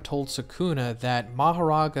straight up told Sukuna that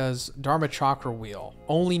Maharaga's Dharma Chakra wheel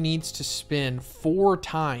only needs to spin 4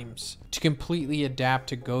 times to completely adapt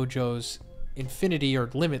to GOJO's infinity or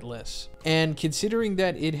limitless. And considering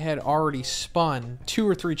that it had already spun 2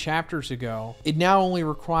 or 3 chapters ago, it now only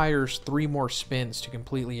requires 3 more spins to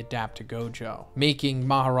completely adapt to GOJO, making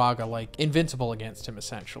Maharaga like invincible against him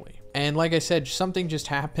essentially. And like I said, something just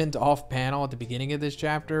happened off panel at the beginning of this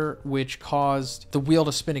chapter, which caused the wheel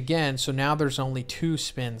to spin again. So now there's only 2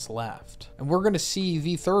 spins left. And we're going to see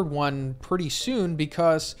the 3rd one pretty soon,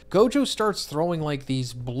 because GOJO starts throwing like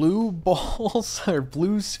these blue balls or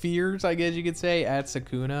blue spheres, I guess you could say, at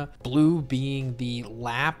Sukuna. Blue being the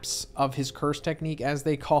lapse of his curse technique, as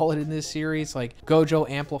they call it in this series. Like GOJO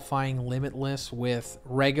amplifying limitless with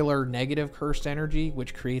regular negative cursed energy,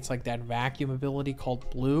 which creates like that vacuum ability called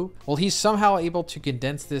blue. Well, he's somehow able to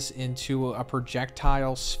condense this into a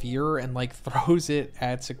projectile sphere and like throws it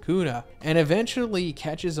at Sukuna, and eventually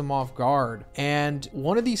catches him off guard. And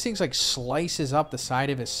one of these things like slices up the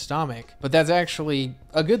side of his stomach, but that's actually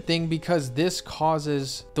a good thing, because this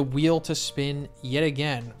causes the wheel to spin yet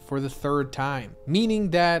again for the 3rd time,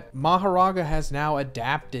 meaning that Maharaga has now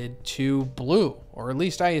adapted to blue. or at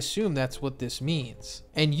least I assume that's what this means.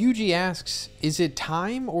 And Yuji asks, is it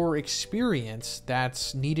time or experience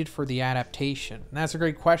that's needed for the adaptation? And that's a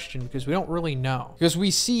great question because we don't really know. Because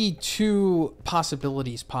we see two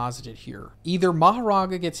possibilities posited here. Either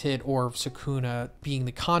Mahoraga gets hit or Sukuna, being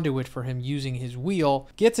the conduit for him using his wheel,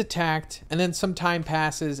 gets attacked and then some time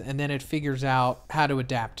passes and then it figures out how to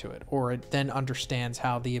adapt to it, or it then understands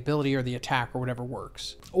how the ability or the attack or whatever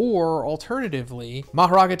works. Or alternatively,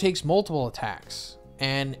 Mahoraga takes multiple attacks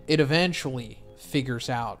and it eventually figures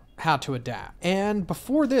out how to adapt. And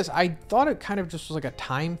before this, I thought it kind of just was like a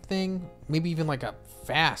time thing, maybe even like a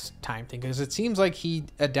fast time thing, because it seems like he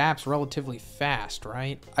adapts relatively fast,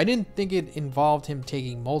 right? I didn't think it involved him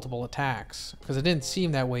taking multiple attacks because it didn't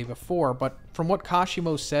seem that way before, but from what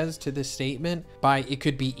Kashimo says to this statement, by it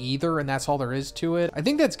could be either and that's all there is to it, I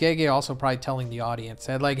think that's Gege also probably telling the audience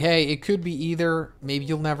that like, hey, it could be either, maybe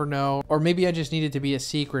you'll never know, or maybe I just needed to be a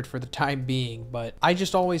secret for the time being. But I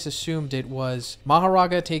just always assumed it was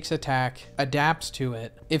Mahoraga takes attack, adapts to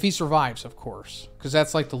it, if he survives, of course, because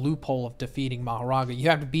that's like the loophole of defeating Mahoraga. You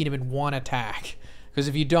have to beat him in one attack, because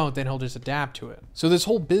if you don't, then he'll just adapt to it. So this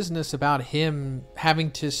whole business about him having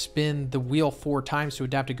to spin the wheel 4 times to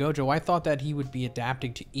adapt to GOJO, I thought that he would be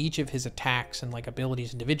adapting to each of his attacks and like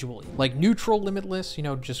abilities individually. Like neutral, limitless, you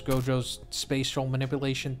know, just GOJO's spatial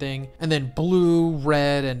manipulation thing, and then blue,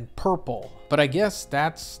 red, and purple. But I guess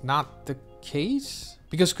that's not the case?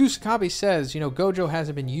 Because Kusakabe says, you know, GOJO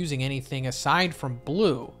hasn't been using anything aside from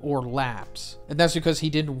blue or lapse. And that's because he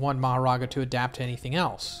didn't want Mahoraga to adapt to anything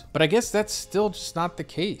else. But I guess that's still just not the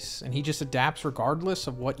case. And he just adapts regardless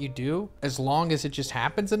of what you do, as long as it just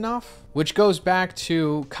happens enough. Which goes back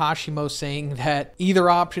to Kashimo saying that either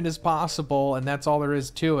option is possible and that's all there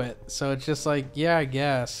is to it. So it's just like, yeah, I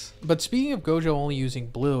guess. But speaking of GOJO only using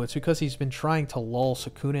blue, it's because he's been trying to lull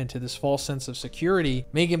Sukuna into this false sense of security,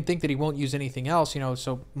 make him think that he won't use anything else, you know,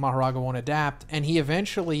 so Mahoraga won't adapt. And he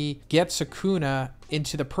eventually gets Sukuna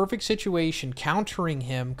into the perfect situation, countering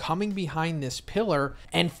him, coming behind this pillar,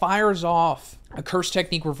 and fires off a curse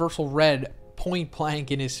technique reversal red point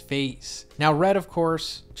blank in his face. Now red, of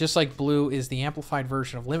course, just like blue, is the amplified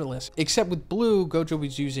version of limitless, except with blue, GOJO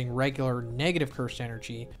was using regular negative cursed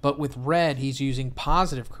energy, but with red, he's using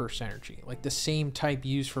positive cursed energy, like the same type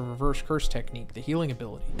used for reverse curse technique, the healing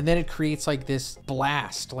ability. And then it creates like this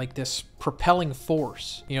blast, like this propelling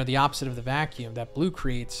force, you know, the opposite of the vacuum that blue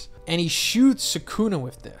creates. And he shoots Sukuna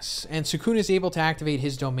with this, and Sukuna is able to activate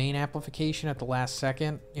his domain amplification at the last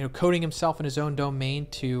second, you know, coating himself in his own domain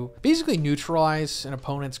to basically neutralize an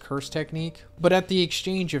opponent's curse technique, but at the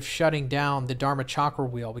exchange of shutting down the Dharma Chakra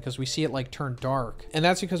wheel, because we see it like turn dark. And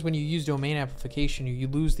that's because when you use domain amplification, you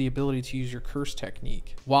lose the ability to use your curse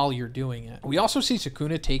technique while you're doing it. We also see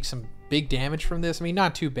Sukuna take some big damage from this. I mean,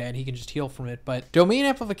 not too bad, he can just heal from it, but domain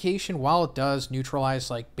amplification, while it does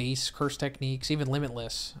neutralize like base curse techniques, even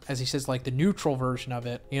limitless, as he says, like the neutral version of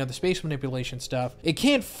it, you know, the space manipulation stuff, it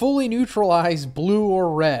can't fully neutralize blue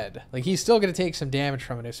or red. Like he's still gonna take some damage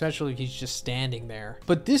from it, especially if he's just standing there.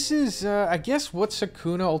 But this is, I guess, what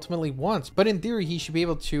Sukuna ultimately wants. But in theory, he should be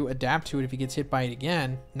able to adapt to it if he gets hit by it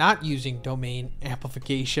again, not using domain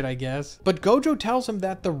amplification, I guess. But GOJO tells him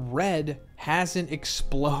that the red hasn't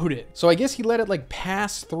exploded. So I guess he let it like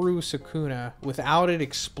pass through Sukuna without it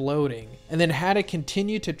exploding, and then had it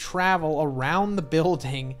continue to travel around the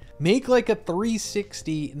building, make like a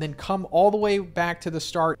 360, and then come all the way back to the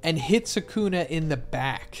start and hit Sukuna in the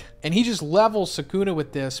back. And he just levels Sukuna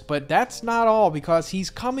with this, but that's not all, because he's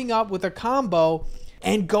coming up with a combo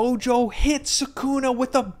and GOJO hits Sukuna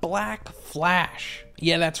with a black flash.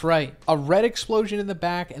 Yeah, that's right. A red explosion in the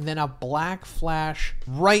back and then a black flash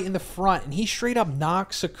right in the front. And he straight up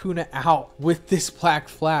knocks Sukuna out with this black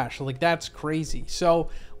flash. Like, that's crazy. So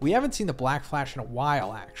we haven't seen the black flash in a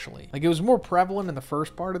while, actually. Like, it was more prevalent in the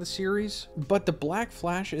first part of the series, but the black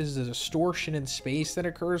flash is the distortion in space that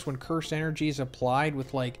occurs when cursed energy is applied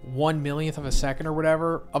with like 1/1,000,000th of a second or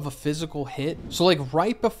whatever of a physical hit. So like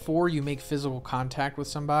right before you make physical contact with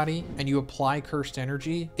somebody and you apply cursed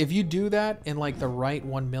energy, if you do that in like the right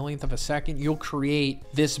 1/1,000,000th of a second, you'll create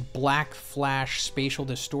this black flash spatial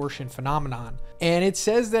distortion phenomenon. And it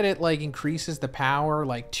says that it like increases the power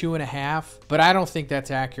like 2.5, but I don't think that's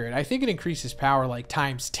accurate. I think it increases power like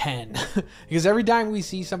times 10 because every time we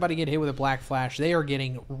see somebody get hit with a black flash, they are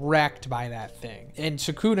getting wrecked by that thing. And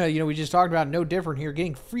Sukuna, you know, we just talked about, no different here,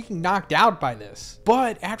 getting freaking knocked out by this.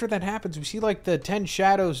 But after that happens, we see like the 10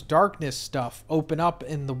 Shadows darkness stuff open up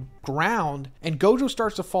in the ground, and GOJO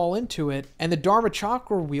starts to fall into it, and the Dharma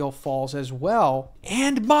Chakra wheel falls as well,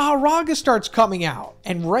 and Mahoraga starts coming out.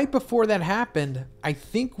 And right before that happened, I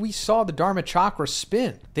think we saw the Dharma Chakra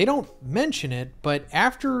spin. They don't mention it, but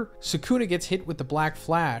after Sukuna gets hit with the Black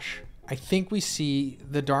Flash, I think we see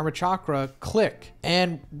the Dharma Chakra click.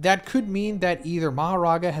 And that could mean that either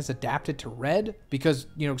Maharaga has adapted to red because,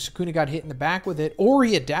 you know, Sukuna got hit in the back with it, or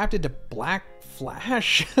he adapted to Black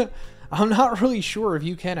Flash. I'm not really sure if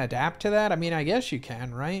you can adapt to that. I mean, I guess you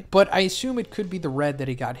can, right? But I assume it could be the red that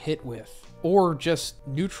he got hit with. Or just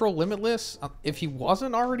neutral limitless if he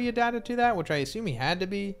wasn't already adapted to that, which I assume he had to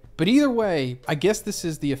be. But either way, I guess this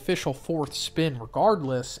is the official 4th spin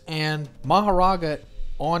regardless. And Maharaga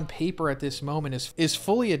on paper at this moment is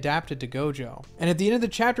fully adapted to GOJO. And at the end of the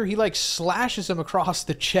chapter, he like slashes him across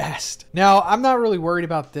the chest. Now, I'm not really worried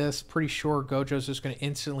about this. Pretty sure GOJO's just going to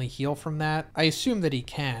instantly heal from that. I assume that he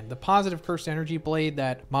can. The positive cursed energy blade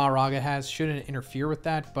that Maharaga has shouldn't interfere with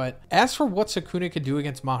that. But as for what Sukuna could do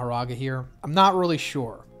against Maharaga here, I'm not really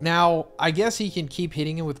sure. Now, I guess he can keep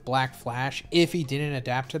hitting him with Black Flash if he didn't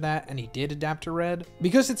adapt to that, and he did adapt to red.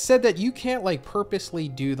 Because it said that you can't like purposely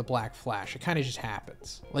do the Black Flash. It kind of just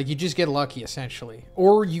happens. Like you just get lucky essentially.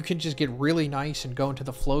 Or you can just get really nice and go into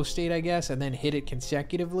the flow state, I guess, and then hit it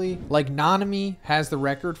consecutively. Like Nanami has the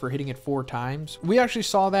record for hitting it 4 times. We actually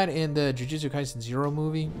saw that in the Jujutsu Kaisen 0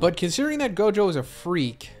 movie. But considering that GOJO is a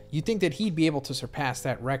freak, you'd think that he'd be able to surpass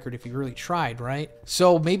that record if he really tried, right?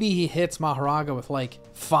 So maybe he hits Maharaga with like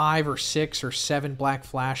 5 or 6 or 7 Black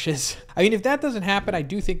Flashes. I mean, if that doesn't happen, I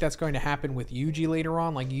do think that's going to happen with Yuji later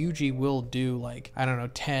on. Like Yuji will do like, I don't know,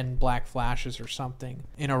 10 Black Flashes or something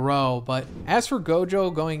in a row. But as for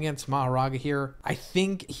GOJO going against Maharaga here, I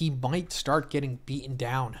think he might start getting beaten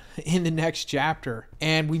down in the next chapter.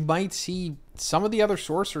 And we might see some of the other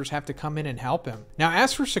sorcerers have to come in and help him. Now,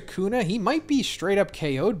 as for Sukuna, he might be straight up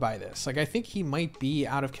KO'd by this. Like, I think he might be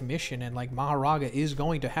out of commission and like Maharaga is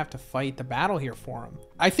going to have to fight the battle here for him.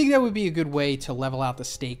 I think that would be a good way to level out the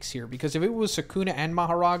stakes here, because if it was Sukuna and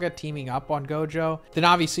Maharaga teaming up on GOJO, then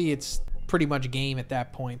obviously it's pretty much game at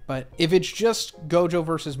that point. But if it's just GOJO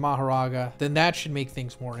versus Maharaga, then that should make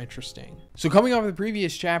things more interesting. So coming off the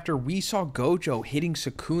previous chapter, we saw GOJO hitting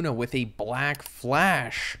Sukuna with a Black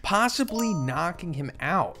Flash, possibly knocking him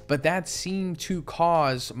out, but that seemed to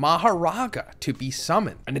cause Maharaga to be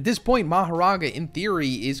summoned. And at this point, Maharaga, in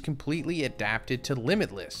theory, is completely adapted to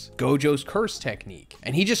Limitless, GOJO's curse technique,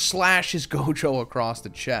 and he just slashes GOJO across the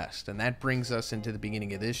chest. And that brings us into the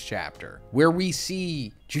beginning of this chapter, where we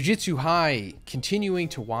see Jujutsu High continuing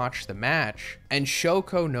to watch the match, and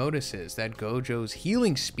Shoko notices that GOJO's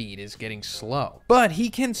healing speed is getting slow, but he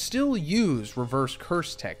can still use reverse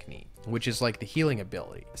curse technique, which is like the healing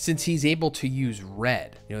ability, since he's able to use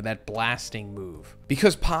red, you know, that blasting move,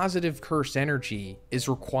 because positive cursed energy is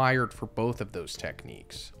required for both of those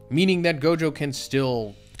techniques, meaning that GOJO can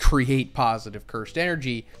still create positive cursed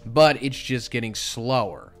energy, but it's just getting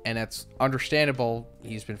slower. And that's understandable.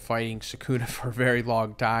 He's been fighting Sukuna for a very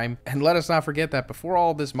long time. And let us not forget that before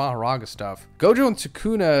all this Maharaga stuff, GOJO and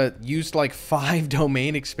Sukuna used like 5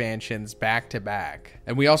 domain expansions back to back.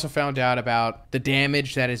 And we also found out about the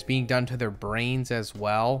damage that is being done to their brains as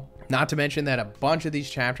well. Not to mention that a bunch of these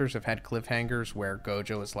chapters have had cliffhangers where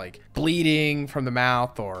GOJO is like bleeding from the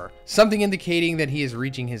mouth or something indicating that he is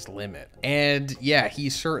reaching his limit. And yeah,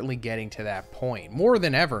 he's certainly getting to that point more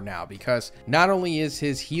than ever now, because not only is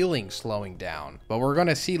his healing slowing down, but we're going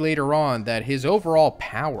to see later on that his overall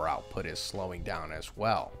power output is slowing down as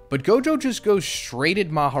well. But GOJO just goes straight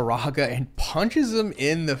at Maharaga and punches him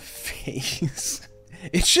in the face.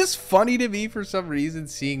 It's just funny to me for some reason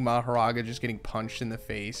seeing Maharaga just getting punched in the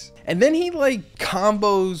face. And then he like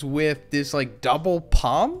combos with this like double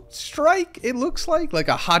palm strike, it looks like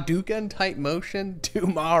a Hadouken type motion to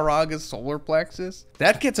Maharaga's solar plexus.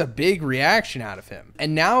 That gets a big reaction out of him.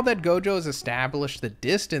 And now that GOJO has established the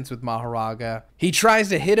distance with Maharaga, he tries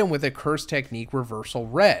to hit him with a curse technique reversal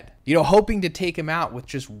red, you know, hoping to take him out with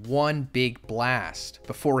just one big blast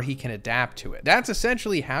before he can adapt to it. That's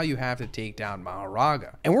essentially how you have to take down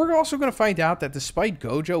Maharaga. And we're also going to find out that despite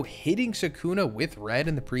GOJO hitting Sukuna with red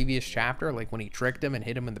in the previous chapter, like when he tricked him and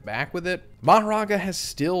hit him in the back with it, Maharaga has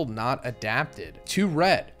still not adapted to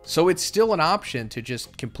red. So it's still an option to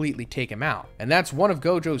just completely take him out. And that's one of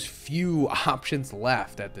GOJO's few options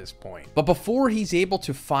left at this point. But before he's able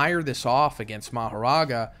to fire this off against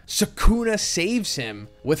Maharaga, Sukuna saves him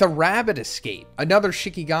with a rabbit escape, another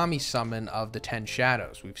Shikigami summon of the 10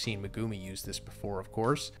 Shadows. We've seen Megumi use this before, of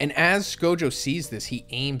course. And as GOJO sees this, he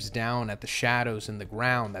aims down at the shadows in the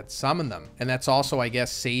ground that summon them. And that's also, I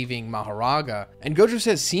guess, saving Maharaga. And GOJO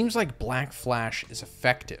says, seems like Black Flash is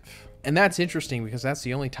effective. And that's interesting because that's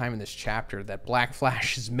the only time in this chapter that Black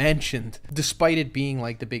Flash is mentioned, despite it being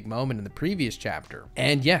like the big moment in the previous chapter.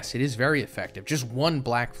 And yes, it is very effective. Just one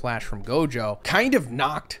Black Flash from GOJO kind of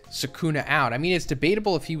knocked Sukuna out. I mean, it's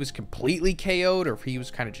debatable if he was completely KO'd or if he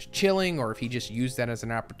was kind of just chilling or if he just used that as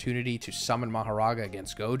an opportunity to summon Maharaga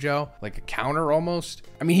against GOJO, like a counter almost.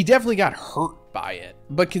 I mean, he definitely got hurt by it.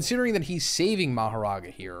 But considering that he's saving Maharaga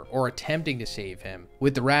here, or attempting to save him,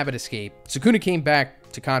 with the rabbit escape, Sukuna came back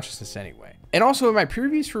to consciousness anyway. And also in my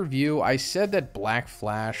previous review, I said that Black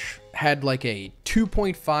Flash had like a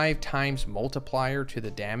 2.5 times multiplier to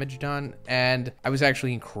the damage done, and I was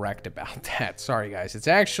actually incorrect about that. Sorry guys, it's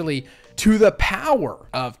actually to the power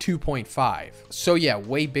of 2.5. So yeah,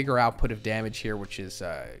 way bigger output of damage here, which is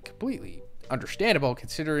completely understandable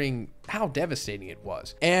considering how devastating it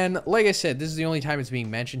was. And like I said, this is the only time it's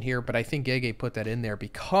being mentioned here, but I think Gege put that in there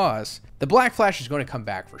because the Black Flash is going to come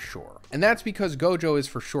back for sure. And that's because GOJO is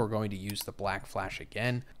for sure going to use the Black Flash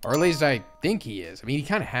again, or at least I think he is. I mean, he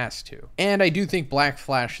kind of has to. And I do think Black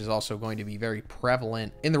Flash is also going to be very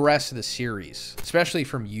prevalent in the rest of the series, especially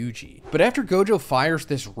from Yuji. But after GOJO fires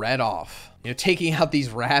this red off, you know, taking out these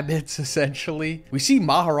rabbits, essentially, we see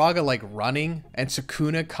Maharaga like running and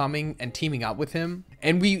Sukuna coming and teaming up with him.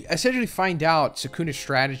 And we essentially find out Sukuna's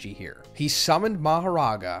strategy here. He summoned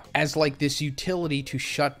Maharaga as like this utility to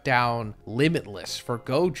shut down Limitless for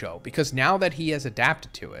GOJO, because now that he has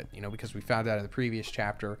adapted to it, you know, because we found out in the previous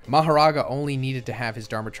chapter, Maharaga only needed to have his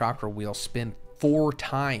Dharma Chakra wheel spin 4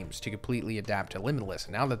 times to completely adapt to Limitless.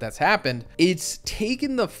 And now that that's happened, it's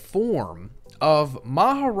taken the form of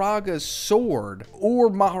Maharaga's sword,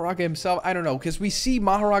 or Maharaga himself, I don't know, because we see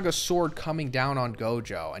Maharaga's sword coming down on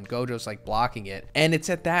GOJO and GOJO's like blocking it, and it's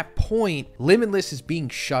at that point Limitless is being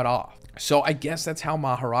shut off. So I guess that's how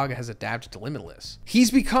Maharaga has adapted to Limitless.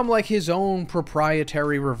 He's become like his own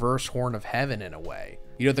proprietary reverse Horn of Heaven in a way.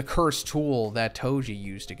 You know, the cursed tool that Toji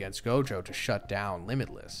used against GOJO to shut down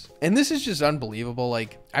Limitless. And this is just unbelievable.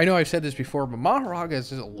 Like, I know I've said this before, but Maharaga is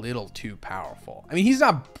just a little too powerful. I mean, he's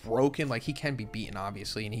not broken, like he can be beaten,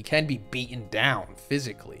 obviously, and he can be beaten down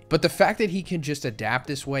physically. But the fact that he can just adapt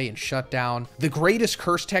this way and shut down the greatest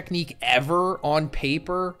curse technique ever on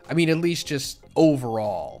paper, I mean, at least just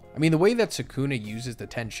overall. I mean, the way that Sukuna uses the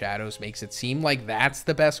 10 shadows makes it seem like that's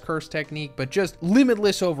the best curse technique, but just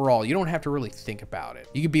Limitless overall, you don't have to really think about it.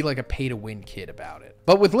 You could be like a pay-to-win kid about it.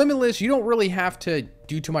 But with Limitless, you don't really have to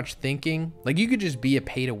do too much thinking. Like, you could just be a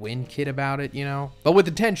pay-to-win kid about it, you know? But with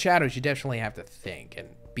the 10 shadows, you definitely have to think and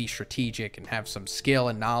be strategic and have some skill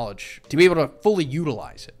and knowledge to be able to fully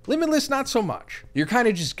utilize it. Limitless, not so much. You're kind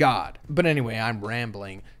of just God. But anyway, I'm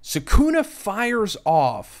rambling. Sukuna fires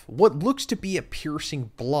off what looks to be a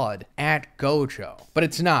piercing blood at GOJO, but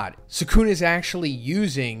it's not. Sukuna is actually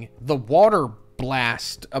using the water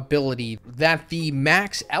blast ability that the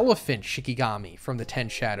Max Elephant Shikigami from the 10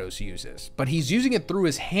 Shadows uses, but he's using it through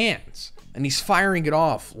his hands, and he's firing it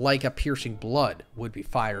off like a piercing blood would be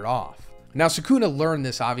fired off. Now, Sukuna learned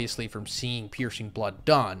this obviously from seeing piercing blood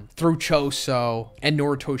done through Choso and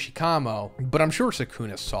Noritoshi Kamo, but I'm sure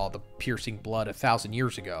Sukuna saw the piercing blood 1,000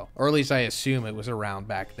 years ago, or at least I assume it was around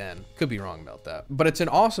back then. Could be wrong about that. But it's an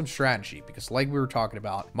awesome strategy because, like we were talking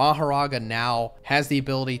about, Maharaga now has the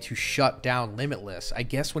ability to shut down Limitless, I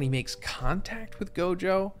guess when he makes contact with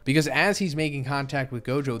GOJO, because as he's making contact with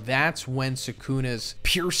GOJO, that's when Sukuna's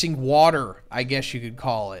piercing water, I guess you could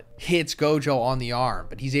call it, hits GOJO on the arm,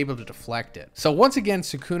 but he's able to deflect it. So once again,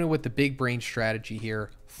 Sukuna with the big brain strategy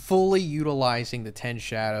here, fully utilizing the 10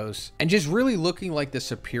 shadows and just really looking like the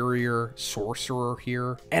superior sorcerer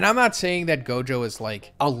here. And I'm not saying that GOJO is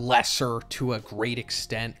like a lesser to a great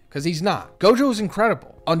extent, because he's not. GOJO is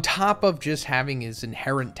incredible. On top of just having his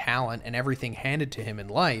inherent talent and everything handed to him in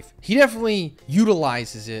life, he definitely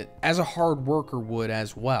utilizes it as a hard worker would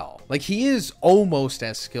as well. Like, he is almost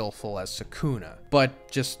as skillful as Sukuna,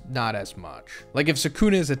 but just not as much. Like, if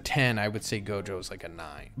Sukuna is a 10, I would say GOJO is like a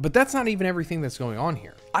 9. But that's not even everything that's going on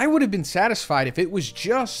here. I would have been satisfied if it was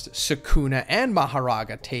just Sukuna and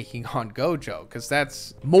Maharaga taking on GOJO, because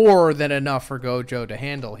that's more than enough for GOJO to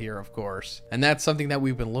handle here, of course. And that's something that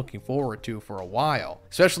we've been looking forward to for a while,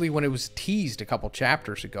 especially when it was teased a couple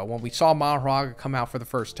chapters ago when we saw Maharaga come out for the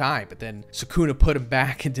first time, but then Sukuna put him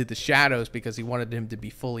back into the shadows because he wanted him to be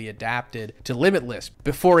fully adapted to Limitless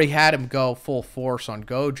before he had him go full force on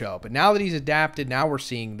GOJO. But now that he's adapted, now we're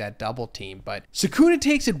seeing that double team. But Sukuna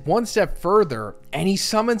takes it one step further and he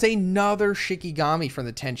summons another Shikigami from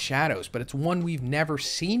the 10 Shadows, but it's one we've never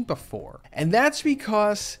seen before. And that's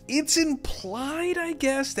because it's implied, I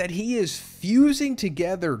guess, that he is fusing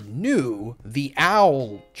together Nu, the owl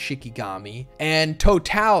purple Shikigami, and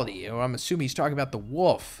totality, or I'm assuming he's talking about the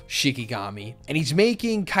wolf Shikigami, and he's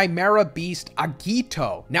making Chimera Beast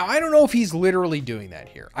Agito. Now, I don't know if he's literally doing that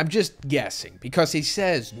here. I'm just guessing because he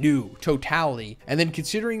says new totality, and then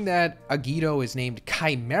considering that Agito is named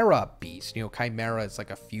Chimera Beast, you know, Chimera is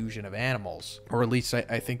like a fusion of animals, or at least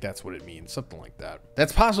I think that's what it means, something like that.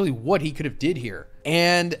 That's possibly what he could have did here.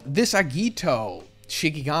 And this Agito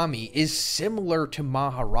Shikigami is similar to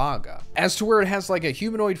Maharaga, as to where it has like a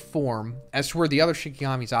humanoid form, as to where the other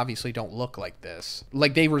Shikigamis obviously don't look like this.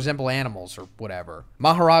 Like they resemble animals or whatever.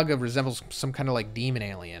 Maharaga resembles some kind of like demon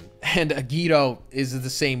alien, and Agito is the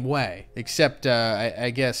same way, except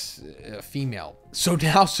I guess female. So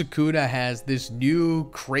now Sukuna has this new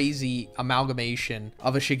crazy amalgamation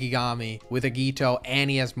of a Shikigami with Agito, and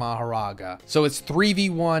he has Maharaga. So it's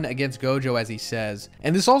 3v1 against GOJO, as he says.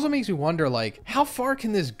 And this also makes me wonder, like, how far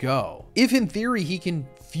can this go? If in theory he can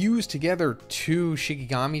fuse together 2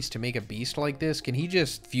 Shikigamis to make a beast like this, can he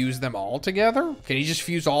just fuse them all together? Can he just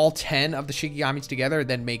fuse all 10 of the Shikigamis together and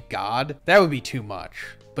then make God? That would be too much.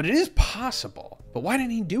 But it is possible. But why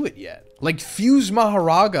didn't he do it yet? Like fuse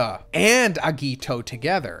Maharaga and Agito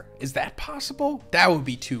together. Is that possible? That would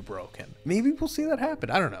be too broken. Maybe we'll see that happen.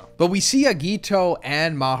 I don't know. But we see Agito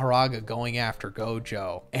and Maharaga going after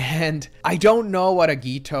GOJO. And I don't know what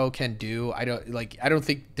Agito can do. I don't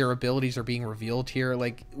think their abilities are being revealed here.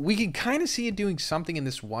 Like we can kind of see it doing something in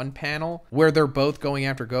this one panel where they're both going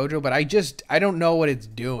after GOJO, but I don't know what it's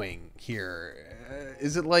doing here.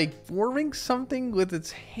 Is it like forming something with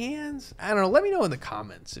its hands? I don't know. Let me know in the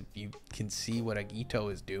comments if you can see what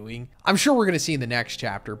Agito is doing. I'm sure we're going to see in the next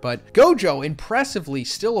chapter, but GOJO impressively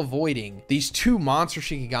still avoiding these 2 monster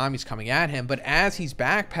Shikigamis coming at him. But as he's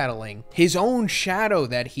backpedaling, his own shadow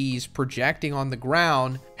that he's projecting on the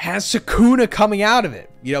ground has Sukuna coming out of it,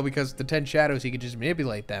 you know, because the 10 shadows, he could just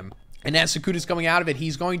manipulate them. And as Sukuna's coming out of it,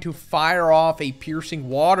 he's going to fire off a piercing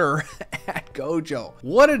water at GOJO.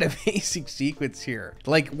 What an amazing sequence here.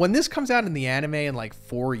 Like, when this comes out in the anime in like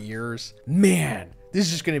 4 years, man, this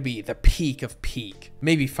is just going to be the peak of peak.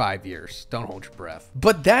 Maybe 5 years. Don't hold your breath.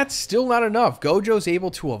 But that's still not enough. GOJO's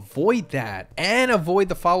able to avoid that and avoid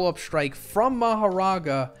the follow-up strike from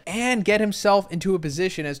Maharaga and get himself into a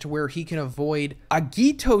position as to where he can avoid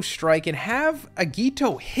Agito's strike and have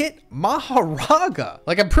Agito hit Maharaga.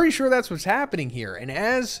 Like, I'm pretty sure that's what's happening here. And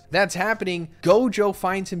as that's happening, GOJO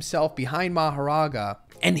finds himself behind Maharaga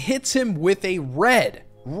and hits him with a red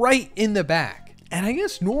right in the back. And I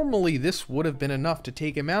guess normally this would have been enough to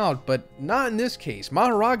take him out, but not in this case.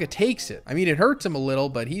 Maharaga takes it. I mean, it hurts him a little,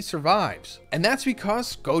 but he survives. And that's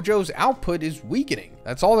because GOJO's output is weakening.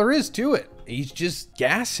 That's all there is to it. He's just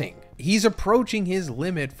gassing. He's approaching his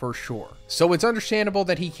limit for sure. So it's understandable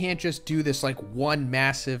that he can't just do this like one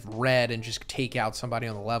massive red and just take out somebody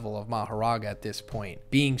on the level of Maharaga at this point,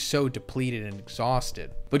 being so depleted and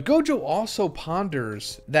exhausted. But GOJO also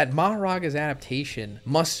ponders that Maharaga's adaptation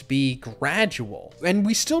must be gradual. And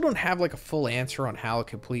we still don't have like a full answer on how it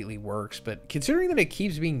completely works, but considering that it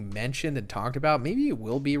keeps being mentioned and talked about, maybe it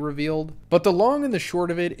will be revealed. But the long and the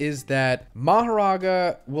short of it is that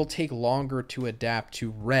Maharaga will take longer to adapt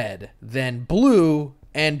to red than blue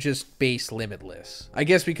and just base limitless. I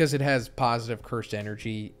guess because it has positive cursed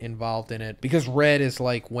energy involved in it, because red is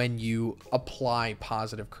like when you apply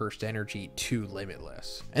positive cursed energy to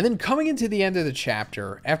limitless. And then coming into the end of the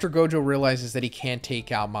chapter, after GOJO realizes that he can't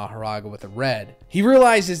take out Maharaga with a red, he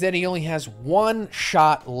realizes that he only has 1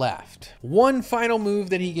 shot left. One final move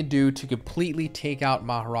that he can do to completely take out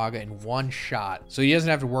Maharaga in 1 shot, so he doesn't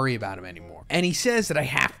have to worry about him anymore. And he says that I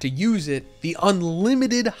have to use it, the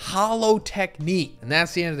unlimited hollow technique. And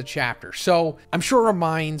that's the end of the chapter. So I'm sure our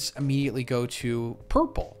minds immediately go to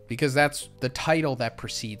purple, because that's the title that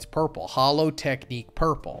precedes purple. Hollow technique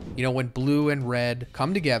purple. You know, when blue and red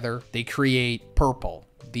come together, they create purple.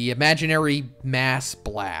 The imaginary mass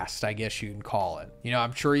blast, I guess you can call it. You know,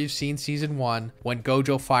 I'm sure you've seen season 1 when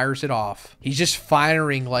GOJO fires it off. He's just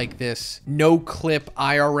firing like this no-clip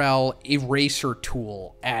IRL eraser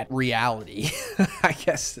tool at reality. I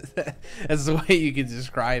guess that's the way you can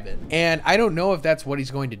describe it. And I don't know if that's what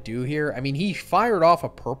he's going to do here. I mean, he fired off a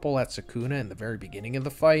purple at Sukuna in the very beginning of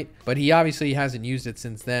the fight, but he obviously hasn't used it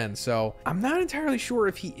since then. So I'm not entirely sure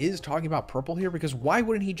if he is talking about purple here, because why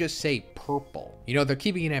wouldn't he just say purple? You know, they're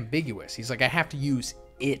keeping it ambiguous. He's like, I have to use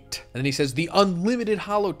it. And then he says the unlimited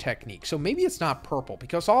hollow technique. So maybe it's not purple,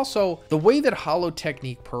 because also the way that hollow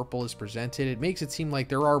technique purple is presented, it makes it seem like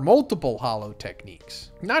there are multiple hollow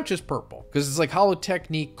techniques, not just purple, because it's like hollow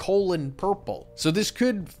technique : purple. So this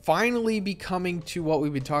could finally be coming to what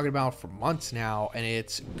we've been talking about for months now, and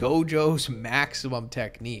it's GOJO's maximum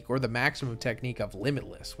technique, or the maximum technique of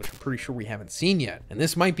Limitless, which I'm pretty sure we haven't seen yet. And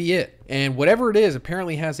this might be it. And whatever it is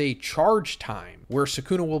apparently has a charge time where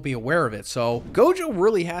Sukuna will be aware of it. So GOJO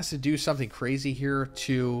really has to do something crazy here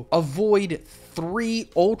to avoid 3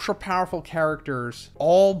 ultra powerful characters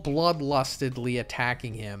all bloodlustedly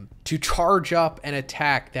attacking him to charge up an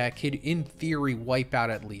attack that could in theory wipe out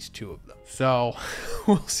at least 2 of them. So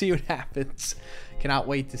we'll see what happens. Cannot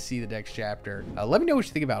wait to see the next chapter. Let me know what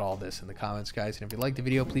you think about all this in the comments, guys. And if you liked the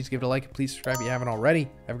video, please give it a like and please subscribe if you haven't already.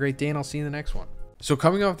 Have a great day, and I'll see you in the next one. So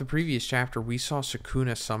coming off the previous chapter, we saw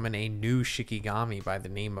Sukuna summon a new Shikigami by the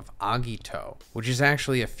name of Agito, which is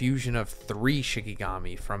actually a fusion of 3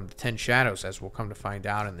 Shikigami from the 10 Shadows, as we'll come to find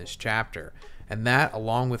out in this chapter. And that,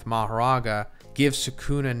 along with Mahoraga, gives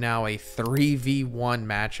Sukuna now a 3v1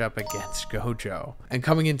 matchup against GOJO. And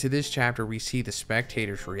coming into this chapter, we see the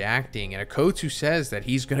spectators reacting, and Akotsu says that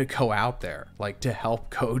he's gonna go out there, like, to help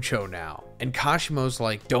GOJO now. And Kashimo's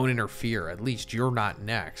like, don't interfere, at least you're not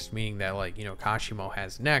next, meaning that, like, you know, Kashimo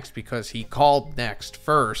has next because he called next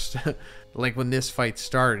first. Like when this fight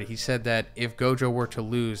started, he said that if GOJO were to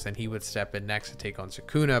lose, then he would step in next to take on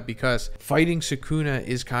Sukuna, because fighting Sukuna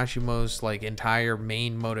is Kashimo's like entire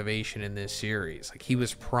main motivation in this series. Like, he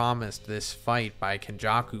was promised this fight by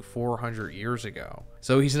Kenjaku 400 years ago.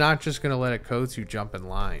 So he's not just going to let Akotsu jump in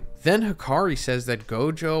line. Then Hikari says that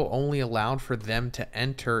GOJO only allowed for them to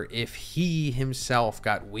enter if he himself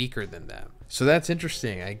got weaker than them. So that's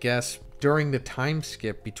interesting. I guess during the time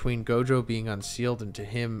skip between GOJO being unsealed and to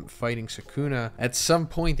him fighting Sukuna, at some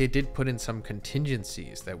point they did put in some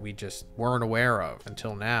contingencies that we just weren't aware of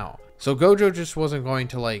until now. So GOJO just wasn't going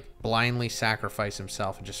to like blindly sacrifice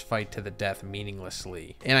himself and just fight to the death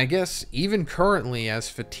meaninglessly. And I guess even currently, as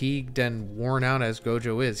fatigued and worn out as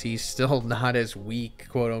GOJO is, he's still not as weak,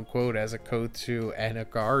 quote unquote, as Akotsu and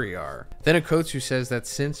Hikari are. Then Akotsu says that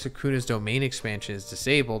since Sukuna's domain expansion is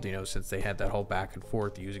disabled, you know, since they had that whole back and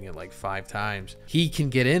forth using it like 5 times, he can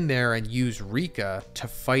get in there and use Rika to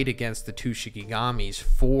fight against the 2 Shikigamis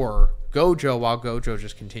for GOJO, while GOJO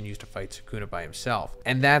just continues to fight Sukuna by himself.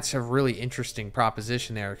 And that's a really interesting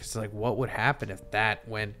proposition there, because like, what would happen if that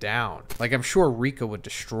went down? Like, I'm sure Rika would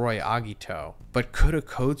destroy Agito, but could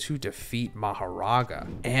Akotsu defeat Mahoraga?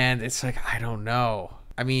 And it's like, I don't know.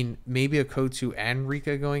 I mean, maybe Akotsu and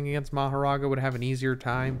Rika going against Mahoraga would have an easier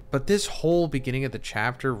time, but this whole beginning of the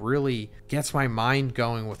chapter really gets my mind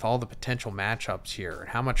going with all the potential matchups here and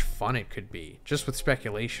how much fun it could be, just with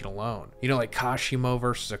speculation alone. You know, like Kashimo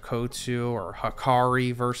versus Akotsu, or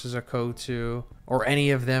Hikari versus Akotsu, or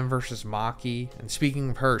any of them versus Maki. And speaking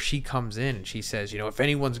of her, she comes in and she says, you know, if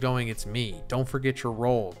anyone's going, it's me. Don't forget your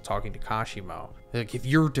role, talking to Kashimo. Like, if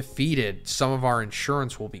you're defeated, some of our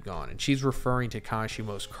insurance will be gone. And she's referring to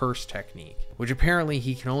Kashimo's curse technique, which apparently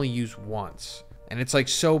he can only use once. And it's like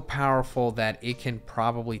so powerful that it can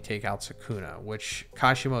probably take out Sukuna, which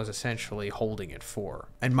Kashimo is essentially holding it for.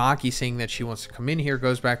 And Maki saying that she wants to come in here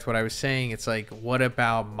goes back to what I was saying. It's like, what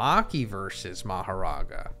about Maki versus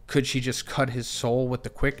Mahoraga? Could she just cut his soul with the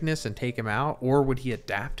quickness and take him out? Or would he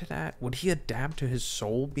adapt to that? Would he adapt to his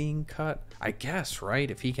soul being cut? I guess,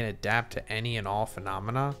 right? If he can adapt to any and all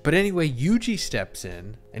phenomena. But anyway, Yuji steps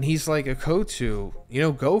in and he's like, Akotsu, you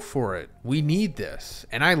know, go for it. We need this.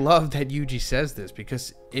 And I love that Yuji says this,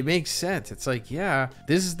 because it makes sense. It's like, yeah,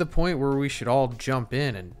 this is the point where we should all jump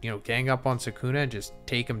in and, you know, gang up on Sukuna and just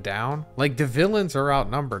take him down. Like, the villains are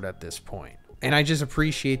outnumbered at this point. And I just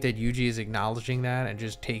appreciate that Yuji is acknowledging that and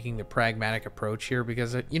just taking the pragmatic approach here,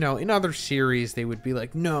 because, you know, in other series, they would be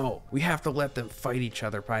like, no, we have to let them fight each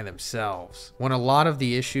other by themselves. When a lot of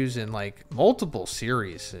the issues in like multiple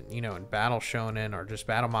series, you know, in Battle Shonen or just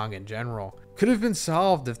battle manga in general, could have been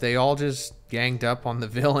solved if they all just ganged up on the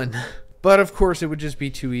villain. But of course, it would just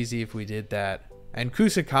be too easy if we did that. And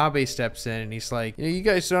Kusakabe steps in and he's like, you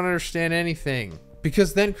guys don't understand anything.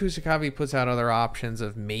 Because then Kusakabe puts out other options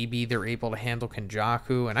of maybe they're able to handle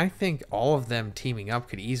Kenjaku, and I think all of them teaming up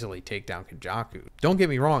could easily take down Kenjaku. Don't get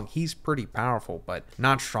me wrong, he's pretty powerful, but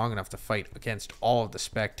not strong enough to fight against all of the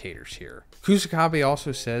spectators here. Kusakabe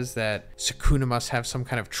also says that Sukuna must have some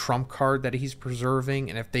kind of trump card that he's preserving,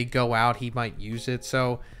 and if they go out, he might use it.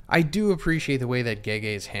 So I do appreciate the way that Gege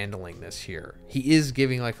is handling this here. He is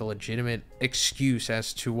giving like a legitimate excuse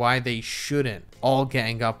as to why they shouldn't all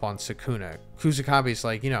gang up on Sukuna. Kusakabe's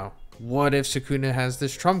like, you know, what if Sukuna has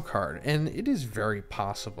this trump card? And it is very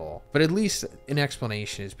possible, but at least an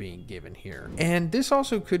explanation is being given here. And this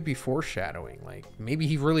also could be foreshadowing, like maybe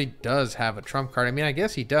he really does have a trump card. I mean, I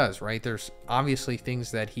guess he does, right? There's obviously things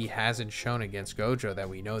that he hasn't shown against Gojo that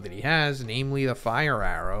we know that he has, namely the fire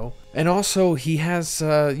arrow. And also he has,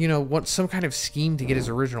 you know, some kind of scheme to get his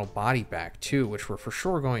original body back too, which we're for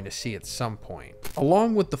sure going to see at some point.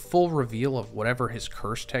 Along with the full reveal of whatever his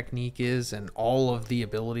curse technique is and all of the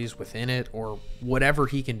abilities within it, or whatever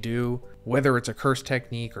he can do, whether it's a curse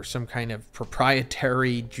technique or some kind of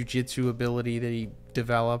proprietary jujitsu ability that he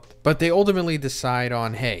developed. But they ultimately decide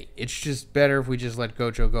on, hey, it's just better if we just let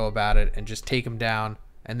Gojo go about it and just take him down,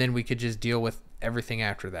 and then we could just deal with everything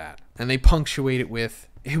after that. And they punctuate it with,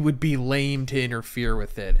 it would be lame to interfere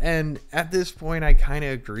with it. And at this point, I kind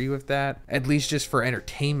of agree with that, at least just for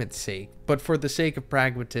entertainment's sake. But for the sake of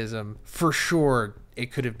pragmatism, for sure,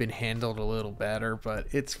 it could have been handled a little better, but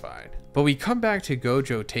it's fine. But we come back to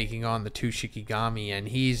Gojo taking on the two Shikigami, and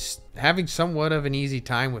he's having somewhat of an easy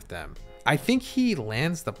time with them. I think he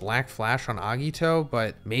lands the Black Flash on Agito,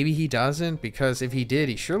 but maybe he doesn't, because if he did,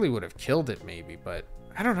 he surely would have killed it maybe, but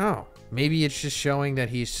I don't know. Maybe it's just showing that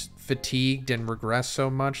he's fatigued and regressed so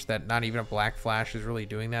much that not even a Black Flash is really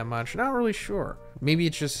doing that much. Not really sure. Maybe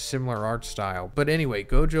it's just a similar art style. But anyway,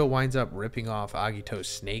 Gojo winds up ripping off Agito's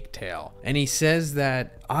snake tail. And he says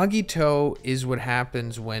that Agito is what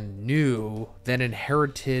happens when Nu then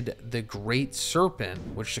inherited the Great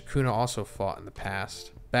Serpent, which Sukuna also fought in the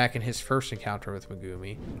past, back in his first encounter with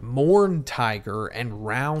Megumi, Mourn Tiger, and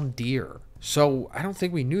Round Deer. So I don't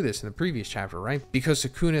think we knew this in the previous chapter, right? Because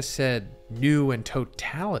Sukuna said Nu and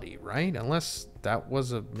totality, right? Unless that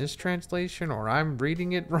was a mistranslation or I'm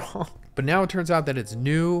reading it wrong. But now it turns out that it's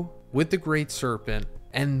Nu with the Great Serpent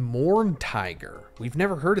and Mourn Tiger. We've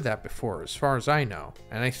never heard of that before, as far as I know.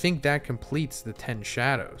 And I think that completes the 10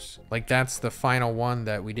 Shadows. Like, that's the final one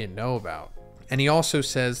that we didn't know about. And he also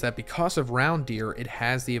says that because of Round Deer, it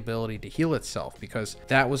has the ability to heal itself, because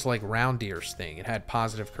that was like Round Deer's thing. It had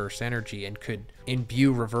positive curse energy and could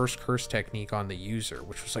imbue reverse curse technique on the user,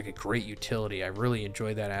 which was like a great utility. I really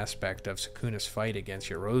enjoyed that aspect of Sukuna's fight against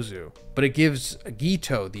Yorozu. But it gives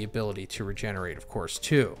Agito the ability to regenerate, of course,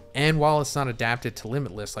 too. And while it's not adapted to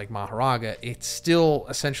Limitless like Maharaga, it still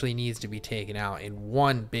essentially needs to be taken out in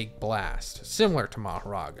one big blast, similar to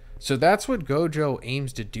Maharaga. So that's what Gojo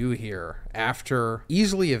aims to do here, after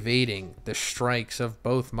easily evading the strikes of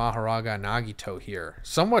both Maharaga and Agito here,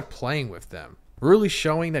 somewhat playing with them. Really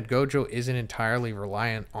showing that Gojo isn't entirely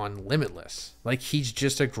reliant on Limitless. Like, he's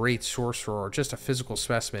just a great sorcerer, or just a physical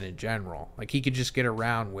specimen in general. Like, he could just get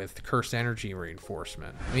around with cursed energy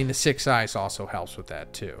reinforcement. I mean, the 6 Eyes also helps with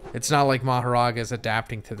that too. It's not like Maharaga is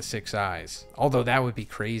adapting to the 6 Eyes. Although that would be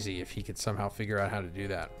crazy if he could somehow figure out how to do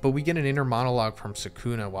that. But we get an inner monologue from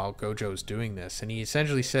Sukuna while Gojo's doing this, and he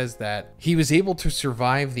essentially says that he was able to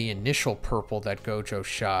survive the initial purple that Gojo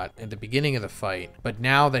shot at the beginning of the fight, but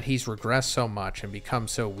now that he's regressed so much and become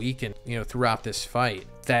so weakened, you know, throughout this fight,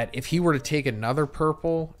 that if he were to take another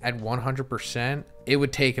purple at 100%, it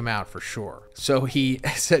would take him out for sure. So he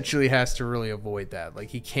essentially has to really avoid that. Like,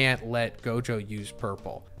 he can't let Gojo use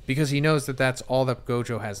purple, because he knows that that's all that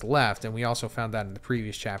Gojo has left. And we also found out in the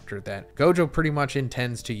previous chapter that Gojo pretty much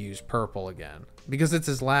intends to use purple again, because it's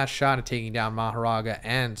his last shot at taking down Maharaga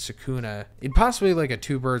and Sukuna in possibly like a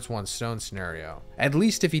 2 birds 1 stone scenario. At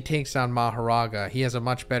least if he takes down Maharaga, he has a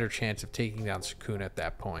much better chance of taking down Sukuna at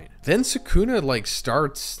that point. Then Sukuna like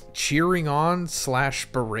starts cheering on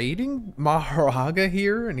 / berating Maharaga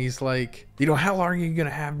here, and he's like, you know, how long are you gonna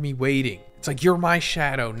have me waiting? It's like, you're my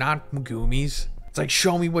shadow, not Megumi's. It's like,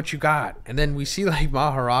 show me what you got. And then we see like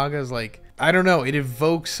Maharaga's like, I don't know, it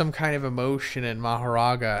evokes some kind of emotion in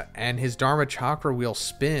Maharaga, and his Dharma Chakra wheel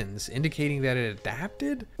spins, indicating that it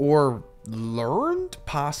adapted or learned,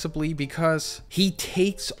 possibly, because he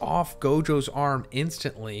takes off Gojo's arm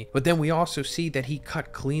instantly, but then we also see that he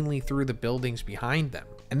cut cleanly through the buildings behind them.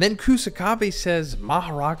 And then Kusakabe says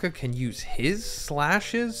Maharaga can use his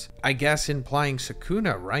slashes, I guess implying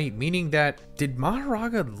Sukuna, right? Meaning that, did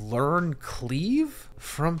Maharaga learn cleave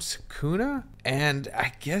from Sukuna? And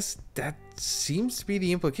I guess that seems to be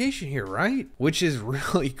the implication here, right? Which is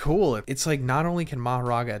really cool. It's like, not only can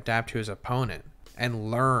Maharaga adapt to his opponent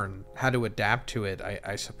and learn how to adapt to it,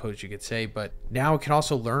 I suppose you could say, but now it can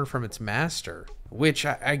also learn from its master, which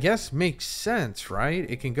I guess makes sense, right?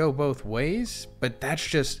 It can go both ways, but that's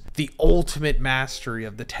just the ultimate mastery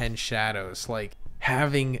of the 10 Shadows, like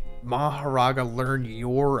having Maharaga learn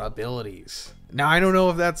your abilities. Now, I don't know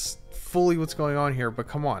if that's fully what's going on here, but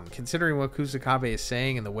come on, considering what Kusakabe is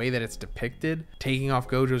saying and the way that it's depicted, taking off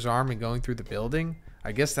Gojo's arm and going through the building,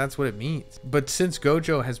 I guess that's what it means. But since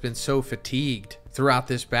Gojo has been so fatigued throughout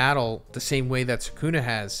this battle, the same way that Sukuna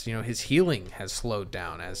has, you know, his healing has slowed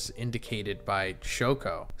down as indicated by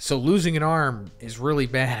Shoko. So losing an arm is really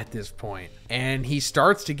bad at this point. And he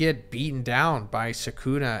starts to get beaten down by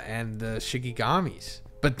Sukuna and the Shikigamis.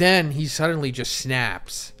 But then he suddenly just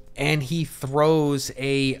snaps and he throws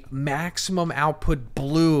a maximum output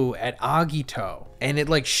blue at Agito. And it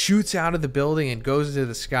like shoots out of the building and goes into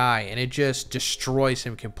the sky, and it just destroys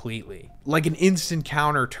him completely. Like an instant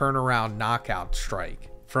counter turnaround knockout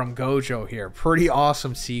strike from Gojo here. Pretty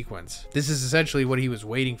awesome sequence. This is essentially what he was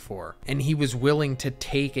waiting for. And he was willing to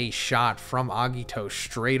take a shot from Agito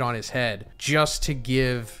straight on his head just to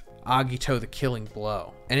give Agito the killing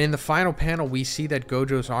blow. And in the final panel, we see that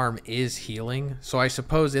Gojo's arm is healing. So I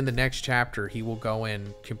suppose in the next chapter, he will go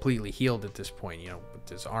in completely healed at this point, you know, with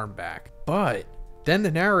his arm back. But then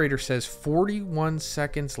the narrator says 41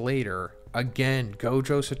 seconds later, again,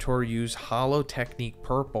 Gojo Satoru's Hollow Technique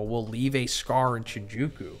Purple will leave a scar in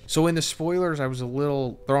Shinjuku. So in the spoilers, I was a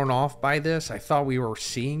little thrown off by this. I thought we were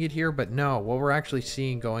seeing it here, but no, what we're actually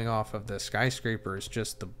seeing going off of the skyscraper is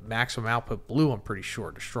just the maximum output blue, I'm pretty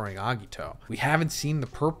sure, destroying Agito. We haven't seen the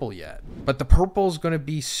purple yet, but the purple is going to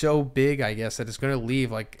be so big, I guess, that it's going to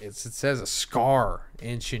leave, like it says, a scar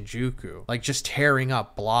in Shinjuku, like just tearing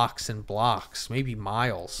up blocks and blocks, maybe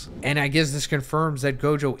miles. And I guess this confirms that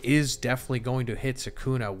Gojo is definitely going to hit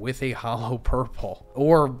Sukuna with a hollow purple,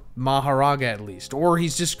 or Maharaga at least, or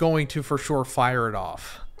he's just going to for sure fire it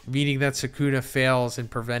off, meaning that Sukuna fails in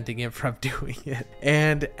preventing him from doing it.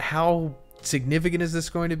 And how significant is this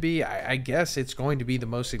going to be? I guess it's going to be the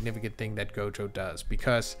most significant thing that Gojo does,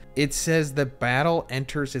 because it says the battle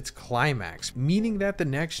enters its climax, meaning that the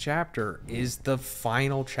next chapter is the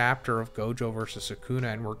final chapter of Gojo versus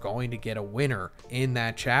Sukuna, and we're going to get a winner in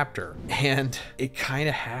that chapter. And it kind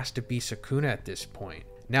of has to be Sukuna at this point.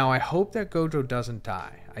 Now, I hope that Gojo doesn't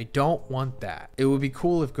die. I don't want that. It would be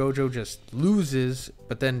cool if Gojo just loses,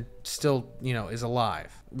 but then still, you know, is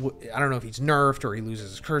alive. I don't know if he's nerfed or he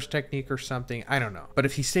loses his curse technique or something. I don't know. But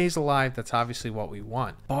if he stays alive, that's obviously what we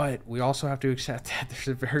want. But we also have to accept that there's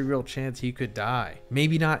a very real chance he could die.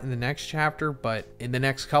 Maybe not in the next chapter, but in the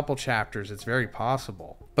next couple chapters, it's very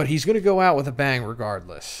possible. But he's going to go out with a bang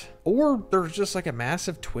regardless. Or there's just like a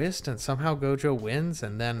massive twist and somehow Gojo wins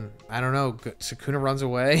and then, I don't know, Sukuna runs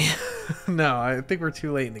away. No, I think we're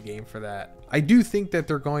too late in the game for that. I do think that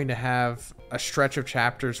they're going to have a stretch of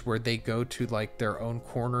chapters where they go to like their own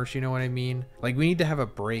corners, you know what I mean? Like we need to have a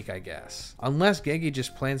break, I guess. Unless Gege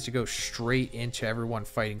just plans to go straight into everyone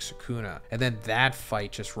fighting Sukuna, and then that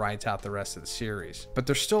fight just rides out the rest of the series. But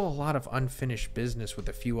there's still a lot of unfinished business with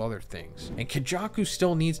a few other things. And Kenjaku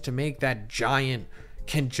still needs to make that giant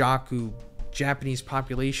Kenjaku Japanese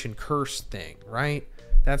population curse thing, right?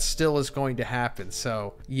 That still is going to happen.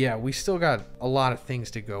 So yeah, we still got a lot of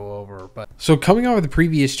things to go over. But so coming out of the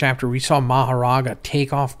previous chapter, we saw Maharaga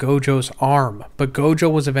take off Gojo's arm, but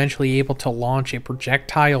Gojo was eventually able to launch a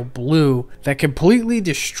projectile blue that completely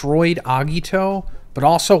destroyed Agito, but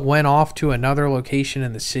also went off to another location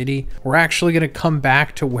in the city. We're actually going to come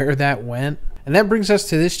back to where that went. And that brings us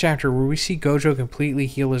to this chapter where we see Gojo completely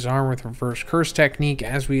heal his arm with reverse curse technique,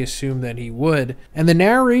 as we assumed that he would. And the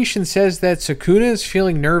narration says that Sukuna is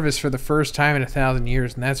feeling nervous for the first time in 1,000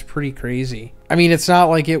 years, and that's pretty crazy. I mean, it's not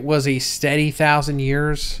like it was a steady 1,000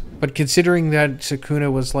 years, but considering that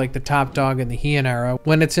Sukuna was like the top dog in the Heian era,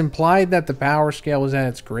 when it's implied that the power scale was at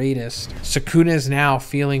its greatest, Sukuna is now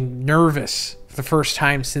feeling nervous for the first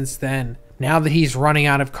time since then, now that he's running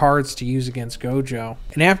out of cards to use against Gojo.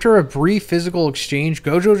 And after a brief physical exchange,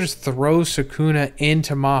 Gojo just throws Sukuna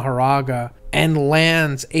into Maharaga and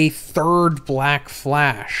lands a third Black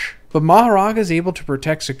Flash. But Maharaga is able to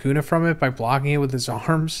protect Sukuna from it by blocking it with his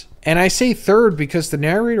arms. And I say third because the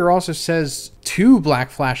narrator also says 2 Black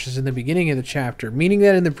Flashes in the beginning of the chapter, meaning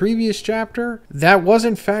that in the previous chapter, that was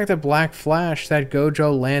in fact a Black Flash that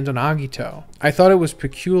Gojo landed on Agito. I thought it was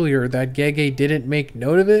peculiar that Gege didn't make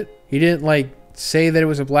note of it. He didn't like say that it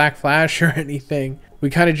was a Black Flash or anything. We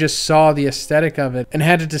kind of just saw the aesthetic of it and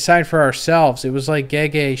had to decide for ourselves. It was like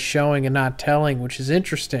Gege showing and not telling, which is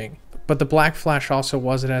interesting. But the Black Flash also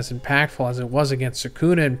wasn't as impactful as it was against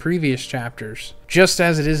Sukuna in previous chapters. Just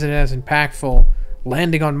as it isn't as impactful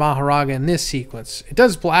landing on Maharaga in this sequence. It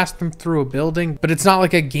does blast them through a building, but it's not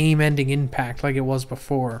like a game-ending impact like it was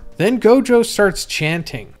before. Then Gojo starts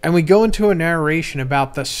chanting, and we go into a narration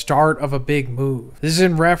about the start of a big move. This is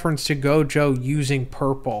in reference to Gojo using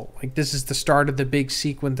purple. Like this is the start of the big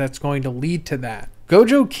sequence that's going to lead to that.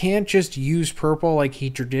 Gojo can't just use purple like he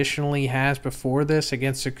traditionally has before this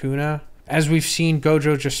against Sukuna, as we've seen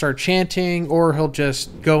Gojo just start chanting, or he'll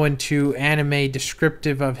just go into anime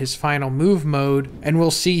descriptive of his final move mode, and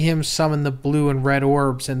we'll see him summon the blue and red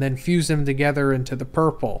orbs and then fuse them together into the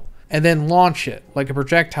purple, and then launch it like a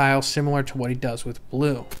projectile similar to what he does with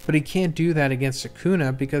blue. But he can't do that against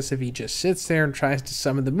Sukuna, because if he just sits there and tries to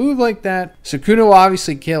summon the move like that, Sukuna will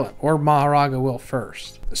obviously kill him, or Mahoraga will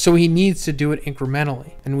first. So he needs to do it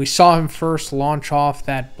incrementally. And we saw him first launch off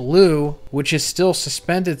that blue, which is still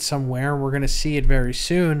suspended somewhere. We're going to see it very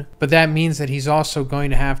soon. But that means that he's also going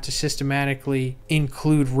to have to systematically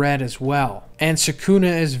include red as well. And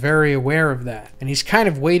Sukuna is very aware of that. And he's kind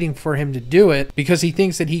of waiting for him to do it, because he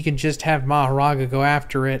thinks that he can just have Mahoraga go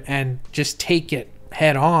after it and just take it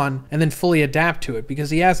head on and then fully adapt to it,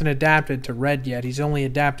 because he hasn't adapted to red yet. He's only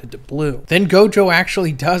adapted to blue. Then Gojo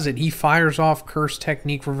actually does it. He fires off Curse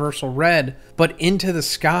Technique Reversal Red, but into the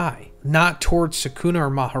sky, not towards Sukuna or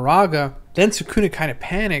Mahoraga. Then Sukuna kind of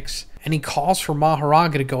panics and he calls for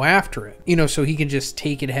Mahoraga to go after it, you know, so he can just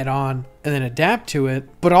take it head on and then adapt to it,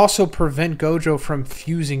 but also prevent Gojo from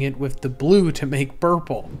fusing it with the blue to make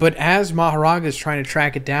purple. But as Mahoraga is trying to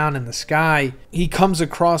track it down in the sky, he comes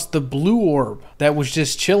across the blue orb that was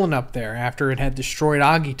just chilling up there after it had destroyed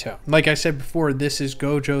Agito. Like I said before, this is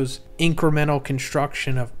Gojo's incremental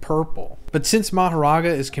construction of purple. But since Mahoraga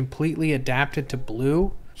is completely adapted to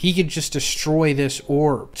blue, he could just destroy this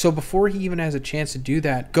orb. So before he even has a chance to do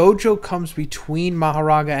that, Gojo comes between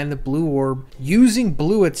Mahoraga and the blue orb, using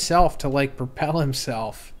blue itself to like propel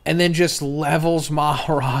himself, and then just levels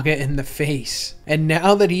Mahoraga in the face. And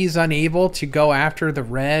now that he's unable to go after the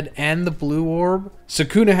red and the blue orb,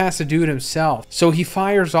 Sukuna has to do it himself. So he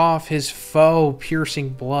fires off his foe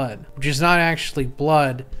piercing blood, which is not actually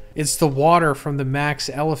blood. It's the water from the Max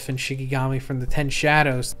Elephant Shikigami from the 10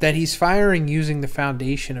 Shadows that he's firing using the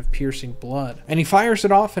foundation of piercing blood. And he fires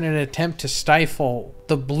it off in an attempt to stifle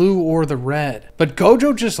the blue or the red. But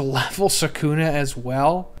Gojo just levels Sukuna as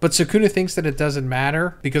well. But Sukuna thinks that it doesn't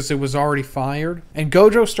matter because it was already fired. And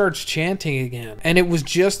Gojo starts chanting again. And it was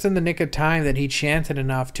just in the nick of time that he chanted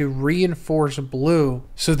enough to reinforce blue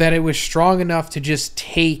so that it was strong enough to just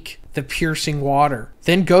take the piercing water.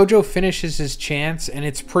 Then Gojo finishes his chants and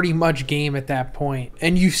it's pretty much game at that point.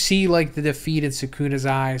 And you see like the defeat in Sukuna's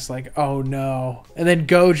eyes, like, oh no. And then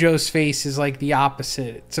Gojo's face is like the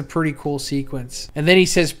opposite. It's a pretty cool sequence. And then he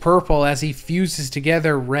says purple as he fuses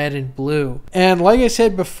together red and blue. And like I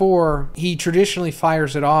said before, he traditionally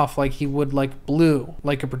fires it off like he would like blue,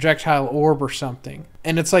 like a projectile orb or something.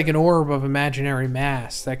 And it's like an orb of imaginary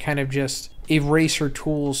mass that kind of just eraser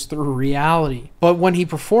tools through reality. But when he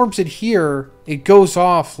performs it here, it goes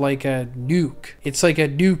off like a nuke. It's like a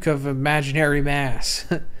nuke of imaginary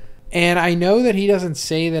mass. And I know that he doesn't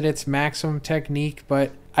say that it's maximum technique,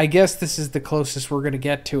 but I guess this is the closest we're going to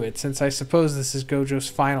get to it, since I suppose this is Gojo's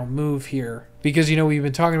final move here. Because, you know, we've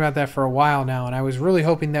been talking about that for a while now, and I was really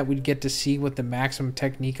hoping that we'd get to see what the maximum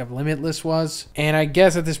technique of Limitless was. And I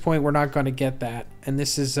guess at this point, we're not going to get that. And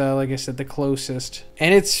this is, like I said, the closest.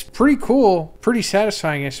 And it's pretty cool, pretty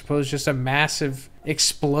satisfying, I suppose, just a massive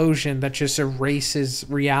explosion that just erases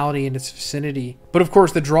reality in its vicinity. But of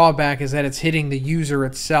course the drawback is that it's hitting the user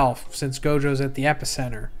itself, since Gojo's at the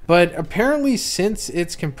epicenter. But apparently, since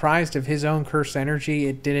it's comprised of his own cursed energy,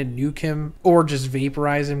 it didn't nuke him or just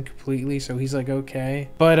vaporize him completely, so he's like okay.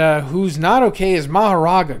 But who's not okay is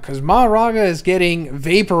Mahoraga, because Mahoraga is getting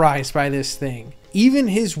vaporized by this thing. Even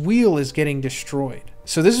his wheel is getting destroyed.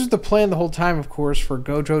 So this was the plan the whole time, of course, for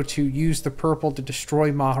Gojo to use the purple to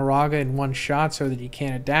destroy Mahoraga in one shot so that he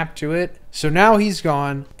can't adapt to it. So now he's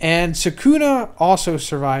gone, and Sukuna also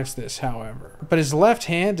survives this, however. But his left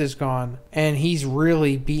hand is gone, and he's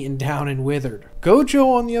really beaten down and withered.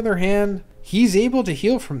 Gojo, on the other hand, he's able to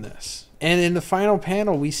heal from this. And in the final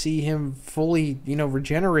panel, we see him fully, you know,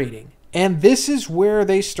 regenerating. And this is where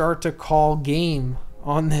they start to call game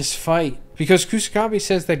on this fight. Because Kusakabe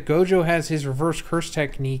says that Gojo has his reverse curse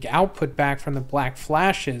technique output back from the black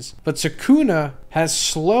flashes, but Sukuna has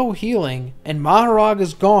slow healing and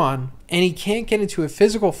Mahoraga's gone, and he can't get into a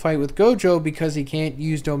physical fight with Gojo because he can't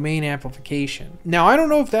use domain amplification. Now, I don't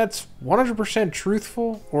know if that's 100%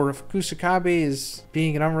 truthful, or if Kusakabe is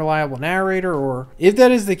being an unreliable narrator, or if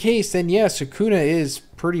that is the case, then yeah, Sukuna is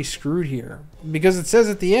pretty screwed here. Because it says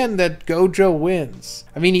at the end that Gojo wins.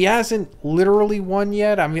 I mean, he hasn't literally won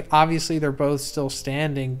yet. I mean, obviously they're both still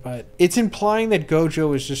standing, but it's implying that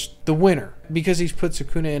Gojo is just the winner because he's put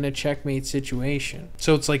Sukuna in a checkmate situation.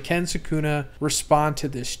 So it's like, can Sukuna respond to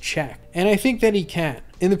this check? And I think that he can.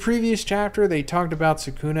 In the previous chapter, they talked about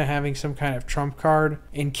Sukuna having some kind of trump card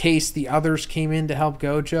in case the others came in to help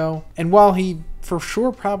Gojo. And while he for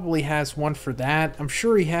sure probably has one for that. I'm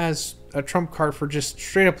sure he has a trump card for just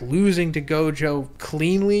straight up losing to Gojo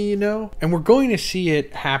cleanly, you know? And we're going to see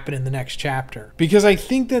it happen in the next chapter. Because I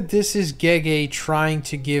think that this is Gege trying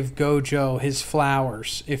to give Gojo his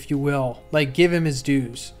flowers, if you will. Like, give him his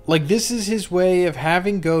dues. Like, this is his way of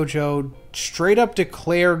having Gojo straight up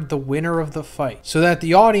declared the winner of the fight, so that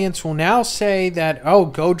the audience will now say that, oh,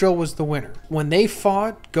 Gojo was the winner. When they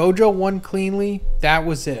fought, Gojo won cleanly, that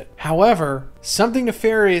was it. However, something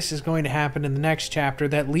nefarious is going to happen in the next chapter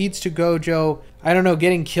that leads to Gojo, I don't know,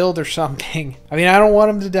 getting killed or something. I mean, I don't want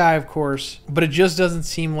him to die, of course, but it just doesn't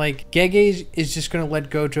seem like Gege is just going to let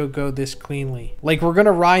Gojo go this cleanly. Like, we're going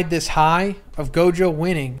to ride this high of Gojo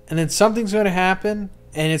winning, and then something's going to happen,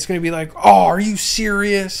 and it's going to be like, oh, are you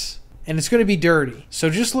serious? And it's going to be dirty. So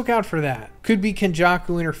just look out for that. Could be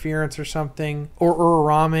Kenjaku interference or something, or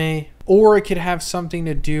Urarame, or it could have something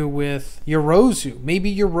to do with Yorozu.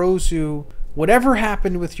 Maybe Yorozu, whatever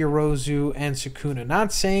happened with Yorozu and Sukuna.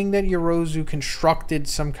 Not saying that Yorozu constructed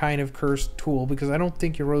some kind of cursed tool, because I don't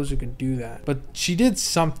think Yorozu can do that. But she did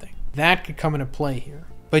something. That could come into play here.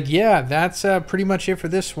 But yeah, that's pretty much it for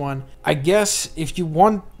this one. I guess if you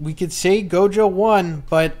want, we could say Gojo won,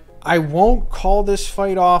 but I won't call this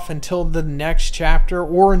fight off until the next chapter,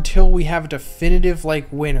 or until we have a definitive like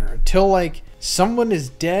winner, until like someone is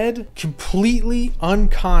dead, completely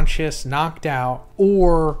unconscious, knocked out,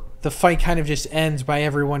 or the fight kind of just ends by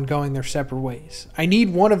everyone going their separate ways. I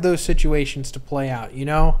need one of those situations to play out, you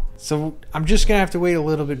know? So I'm just gonna have to wait a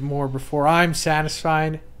little bit more before I'm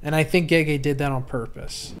satisfied, and I think Gege did that on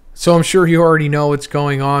purpose. So I'm sure you already know what's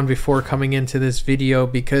going on before coming into this video,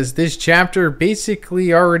 because this chapter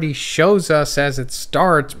basically already shows us as it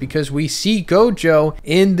starts, because we see Gojo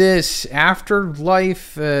in this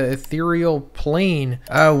afterlife ethereal plane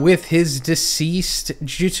with his deceased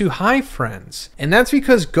Jujutsu High friends. And that's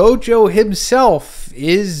because Gojo himself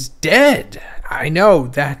is dead. I know,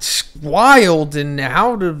 that's wild and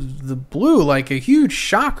out of the blue, like a huge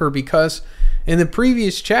shocker, because in the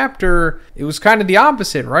previous chapter, it was kind of the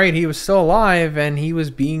opposite, right? He was still alive, and he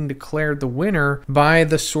was being declared the winner by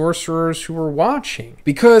the sorcerers who were watching,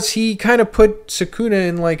 because he kind of put Sukuna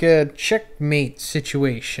in like a checkmate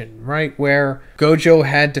situation, right? Where Gojo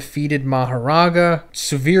had defeated Maharaga,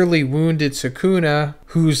 severely wounded Sukuna,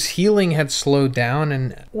 whose healing had slowed down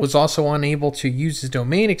and was also unable to use his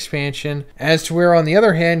domain expansion, as to where, on the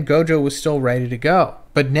other hand, Gojo was still ready to go.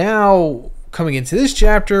 But now, coming into this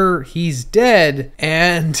chapter, he's dead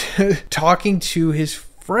and talking to his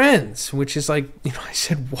friends, which is like, you know, I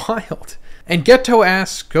said wild. And Geto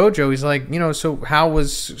asks Gojo, he's like, you know, so how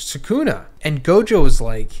was Sukuna? And Gojo is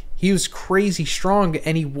like, he was crazy strong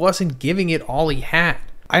and he wasn't giving it all he had.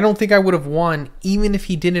 I don't think I would have won even if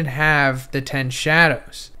he didn't have the 10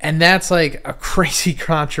 shadows. And that's like a crazy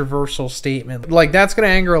controversial statement. Like, that's going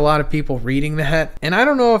to anger a lot of people reading that. And I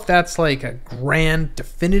don't know if that's like a grand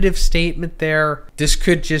definitive statement there. This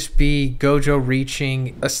could just be Gojo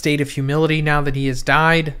reaching a state of humility now that he has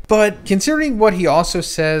died. But considering what he also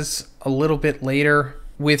says a little bit later,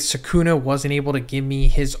 with Sukuna wasn't able to give me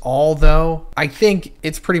his all though, I think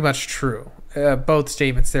it's pretty much true. Both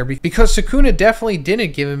statements there, because Sukuna definitely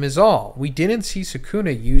didn't give him his all. We didn't see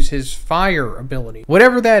Sukuna use his fire ability,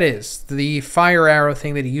 whatever that is, the fire arrow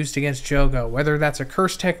thing that he used against Jogo, whether that's a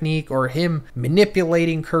cursed technique or him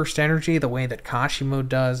manipulating cursed energy the way that Kashimo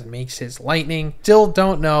does and makes his lightning. Still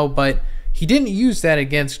don't know, but he didn't use that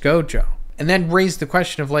against Gojo. And then raised the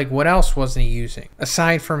question of like, what else wasn't he using?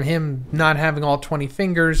 Aside from him not having all 20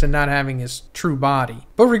 fingers and not having his true body.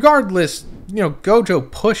 But regardless, you know,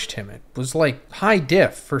 Gojo pushed him. It was like high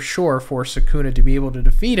diff for sure for Sukuna to be able to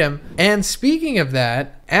defeat him. And speaking of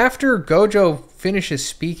that, after Gojo finishes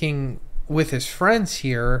speaking with his friends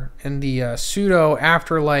here in the pseudo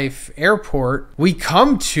afterlife airport, we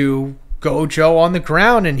come to Gojo on the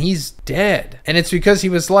ground and he's dead. And it's because he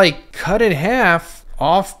was like cut in half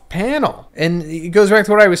off panel. And it goes back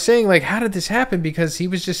to what I was saying, like, how did this happen? Because he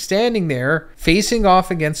was just standing there facing off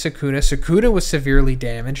against Sukuna. Sukuna was severely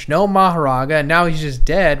damaged, no Maharaga, and now he's just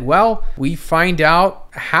dead. Well, we find out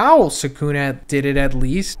how Sukuna did it at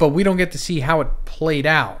least, but we don't get to see how it played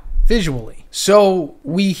out visually. So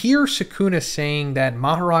we hear Sukuna saying that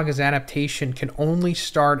Maharaga's adaptation can only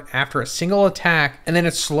start after a single attack, and then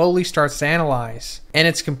it slowly starts to analyze, and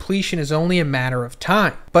its completion is only a matter of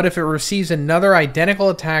time. But if it receives another identical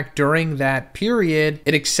attack during that period,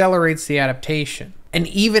 it accelerates the adaptation. And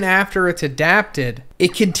even after it's adapted,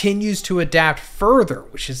 it continues to adapt further,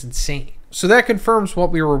 which is insane. So that confirms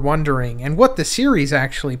what we were wondering, and what the series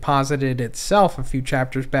actually posited itself a few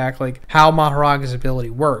chapters back, like how Maharaga's ability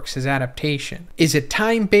works, his adaptation. Is it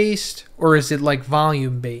time-based, or is it like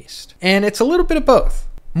volume-based? And it's a little bit of both.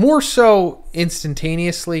 More so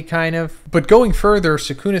instantaneously, kind of. But going further,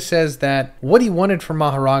 Sukuna says that what he wanted from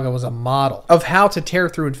Maharaga was a model of how to tear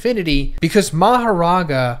through infinity, because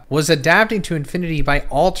Maharaga was adapting to infinity by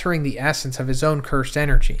altering the essence of his own cursed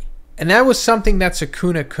energy. And that was something that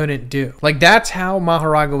Sukuna couldn't do. Like, that's how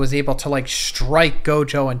Maharaga was able to, like, strike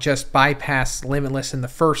GOJO and just bypass Limitless in the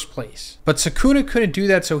first place. But Sukuna couldn't do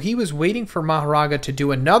that, so he was waiting for Maharaga to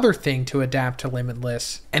do another thing to adapt to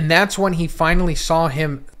Limitless. And that's when he finally saw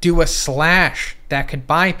him do a slash that could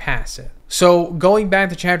bypass it. So going back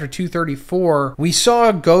to chapter 234, we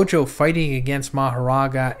saw GOJO fighting against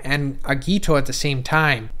Maharaga and Agito at the same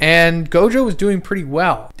time. And GOJO was doing pretty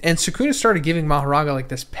well. And Sukuna started giving Maharaga like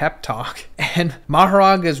this pep talk. And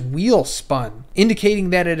Maharaga's wheel spun,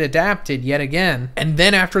 indicating that it adapted yet again. And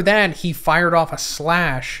then after that, he fired off a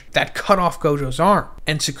slash that cut off GOJO's arm.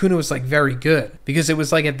 And Sukuna was like, very good. Because it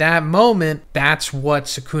was like at that moment, that's what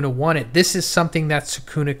Sukuna wanted. This is something that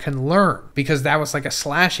Sukuna can learn. Because that was like a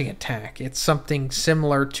slashing attack. It's something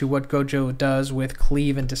similar to what GOJO does with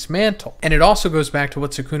Cleave and Dismantle. And it also goes back to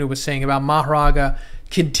what Sukuna was saying about Maharaga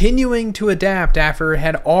continuing to adapt after it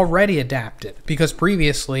had already adapted. Because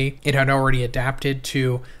previously, it had already adapted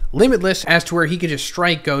to Limitless as to where he could just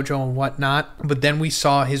strike GOJO and whatnot. But then we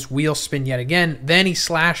saw his wheel spin yet again. Then he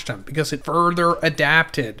slashed him because it further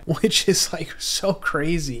adapted, which is like so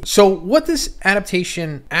crazy. So what this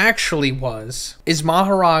adaptation actually was is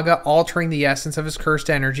Maharaga altering the essence of his cursed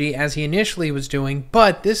energy as he initially was doing.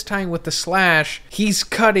 But this time with the slash, he's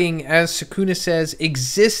cutting, as Sukuna says,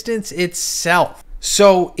 existence itself.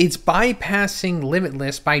 So it's bypassing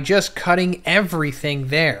Limitless by just cutting everything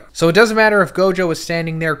there. So it doesn't matter if GOJO was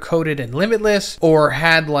standing there coated in Limitless or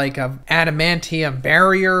had like a adamantium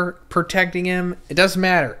barrier protecting him. It doesn't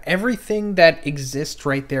matter. Everything that exists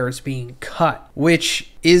right there is being cut,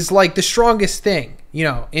 which is like the strongest thing, you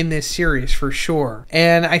know, in this series for sure.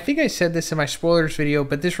 And I think I said this in my spoilers video,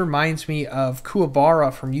 but this reminds me of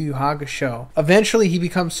Kuwabara from Yu Yu Hakusho. Eventually he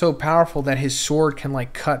becomes so powerful that his sword can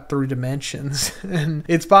like cut through dimensions. And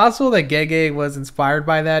it's possible that Gege was inspired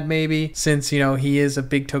by that maybe, since, you know, he is a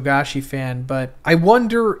big Togashi fan. But I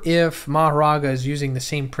wonder if Maharaga is using the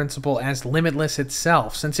same principle as Limitless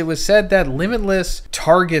itself, since it was said that Limitless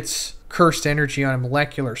targets cursed energy on a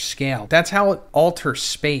molecular scale. That's how it alters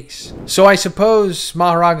space. So I suppose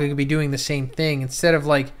Maharaga could be doing the same thing. Instead of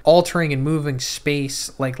like altering and moving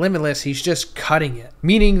space like Limitless, he's just cutting it.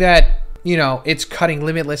 Meaning that, you know, it's cutting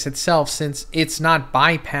Limitless itself, since it's not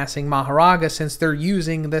bypassing Maharaga, since they're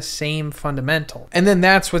using the same fundamental. And then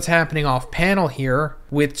that's what's happening off panel here,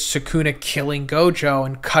 with Sukuna killing GOJO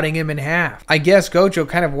and cutting him in half. I guess GOJO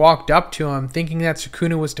kind of walked up to him thinking that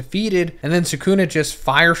Sukuna was defeated, and then Sukuna just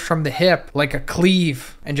fires from the hip like a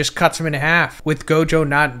cleave and just cuts him in half, with GOJO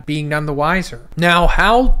not being none the wiser. Now,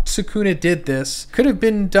 how Sukuna did this could have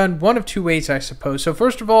been done one of two ways, I suppose. So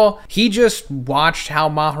first of all, he just watched how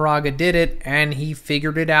Maharaga did it, and he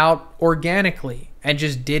figured it out organically, and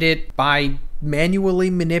just did it by manually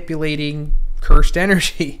manipulating cursed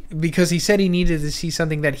energy, because he said he needed to see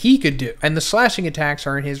something that he could do, and the slashing attacks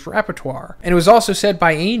are in his repertoire. And it was also said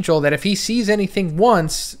by Angel that if he sees anything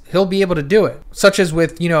once, he'll be able to do it, such as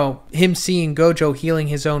with, you know, him seeing GOJO healing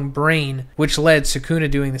his own brain, which led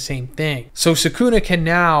Sukuna doing the same thing. So Sukuna can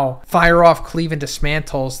now fire off cleave and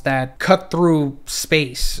dismantles that cut through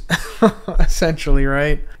space, essentially,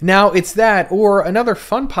 right? Now it's that, or another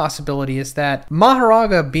fun possibility is that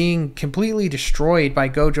Maharaga being completely destroyed by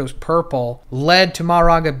GOJO's purple led to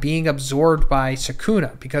Maharaga being absorbed by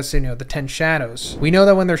Sukuna, because, you know, the 10 shadows. We know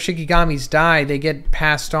that when their Shikigamis die, they get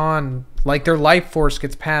passed on, like their life force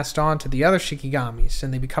gets passed on to the other Shikigamis,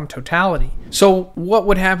 and they become totality. So what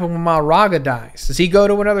would happen when Maharaga dies? Does he go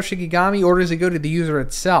to another Shikigami, or does he go to the user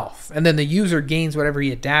itself? And then the user gains whatever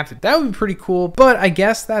he adapted. That would be pretty cool, but I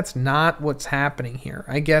guess that's not what's happening here.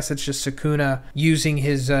 I guess it's just Sukuna using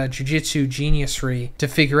his Jujutsu geniusry to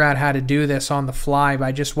figure out how to do this on the fly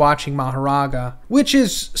by just watching Maharaga, which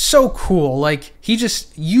is so cool. Like, he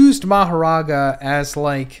just used Maharaga as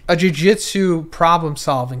like a Jujutsu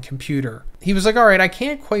problem-solving computer. He was like, all right, I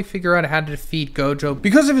can't quite figure out how to defeat GOJO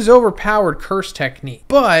because of his overpowered curse technique.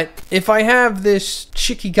 But if I have this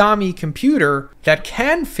Shikigami computer, that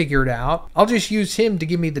can figure it out, I'll just use him to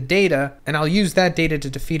give me the data, and I'll use that data to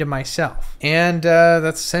defeat him myself. And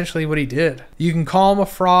that's essentially what he did. You can call him a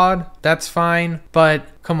fraud, that's fine, but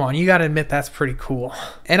come on, you gotta admit that's pretty cool.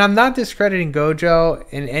 And I'm not discrediting GOJO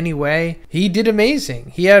in any way. He did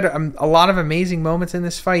amazing. He had a lot of amazing moments in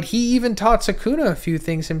this fight. He even taught Sukuna a few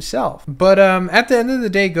things himself. But at the end of the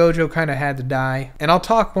day, GOJO kind of had to die. And I'll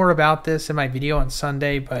talk more about this in my video on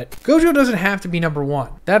Sunday, but GOJO doesn't have to be number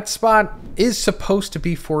one. That spot is supposed to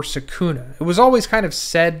be for Sukuna. It was always kind of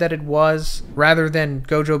said that it was, rather than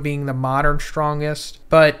GOJO being the modern strongest.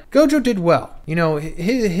 But GOJO did well. You know,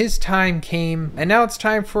 his time came, and now it's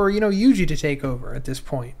time for, you know, Yuji to take over at this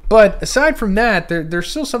point. But aside from that, there's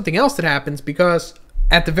still something else that happens, because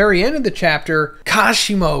at the very end of the chapter,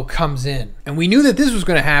 Kashimo comes in. And we knew that this was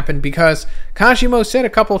going to happen because Kashimo said a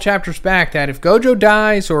couple chapters back that if GOJO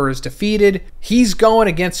dies or is defeated, he's going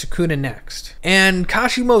against Sukuna next. And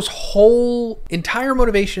Kashimo's entire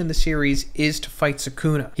motivation in the series is to fight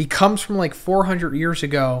Sukuna. He comes from like 400 years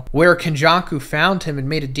ago, where Kenjaku found him and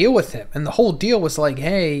made a deal with him. And the whole deal was like,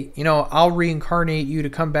 hey, you know, I'll reincarnate you to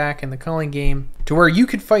come back in the Culling game to where you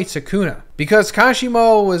could fight Sukuna. Because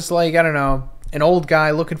Kashimo was like, I don't know, an old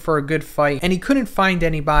guy looking for a good fight, and he couldn't find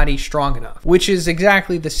anybody strong enough, which is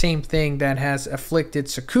exactly the same thing that has afflicted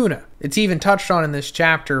Sukuna. It's even touched on in this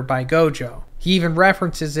chapter by GOJO. He even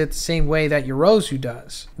references it the same way that Yorozu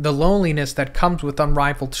does. The loneliness that comes with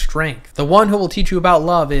unrivaled strength. The one who will teach you about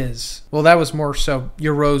love is, well, that was more so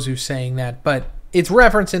Yorozu saying that, but it's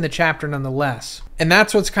referenced in the chapter nonetheless. And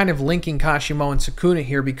that's what's kind of linking Kashimo and Sukuna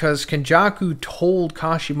here, because Kenjaku told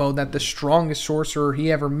Kashimo that the strongest sorcerer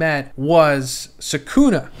he ever met was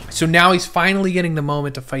Sukuna. So now he's finally getting the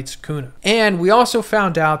moment to fight Sukuna. And we also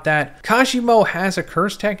found out that Kashimo has a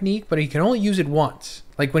curse technique, but he can only use it once.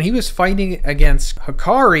 Like when he was fighting against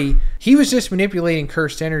Hikari, he was just manipulating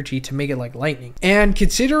cursed energy to make it like lightning. And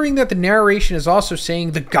considering that the narration is also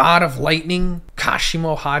saying the god of lightning,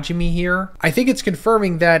 Kashimo Hajime here, I think it's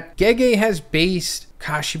confirming that Gege has based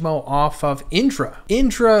Kashimo off of Indra.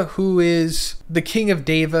 Indra, who is the king of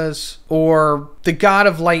devas, or the god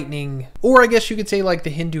of lightning, or I guess you could say like the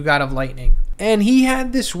Hindu god of lightning. And he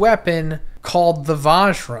had this weapon called the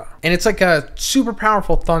Vajra, and it's like a super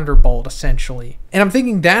powerful thunderbolt essentially. And I'm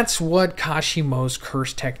thinking that's what Kashimo's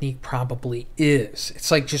curse technique probably is.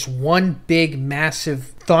 It's like just one big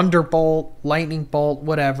massive thunderbolt, lightning bolt,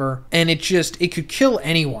 whatever, and it could kill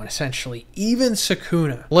anyone essentially, even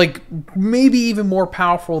Sukuna, like maybe even more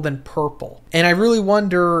powerful than purple. And I really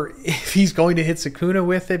wonder if he's going to hit Sukuna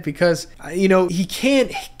with it, because you know, he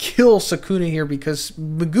can't kill Sukuna here because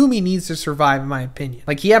Megumi needs to survive, in my opinion.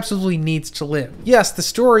 Like, he absolutely needs to live. Yes, the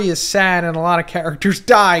story is sad and a lot of characters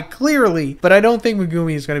die, clearly, but I don't think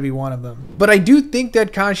Megumi is going to be one of them. But I do think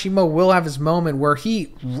that Kashimo will have his moment where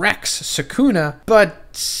he wrecks Sukuna, but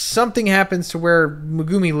something happens to where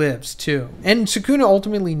Megumi lives too. And Sukuna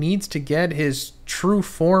ultimately needs to get his true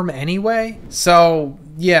form anyway. So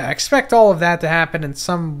yeah, expect all of that to happen in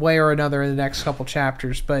some way or another in the next couple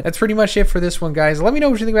chapters. But that's pretty much it for this one, guys. Let me know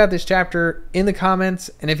what you think about this chapter in the comments.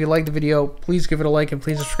 And if you liked the video, please give it a like and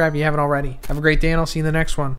please subscribe if you haven't already. Have a great day, and I'll see you in the next one.